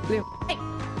yeah. Leo,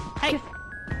 Hey.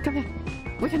 come here.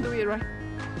 We can do it, right?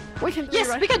 We can do Yes,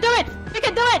 it, right? we can do it. We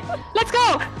can do it. Let's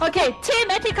go. Okay, Team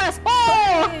Eticlas.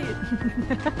 Oh!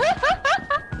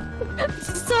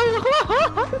 So.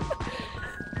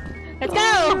 Let's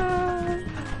go.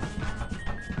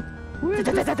 We're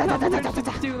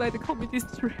just do like the comedy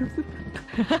stream.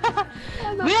 We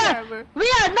are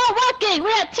not working.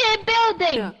 We are team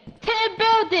building. Yeah. Team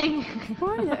building.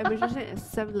 Why the emergency is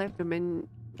 7 left the main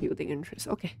building entrance?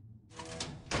 Okay.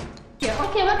 Yeah.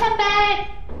 Okay, welcome back.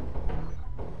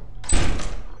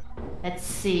 Let's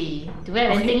see. Do we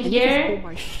have anything I need to here? hold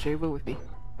my shaver with me.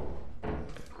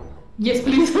 Yes,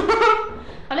 please. Oh,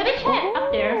 let me check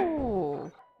up there.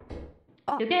 Oh.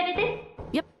 You get anything?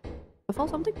 Yep. I found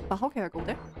something, but how can I go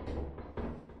there?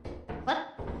 What?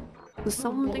 There's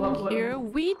something What? here.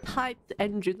 We typed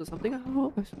engine or something.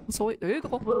 Oh, I saw it. There you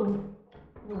go.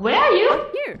 Where are you?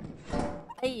 Here.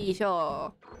 Hey,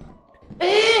 sure.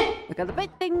 Eh! I got the big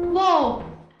thing. Whoa.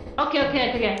 Okay.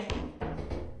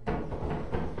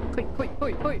 Quick.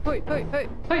 Hey.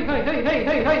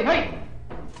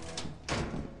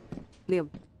 Liam.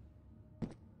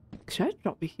 Should I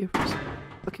drop you here first?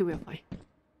 Okay, we're fine.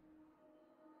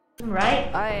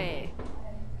 Right. Aye.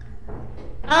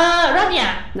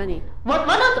 Rania. Nani? One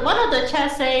of the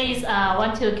chat says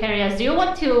want to carry us. Do you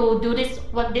want to do this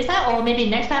this time, or maybe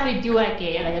next time we do like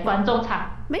a 观众场?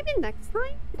 Maybe next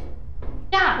time?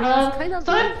 Yeah. It's kind of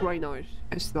sorry. late right now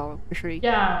as well, actually.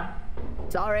 Yeah.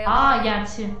 Sorry. Yeah.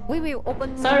 Too. We will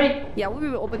open. Sorry. Yeah, we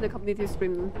will open the community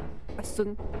stream as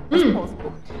soon as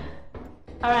possible.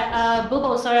 Alright,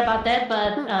 Boobo, sorry about that,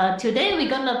 but today we're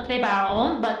gonna play by our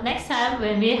own, but next time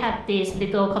when we have this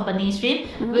little company stream,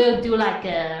 we'll do like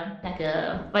a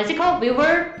what is it called?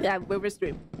 Viewer? Yeah, we will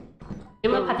stream.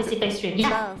 Viewer participate stream.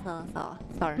 Yeah.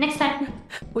 Sorry. Next time.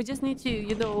 We just need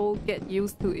to, get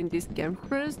used to in this game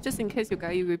first, just in case you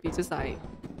guys will be just like,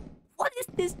 what is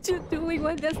this dude doing?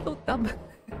 Why they're so dumb?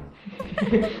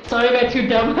 Sorry, we're too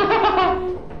dumb.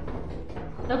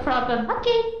 No problem.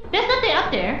 Okay, there's nothing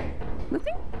up there.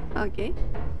 Nothing? Okay.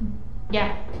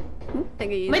 Yeah.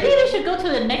 Take it easy. Maybe we should go to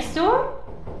the next door?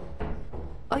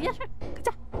 Oh yeah, sure. Good.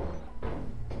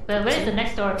 But where is the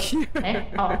next door? Eh?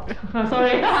 Oh,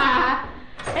 sorry.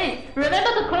 Hey,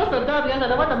 remember to close the door because I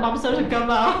don't want the monster to come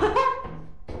out.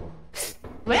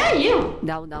 Where are you?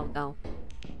 Down. Oh.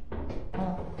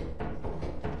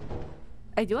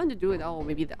 I do want to do it now, or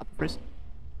maybe the up first.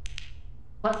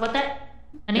 What that?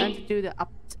 I want to do the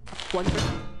up one first.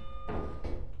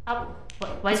 Up?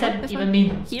 What does that even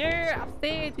mean? Here, up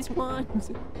there, this one.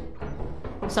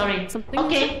 Oh, sorry. Something?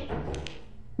 Okay.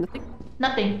 Nothing?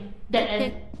 Nothing. Dead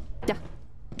end. Yeah.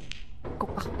 Go.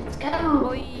 Let's go.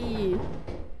 Oi.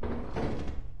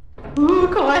 Ooh,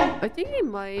 kawaii. I think it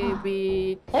might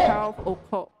be 12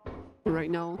 o'clock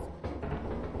right now.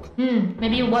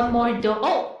 Maybe one more door.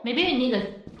 Oh, maybe we need a...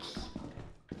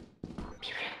 Be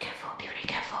real careful.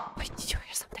 Wait, did you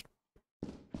hear something?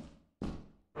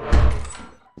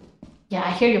 Yeah,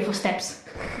 I hear your footsteps.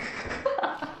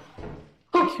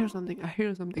 I hear something. I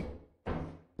have something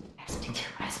too.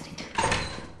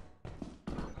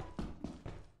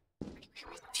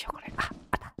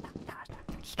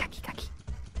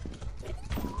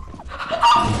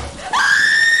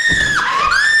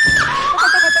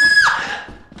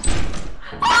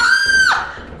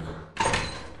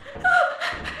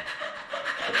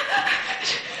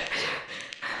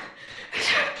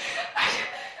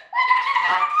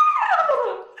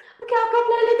 Okay, I'll go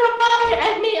play a little fire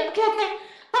at me. Okay.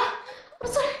 I'm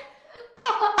sorry.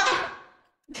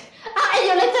 And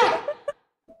you later.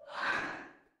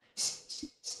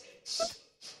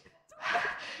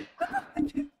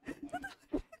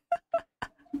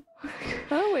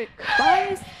 Oh wait,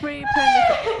 buy spray pen.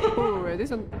 Oh, wait,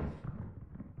 this one.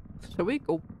 Shall we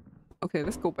go? Okay,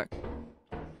 let's go back.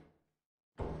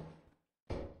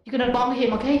 You're gonna bomb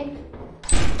him, okay?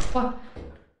 What?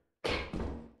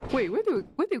 Wait, where do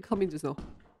you come in just now?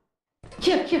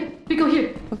 Here, here. We go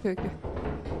here. Okay, okay.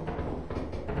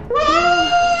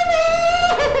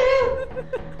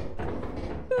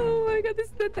 Oh my god, this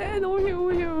is the den. Over here,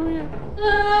 over here, over here.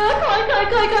 Come on.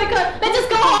 Let's just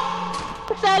go.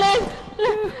 Silence.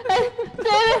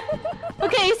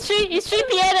 Okay, it's 3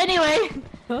 p.m. anyway.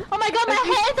 Huh? Oh my god, my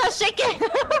hands are shaking.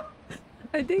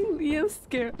 I think Liam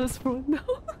scared us for now.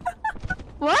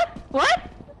 What?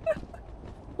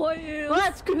 Why is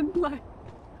What? screen light?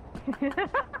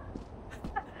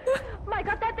 My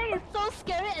god, that thing is so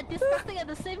scary and disgusting at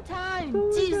the same time. Oh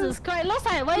my Jesus Christ, looks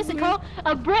like, what is it called?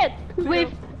 A bread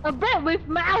with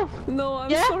mouth. No, I'm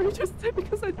Yeah? sorry to say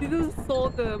because I didn't saw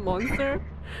the monster.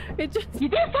 It just You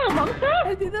didn't saw a monster?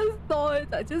 I didn't saw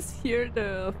it. I just hear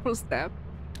the footstep.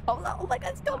 Oh my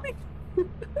god, it's coming!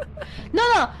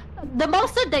 No. The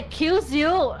monster that kills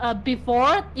you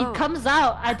before it Oh. comes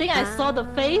out. I think I saw the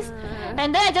face,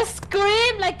 and then I just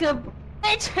screamed like a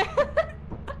bitch.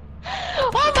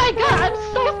 Oh my god, I'm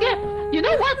so scared. You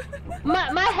know what?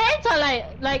 My hands are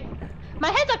like my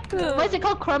hands are what is it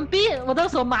called? Crumpy? 我都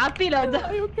手麻痹了。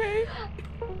 Are you okay?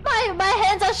 My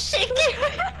hands are shaking.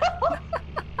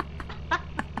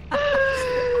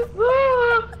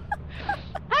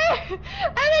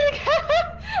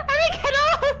 I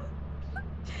cannot.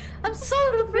 I'm so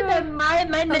afraid that my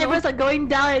neighbors are going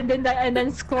down and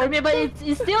then scoring me, but it's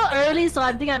still early, so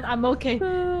I think I'm okay.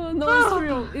 No, it's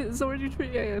real. It's already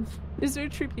 3 a.m. It's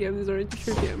already 3 p.m. It's already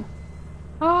 3 p.m.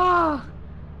 Oh.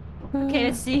 Okay,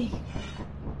 let's see.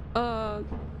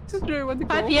 Just really want to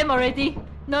go. 5 p.m. already.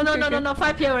 No,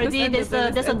 5 p.m. already. Let's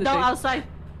end There's a the dog day. outside.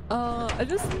 I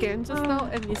just scanned just now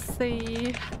and it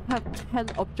say have 10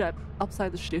 objects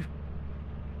outside the ship.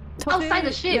 Outside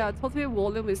the ship? Yeah, total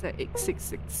volume is at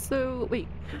 866. So wait,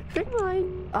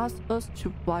 Dreamline asked us to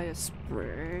buy a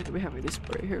spray. Do we have any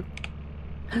spray here?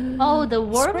 Oh, the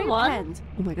worm spray one? pen.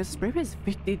 Oh my god, spray pen is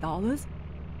 $50.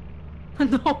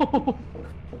 No.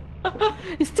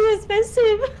 It's too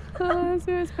expensive. It's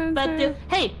too expensive. But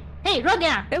hey,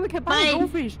 Ronya. And we can buy a my-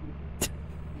 goldfish.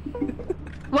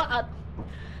 What?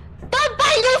 Don't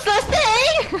buy useless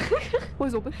thing. What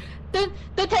is open? Don't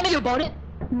tell me you bought it.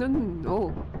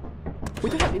 No. We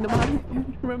don't have enough money.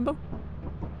 Remember?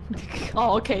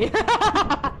 Oh, okay.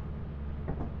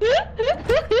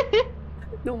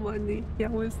 No money. Yeah,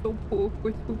 we're so poor.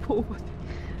 We're too poor.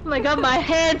 Oh my god, my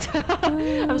hand!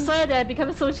 I'm sorry that I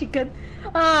become so chicken.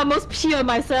 I almost pee on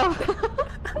myself.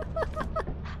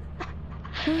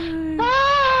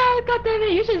 God damn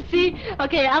it! You should see.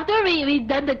 Okay, after we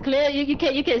done the clear, you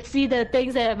can see the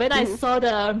things that when I saw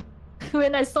the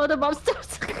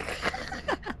monsters.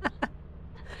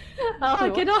 Oh, I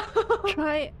cannot.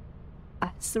 Try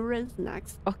assurance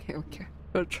next. Okay.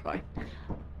 We'll try.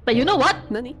 But you know what?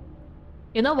 Nani?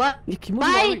 You know what?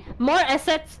 Buy more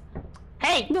assets.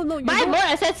 Hey, No, you buy don't- more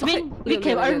assets. Okay, We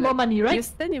can earn more money, You right?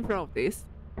 stand in front of this.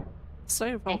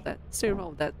 Stand in front of that. Stand in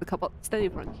front of that. The couple. Stand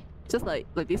in front. Just like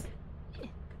this.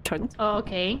 Turn. Oh,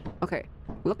 okay. Okay.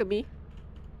 Look at me.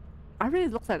 I really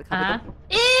look like the Huh? couple.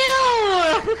 Ew!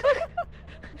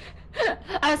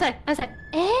 I was like,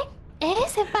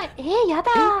 senpai,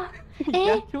 yada.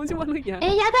 Yeah,気持ち悪いや。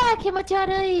Yada, 気持ち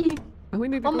悪い. Oh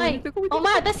Omai,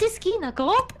私好きな子?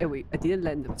 Hey, wait, I didn't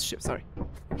land the ship, sorry.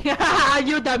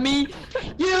 You dummy!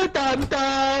 You dumb!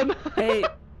 Hey,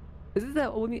 I'm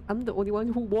the only one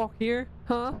who walk here,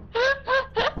 huh?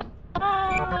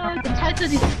 The title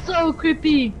is so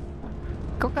creepy.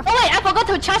 Go. Oh wait, I forgot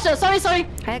to charge it. Sorry. 早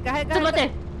く。ちょっと待っ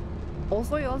て。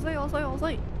遅い。Okay.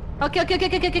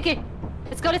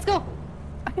 Let's go.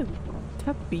 I can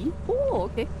tap B? Oh,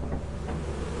 okay.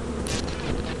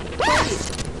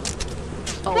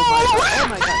 Oh my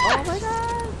god.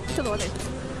 ちょっと待って。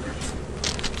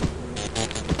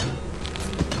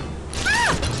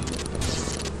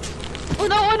Oh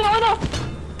no!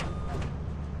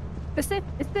 It's safe.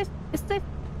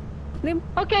 Lim.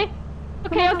 Okay.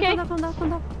 Come down.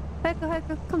 早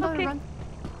く。Come down Okay. and run.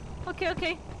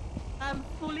 Okay. I'm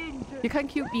fully injured. You can't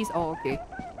kill bees. Oh, okay.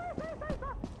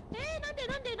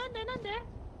 なんで?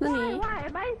 Nani?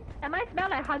 Why? Am I smell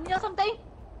like honey or something?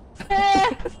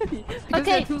 Because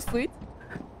Okay. you're too sweet?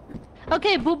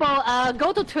 Okay, Bubo,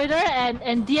 go to Twitter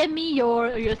and DM me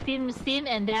your Steam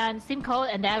and then Steam code,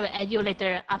 and then I will add you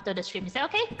later after the stream. Is that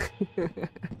okay?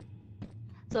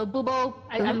 So Bubo,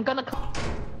 I'm gonna call.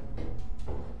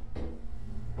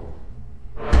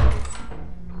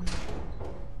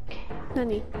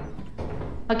 Nani?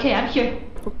 Okay, I'm here.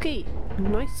 Okay.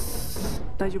 Nice.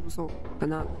 大丈夫そうか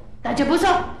な?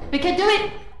 We can do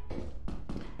it.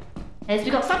 As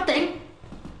we got something.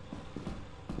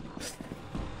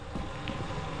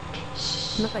 Okay,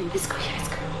 shh. 仲いい。 Let's go.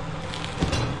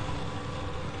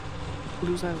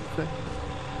 blue side.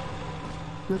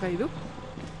 Okay, look.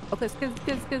 Okay, scan.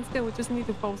 We just need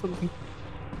to follow something.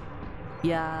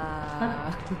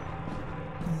 Yeah.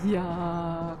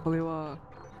 Yeah.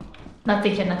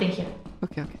 Nothing here.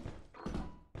 Okay.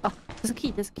 Oh, there's a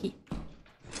key.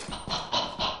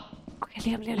 Okay,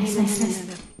 Liam. Nice.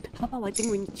 How about I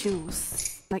think we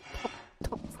choose like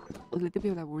top a little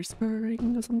bit like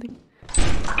whispering or something.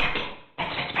 Okay.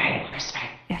 Let's whisper.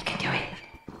 Yeah, I can do it.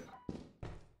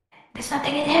 There's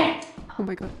nothing in here. Oh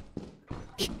my god.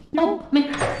 Oh,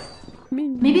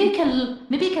 maybe you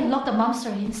can lock the monster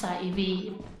inside if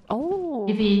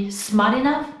we smart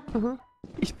enough. Uh-huh.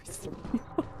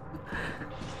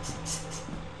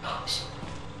 Oh shit.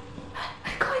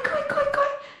 Go.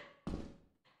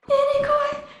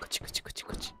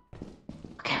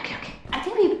 Okay. I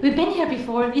think we've been here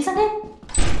before, isn't it?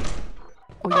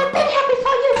 Oh, yeah. I've been here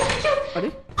before you. Are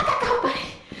they? Company.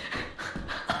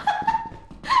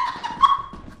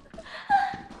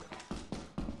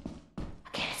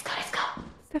 Okay, let's go.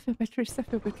 Save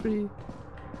your battery.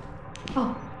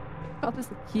 Oh, there's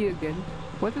the key again.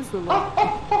 What is the lock?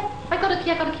 oh! I got a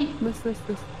key. This.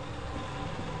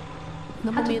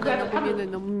 How to grab it?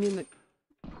 Minute.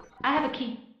 I have a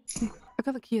key. I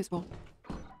got the key as well.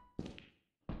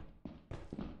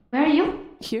 Where are you?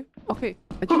 Here? Okay.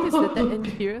 I think it's the dead end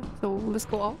here, so let's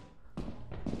go out.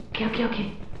 Okay.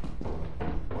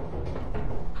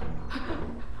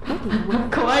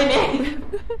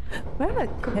 Where are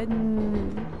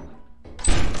 10?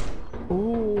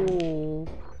 Oh.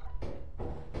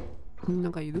 When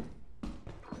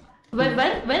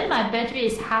my battery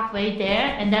is halfway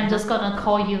there, and then I'm just gonna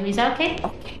call you. Is that okay?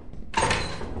 Okay.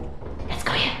 Let's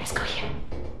go here.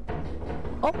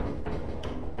 Oh.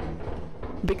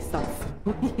 Big stuff.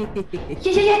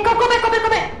 Yeah. Go back.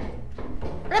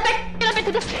 Run back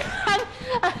to the.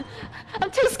 I'm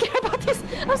too scared about this.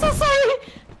 I'm so sorry.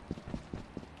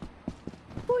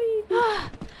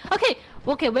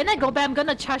 Okay. When I go back, I'm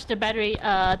gonna charge the battery.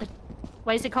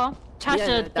 What is it called? Charge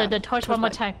the torch one more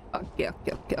time. Okay. Yeah.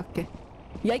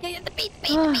 The beat.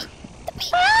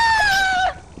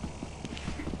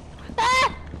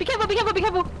 Be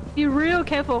careful. Be real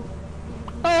careful.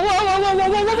 Oh, whoa.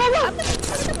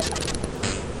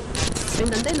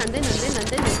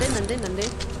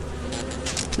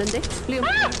 난데? 리오.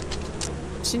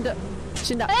 신다.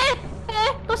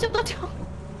 또 좀.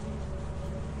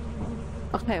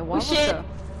 Okay, Oh shit.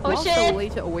 the way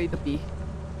to away the bee.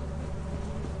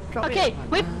 Okay,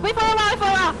 wait for a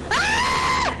while.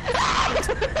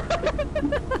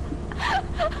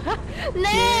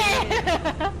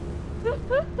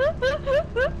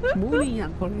 무리야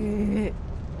그래.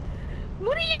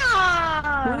 무리야.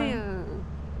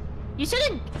 You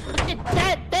shouldn't.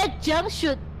 That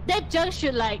junk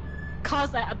should like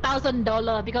cost like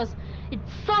 $1,000 because it's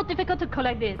so difficult to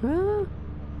collect it.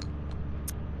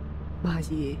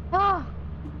 맞지. How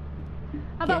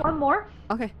about one more?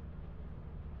 Okay.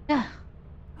 Yeah.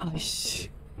 아이씨.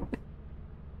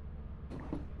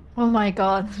 Oh my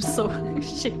god, I'm so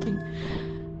shaking.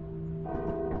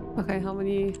 Okay, how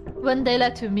many? One day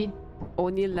left to meet.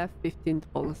 Only left $15.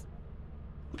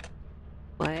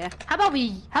 Oh, yeah. How about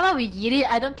we eat it?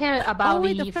 I don't care about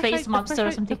the face monster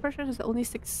or something. The first is only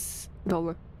 $6.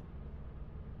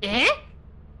 Eh?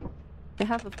 They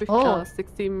have a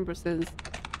 16%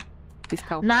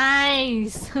 discount.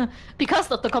 Nice! Because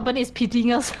the company is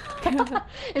pitying us.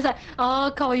 It's like,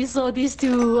 oh, can we saw these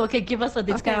two? Okay, give us a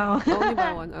discount. Okay,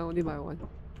 I only buy one.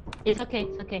 It's okay.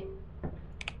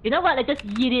 You know what? I just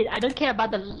eat it. I don't care about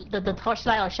the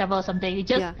torchlight or shovel or something. You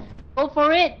just go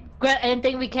for it, grab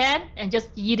anything we can, and just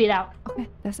eat it out. Okay,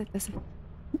 that's it.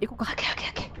 이거 가.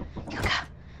 Okay. 이거 가.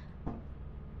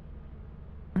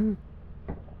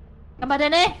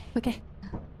 간만에. Okay.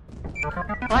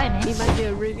 Why, man? It might be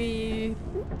a really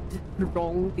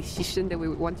wrong decision that we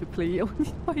would want to play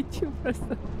only by 2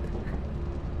 person.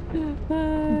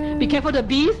 Be careful the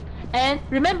bees, and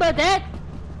remember that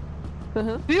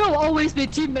we will always be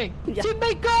teammate. Yeah.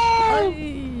 Teammate, go!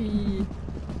 Hey.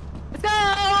 Let's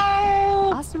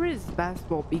go! Asteroid is best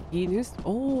for beginners.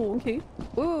 Oh, okay.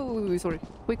 Oh, sorry.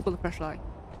 Quick for the flashlight.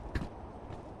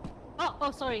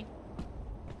 Oh, sorry.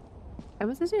 I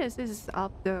must suggest this is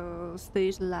up the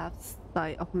stage left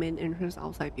side of main entrance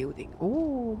outside building.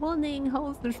 Oh, morning.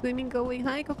 How's the swimming going?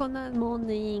 Hi, Coconut.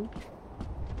 Morning.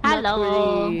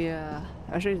 Hello.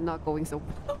 Actually, it's not going so.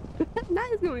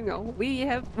 Not going on. We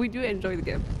do enjoy the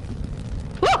game.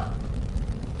 Woo!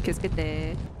 Kiss get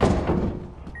there.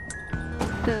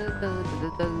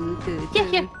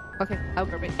 Here. Okay, I'll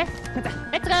grab it.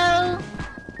 Let's go.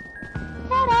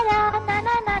 Na na na na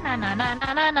na na na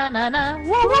na na na na.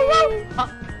 Woo!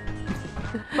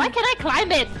 Why can't I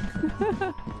climb it?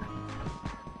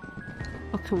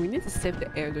 Okay, we need to save the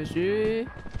energy.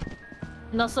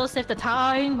 And also save the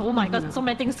time. Oh my god, so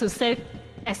many things to save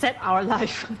except our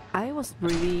life. I was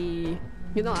really...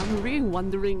 You know, I'm really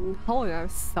wondering how I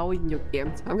sell in your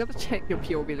games. I'm gonna check your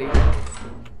POV later.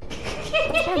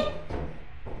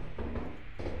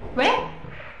 Where?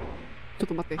 ちょっ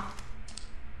と待って。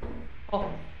 Oh.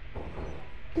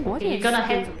 What Okay, is you're gonna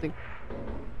head- something?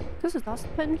 There's a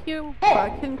dustpan here, but I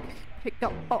can pick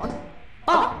up. Oh,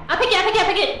 I pick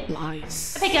it.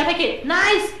 Nice. I pick it.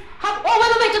 Nice.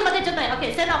 Oh, wait, just a minute.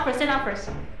 Okay, stand up first. I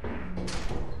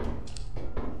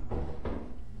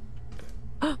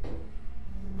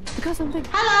got something.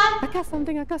 Hello. I got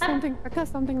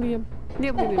something, Liam.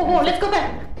 Oh, let's go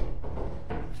back.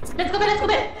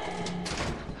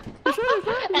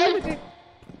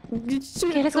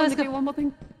 Okay, let's go. One more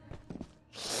thing.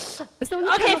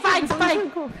 Okay, fine.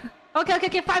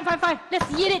 Okay, fine.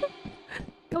 Let's eat it.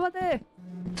 Come on there.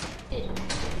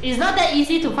 It's not that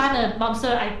easy to find a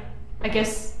monster, I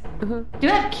guess. Do you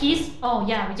have keys? Oh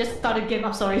yeah, we just started game.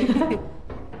 I'm sorry.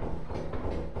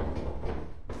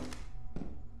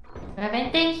 Have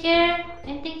anything here?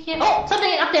 Oh,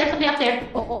 something up there.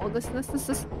 Oh, this.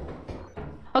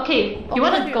 Okay, you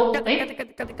wanna go? Got Eh?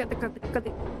 it. Go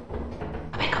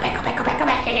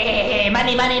back. Hey,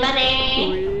 money.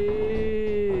 Wee.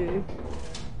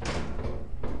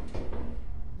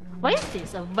 What is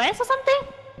this? A vase or something?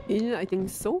 Yeah, I think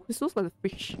so. It looks like a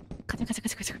fish.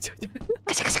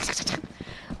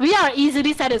 We are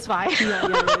easily satisfied.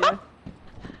 Yeah.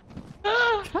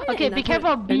 Okay, be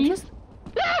careful of bees.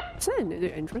 Is that another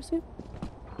entrance here?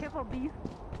 Careful of bees.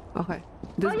 Okay.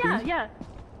 Oh yeah.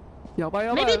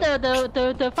 Yabai. Maybe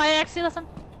the fire exit or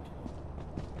something.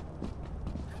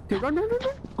 Okay, run.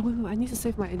 Oh, wait, I need to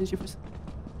save my energy first.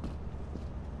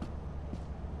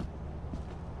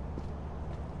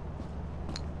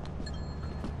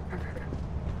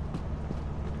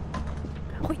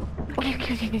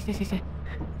 Okay.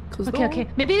 Close the door. Okay.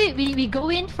 Maybe we go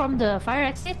in from the fire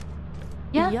exit.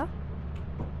 Yeah.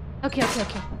 Okay.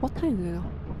 What time is it now?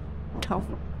 12.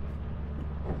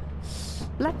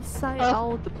 Left side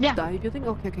out the yeah. die building?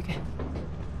 Okay.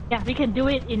 Yeah, we can do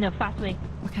it in a fast way.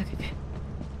 Okay.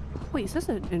 Wait, is this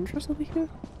an entrance over here?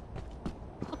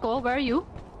 Go, where are you?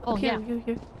 Oh here, yeah.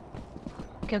 Here.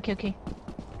 Okay.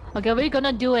 Okay, we're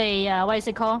gonna do a what is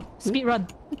it called? Speed run.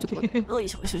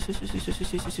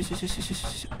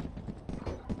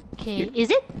 Okay, Here? is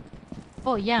it?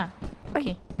 Oh yeah.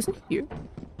 Okay. Isn't it here?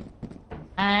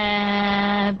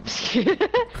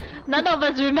 None of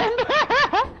us remember.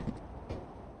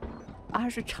 I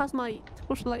should charge my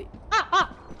torchlight.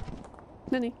 Ah!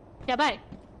 Nani? Yeah, bye.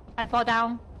 I fall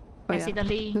down Oh, yeah.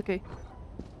 accidentally. Okay.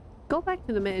 Go back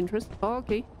to the main entrance. Oh,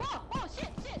 okay. Oh shit!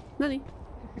 Nani?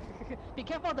 Be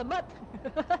careful of the mud.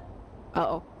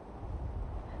 Uh-oh.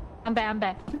 I'm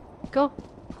back. Go.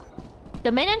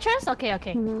 The main entrance? Okay.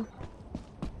 Mm-hmm.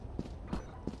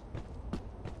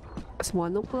 It's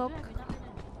 1 o'clock.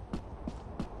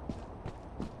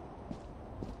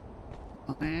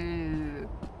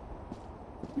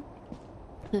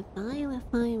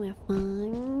 We're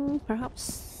fine.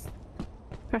 Perhaps.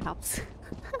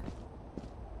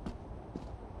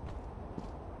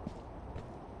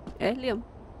 Hey, Liam.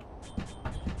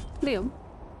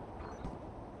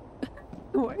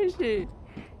 Where is she?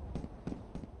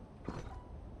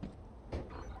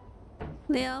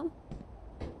 Liam?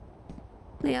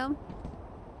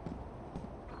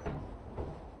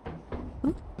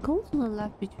 Oh, go to the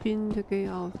left between the gate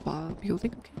of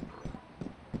building. Okay.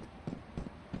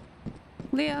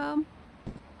 Liam.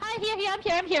 Hi, here. I'm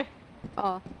here.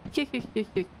 Oh,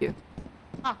 here.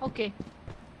 Ah, okay.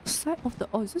 Side of the.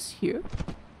 Oh, is this here?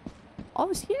 Oh,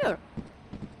 it's here.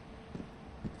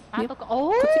 Ah, Yep. okay.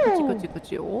 Oh.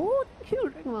 그치. Oh,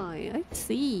 here, I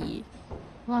see.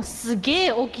 와, すげ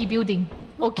え大きいビルディン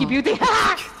グ。大きいビルディング。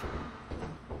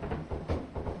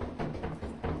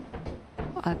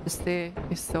The stair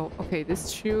is so okay.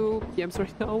 There's 2 PMs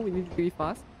right now. We need to be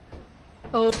fast.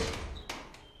 Oh.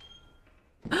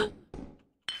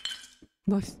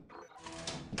 Nice.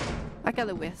 I got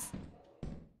a whiz.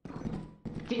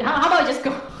 How about I just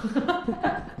go?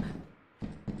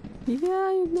 Yeah,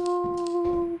 I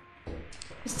know.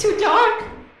 It's too dark.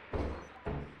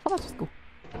 How about just go?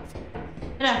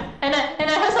 And I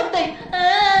have something.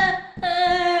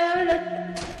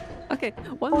 Okay,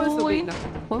 one verse will be enough.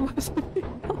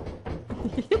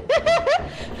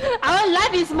 Our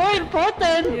life is more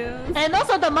important. Yes. And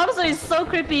also the monster is so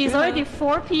creepy. It's already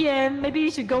 4 p.m. Maybe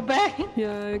you should go back.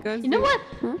 Yeah, guys. You know what?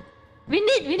 Huh? We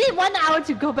need 1 hour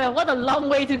to go back. What a long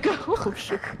way to go. Oh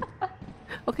shit.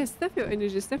 Okay, save your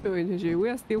energy, save your energy. We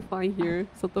are still fine here,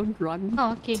 so don't run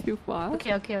Oh, okay. too fast.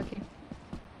 Okay.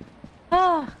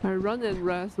 Ah. Run and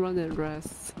rest, run and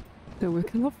rest. Then we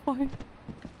cannot find.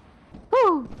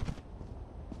 Woo.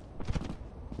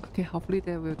 Okay, hopefully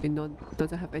there will be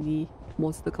doesn't have any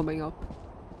monster coming up.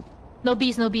 No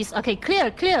bees, no bees. Okay,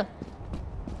 clear.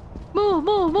 Move.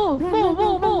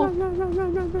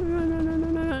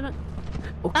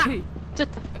 Okay.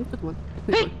 Just. Good one.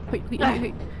 Hey!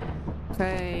 Hey.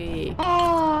 Okay.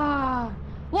 Oh.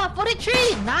 What?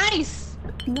 43. Nice.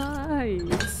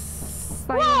 Nice.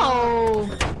 Whoa.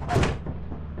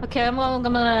 Okay, I'm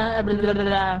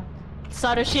gonna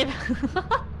start a ship.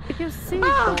 If you see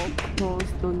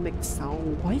balls don't make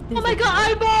sound, why does Oh my god,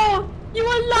 eyeball! You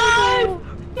alive!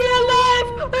 You're alive!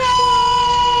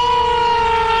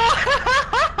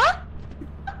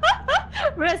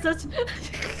 We're such.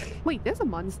 Wait, there's a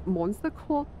monster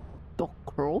called dog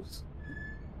crows?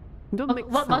 Don't make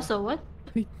What sound. muscle? What?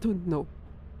 I don't know.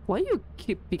 Why you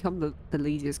keep become the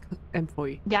laziest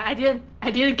employee? Yeah, I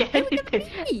didn't get anything.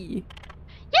 Hey!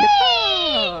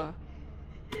 Yay!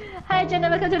 Hi Jenna,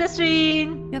 welcome to the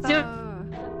stream. Yatta! So,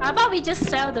 how about we just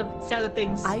sell the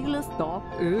things? Eyeless dog?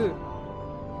 Ugh.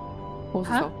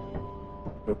 Huh?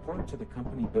 Report to the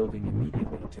company building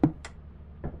immediately.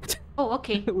 Oh,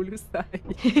 okay. Ulu sai.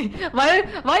 why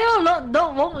you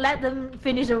won't let them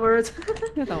finish the words?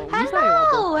 Hello.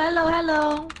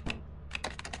 Hello.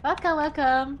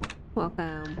 Welcome.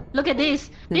 Welcome. Look at this.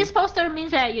 This poster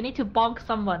means that you need to bonk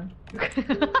someone.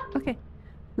 Okay.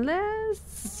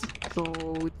 Let's go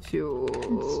to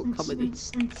comedy.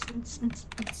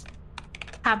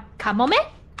 Kamome?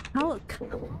 How?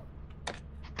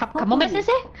 Kamome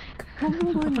sensei?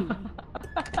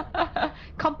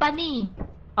 Company.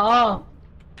 Oh.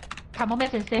 Kamome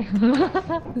sensei.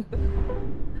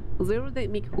 Zero date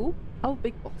make who? Our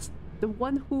big boss. The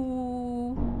one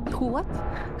who what?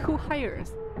 Who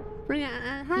hires?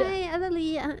 Hi,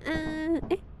 Adelie.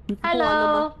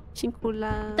 Hello. 辛苦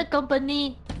啦。 Little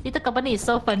company is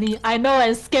so funny. I know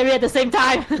and scary at the same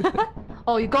time.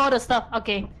 Oh, you got all the stuff.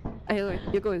 Okay. Hey,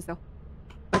 you go and sell.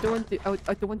 I don't want to.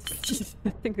 I don't want to see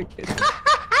the thing again.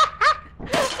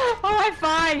 Alright,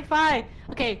 fine.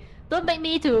 Okay, don't make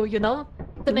me to,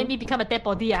 don't make me become a dead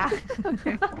body, ah.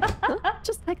 Okay.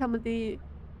 Just like comedy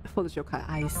for the show card.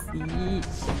 I see.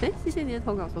 哎，谢谢你的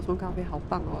投稿，手冲咖啡好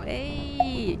棒哦！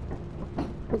哎，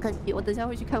不客气，我等下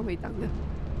会去看回档的。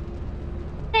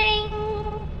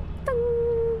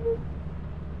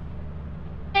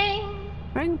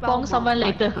 Bong someone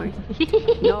later.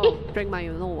 No, drink my.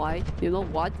 You know why? You know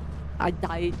what? I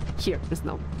died here just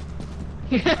now.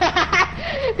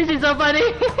 This is so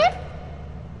funny.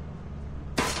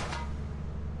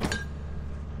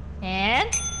 And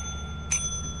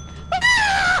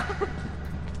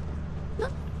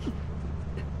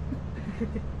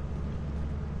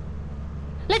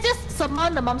let's just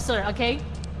summon the monster, okay?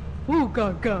 Woo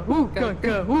ga ga, woo ga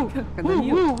ga, woo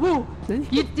woo.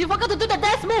 You forgot to do the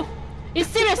dance move. It's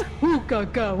serious. Woo ga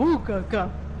ga, woo ga ga,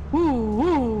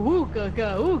 woo ga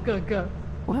ga, woo ga ga.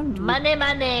 Money.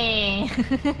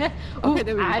 Okay,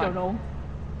 then we I don't know.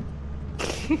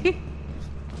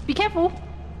 Be careful.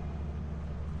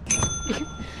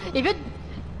 If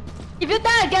you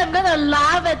die again, I'm gonna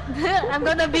laugh at. I'm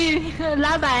gonna be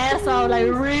laugh my ass off, like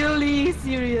really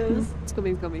serious. It's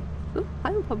coming.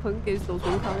 还有鹏鹏给手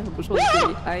冲咖啡很不错的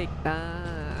建议，哎呀，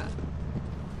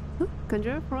感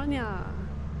觉 Feronia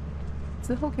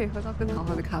之后可以喝到更好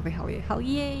喝的咖啡，好耶，好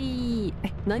耶！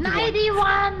哎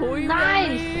91,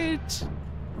 nice.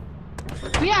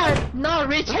 We are not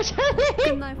rich actually.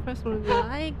 Good night, first Feronia.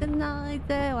 哎，Good night，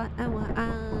晚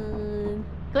安。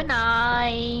 Good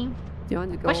night. Do you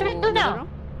want to go? What should we do now?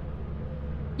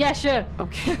 Yeah, sure.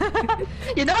 Okay.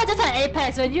 You know, just like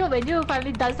Apex, when you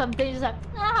finally done something, you're just like,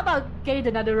 how about getting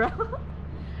another round?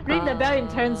 Ring the bell and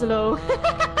turn slow.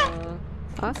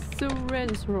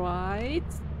 Assurance, right?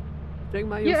 Drink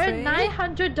my You earned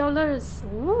 $900.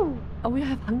 Ooh. Oh, we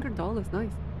have $100.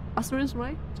 Nice. Assurance,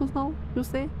 right? Just now, you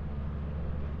say?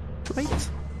 Right?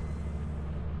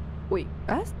 Wait,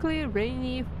 ask clear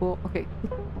rainy for. Okay.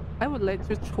 I would let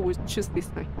you choose this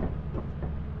time.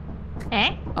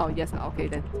 Eh? Oh, yes. Okay,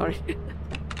 then. Sorry.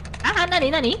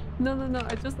 Nani? No.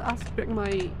 I just asked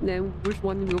my name which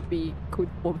one will be good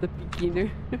for the beginner.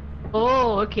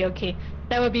 Oh, okay.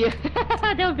 That would be a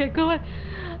good one.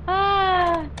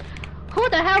 Who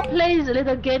the hell plays a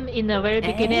little game in the very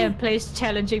beginning and plays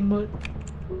challenging mode?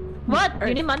 What?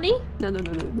 You need money? No. Do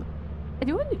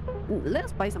you want?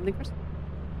 Let's buy something first.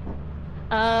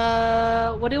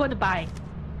 What do you want to buy?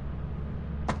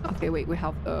 Okay, wait. We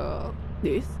have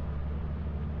this.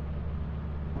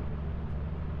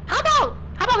 How about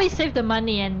we save the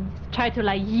money and try to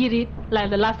like yeet it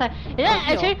like the last time? And then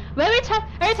Yeah. actually, every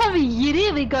time we yeet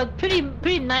it, we got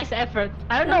pretty nice effort.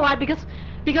 I don't know why,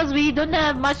 because we don't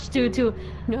have much to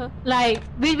Yeah. like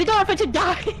we don't have to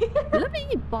die. Let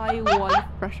me buy one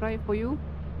flashlight for you.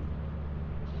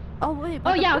 Oh wait.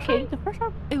 Oh, yeah, okay. The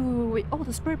flashlight. Wait. Oh,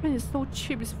 the spray pen is so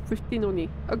cheap. It's 15 only.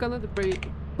 I'm gonna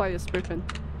buy a spray pen.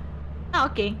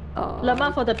 Okay.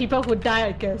 Lama for the people who die,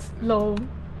 I guess. Low.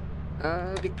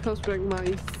 Because Dragma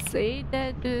say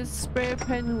that the spray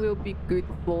pen will be good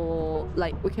for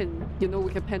like we can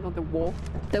pen on the wall.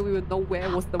 Then we will know where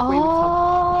was the way we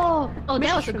come. Oh,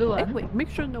 that was a good one. Wait, make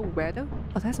sure no weather.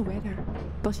 Oh, that's a weather.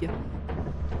 Don't here.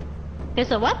 There's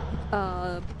a what?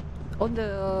 On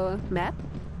the map.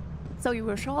 So you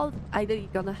will show either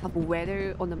you're gonna have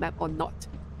weather on the map or not.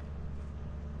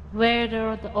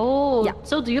 Weather. Oh. Yeah.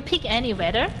 So do you pick any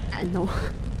weather? No.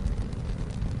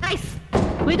 Nice.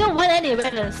 We don't want any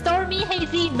weather. Stormy,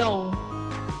 hazy, no.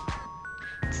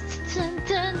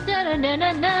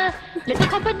 Little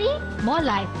company, more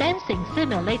like dancing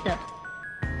simulator.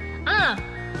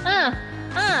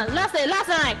 Last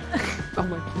night. Oh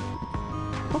my god.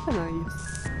 How can I use?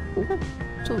 Oh,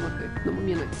 so okay. No more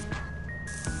minutes.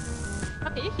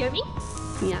 Okay, you hear me?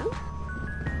 Yeah.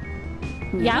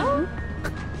 Yeah.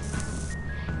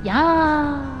 Yeah.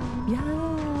 Yeah.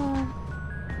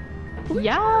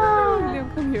 Yeah. Liam,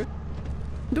 come here.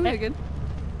 Do it again.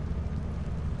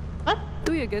 What?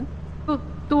 Do it again.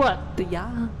 Do what? The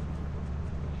yeah.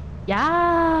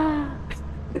 Yeah.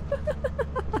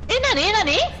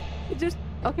 Nani? Just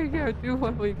okay. I'll do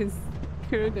one where you can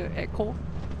hear the echo.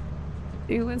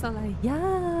 It went sound like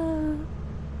yeah.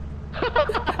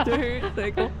 Do you hear the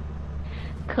echo?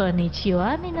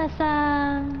 Konnichiwa,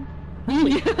 minasan.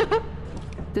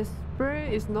 The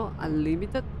spray is not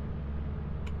unlimited.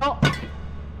 Oh.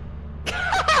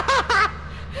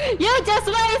 You just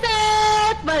raised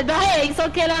it! But hey, it's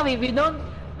okay lah. We don't.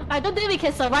 I don't think we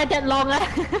can survive that long lah.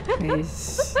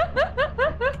 Nice.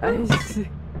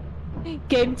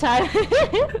 Game time.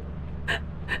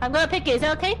 I'm gonna pick it. Is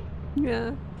that okay?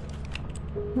 Yeah.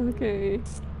 Okay.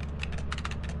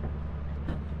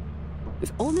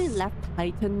 It's only left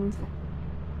Titan.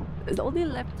 It's only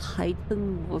left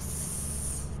Titan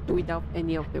was without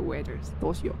any of the weathers.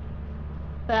 Those you.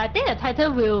 But I think the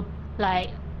title will like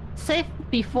save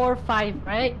before 5,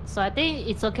 right? So I think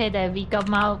it's okay that we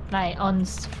come out like on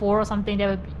 4 or something.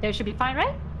 That should be fine,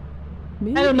 right?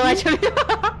 Maybe. I don't know actually.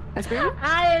 Experiment?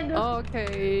 I don't know.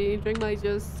 Okay, Drink might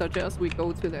just suggest we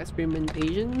go to the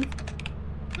experimentation.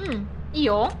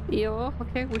 Yo.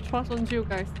 Okay, we trust on you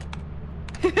guys.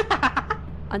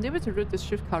 Unable to route the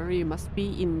shift currently, you must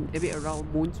be in a bit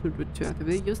around moon to route to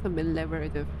activate. Use the main lever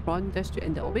at the front dash to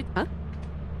enter orbit, huh?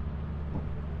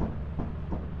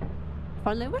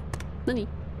 Front lever? Nani?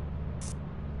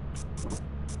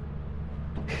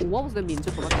 What was the mean?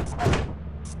 Just about it.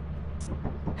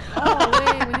 Oh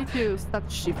wait, we need to start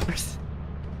shift first.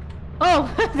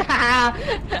 Oh.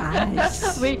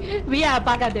 Nice. we are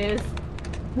bad at this.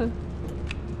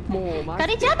 More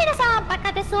Konnichiwa, minasan.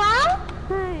 Baka desu wa?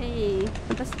 はい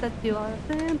私たちは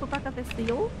全部バカです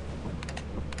よ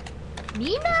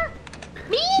みん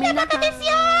なバカです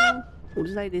よう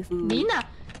るさいですみんな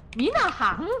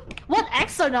はん What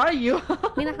accent are you?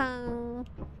 みなはん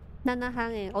7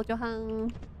半円おちょはん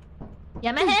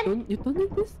やめへん You don't need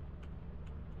this?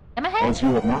 やめへん As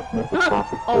you have not met the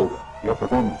profit quota, your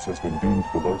performance has been deemed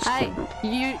below standard.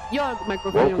 Your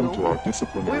microphone, you Welcome to know. our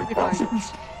disciplinary We'll be fine.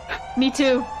 process. Me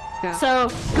too. Yeah. So,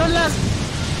 good luck.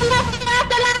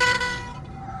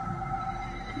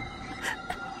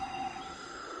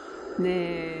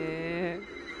 네.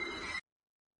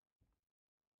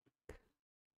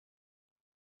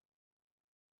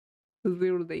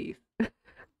 Zero days.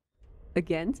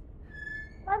 Again?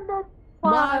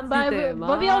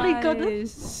 But we only got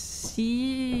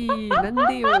씨,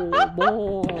 난데요,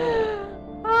 뭐.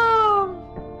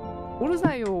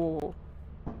 모르사요.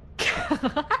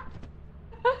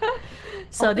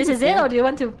 So this is it, or do you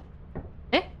want to?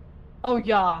 Eh? Oh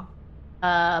yeah.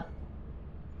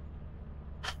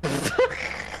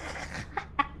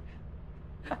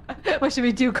 What should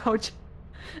we do, Coach?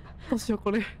 どうしよう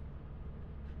これ。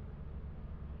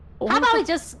 How about we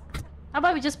just?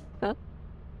 Huh?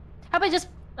 How about just?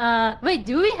 Wait,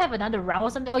 do we have another round or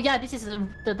something? Oh yeah, this is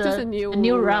the Just a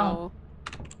new round.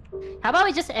 How about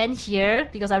we just end here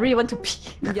because I really want to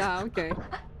pee. Yeah, okay.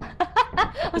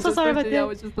 I'm so sorry about Yeah, that.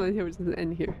 we just put here, we just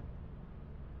end here.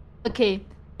 Okay,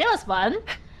 that was fun.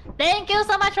 Thank you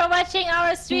so much for watching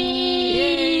our stream.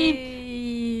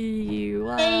 Yay!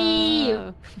 Wow.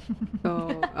 Yay. So,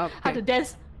 okay. How to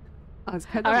dance? I was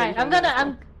kind of All right, enjoying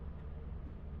it.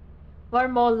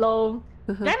 one more low.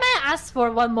 Can I ask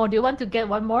for one more? Do you want to get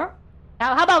one more?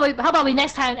 How about we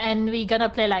next time and we gonna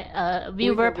play like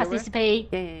viewer participate?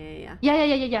 Yeah.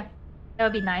 That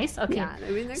would be nice. Okay. Yeah,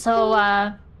 that'd be nice. So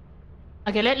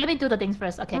okay, let me do the things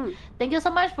first. Okay. Thank you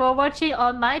so much for watching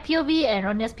on my POV and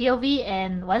Ronia's POV.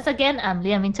 And once again, I'm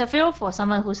Liam Winterfield for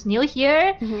someone who's new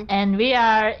here. And we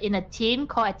are in a team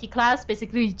called Eticlas.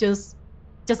 Basically just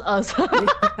us.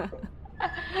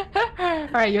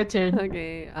 Alright, your turn.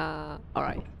 Okay,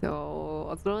 alright. So,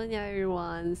 Australia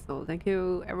everyone. So, thank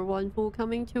you everyone for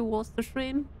coming to watch the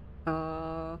stream.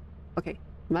 Okay.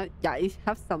 Yeah, I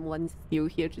have someone still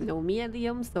here to know me and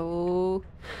Liam, so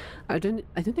I don't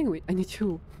think I need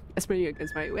to explain you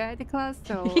against my Eticlas.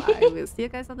 So I will see you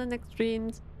guys on the next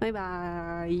streams. Bye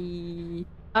bye.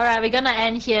 Alright, we're gonna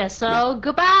end here. So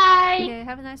goodbye. Okay,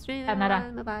 have a nice stream. Bye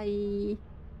bye.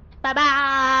 Bye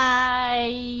bye.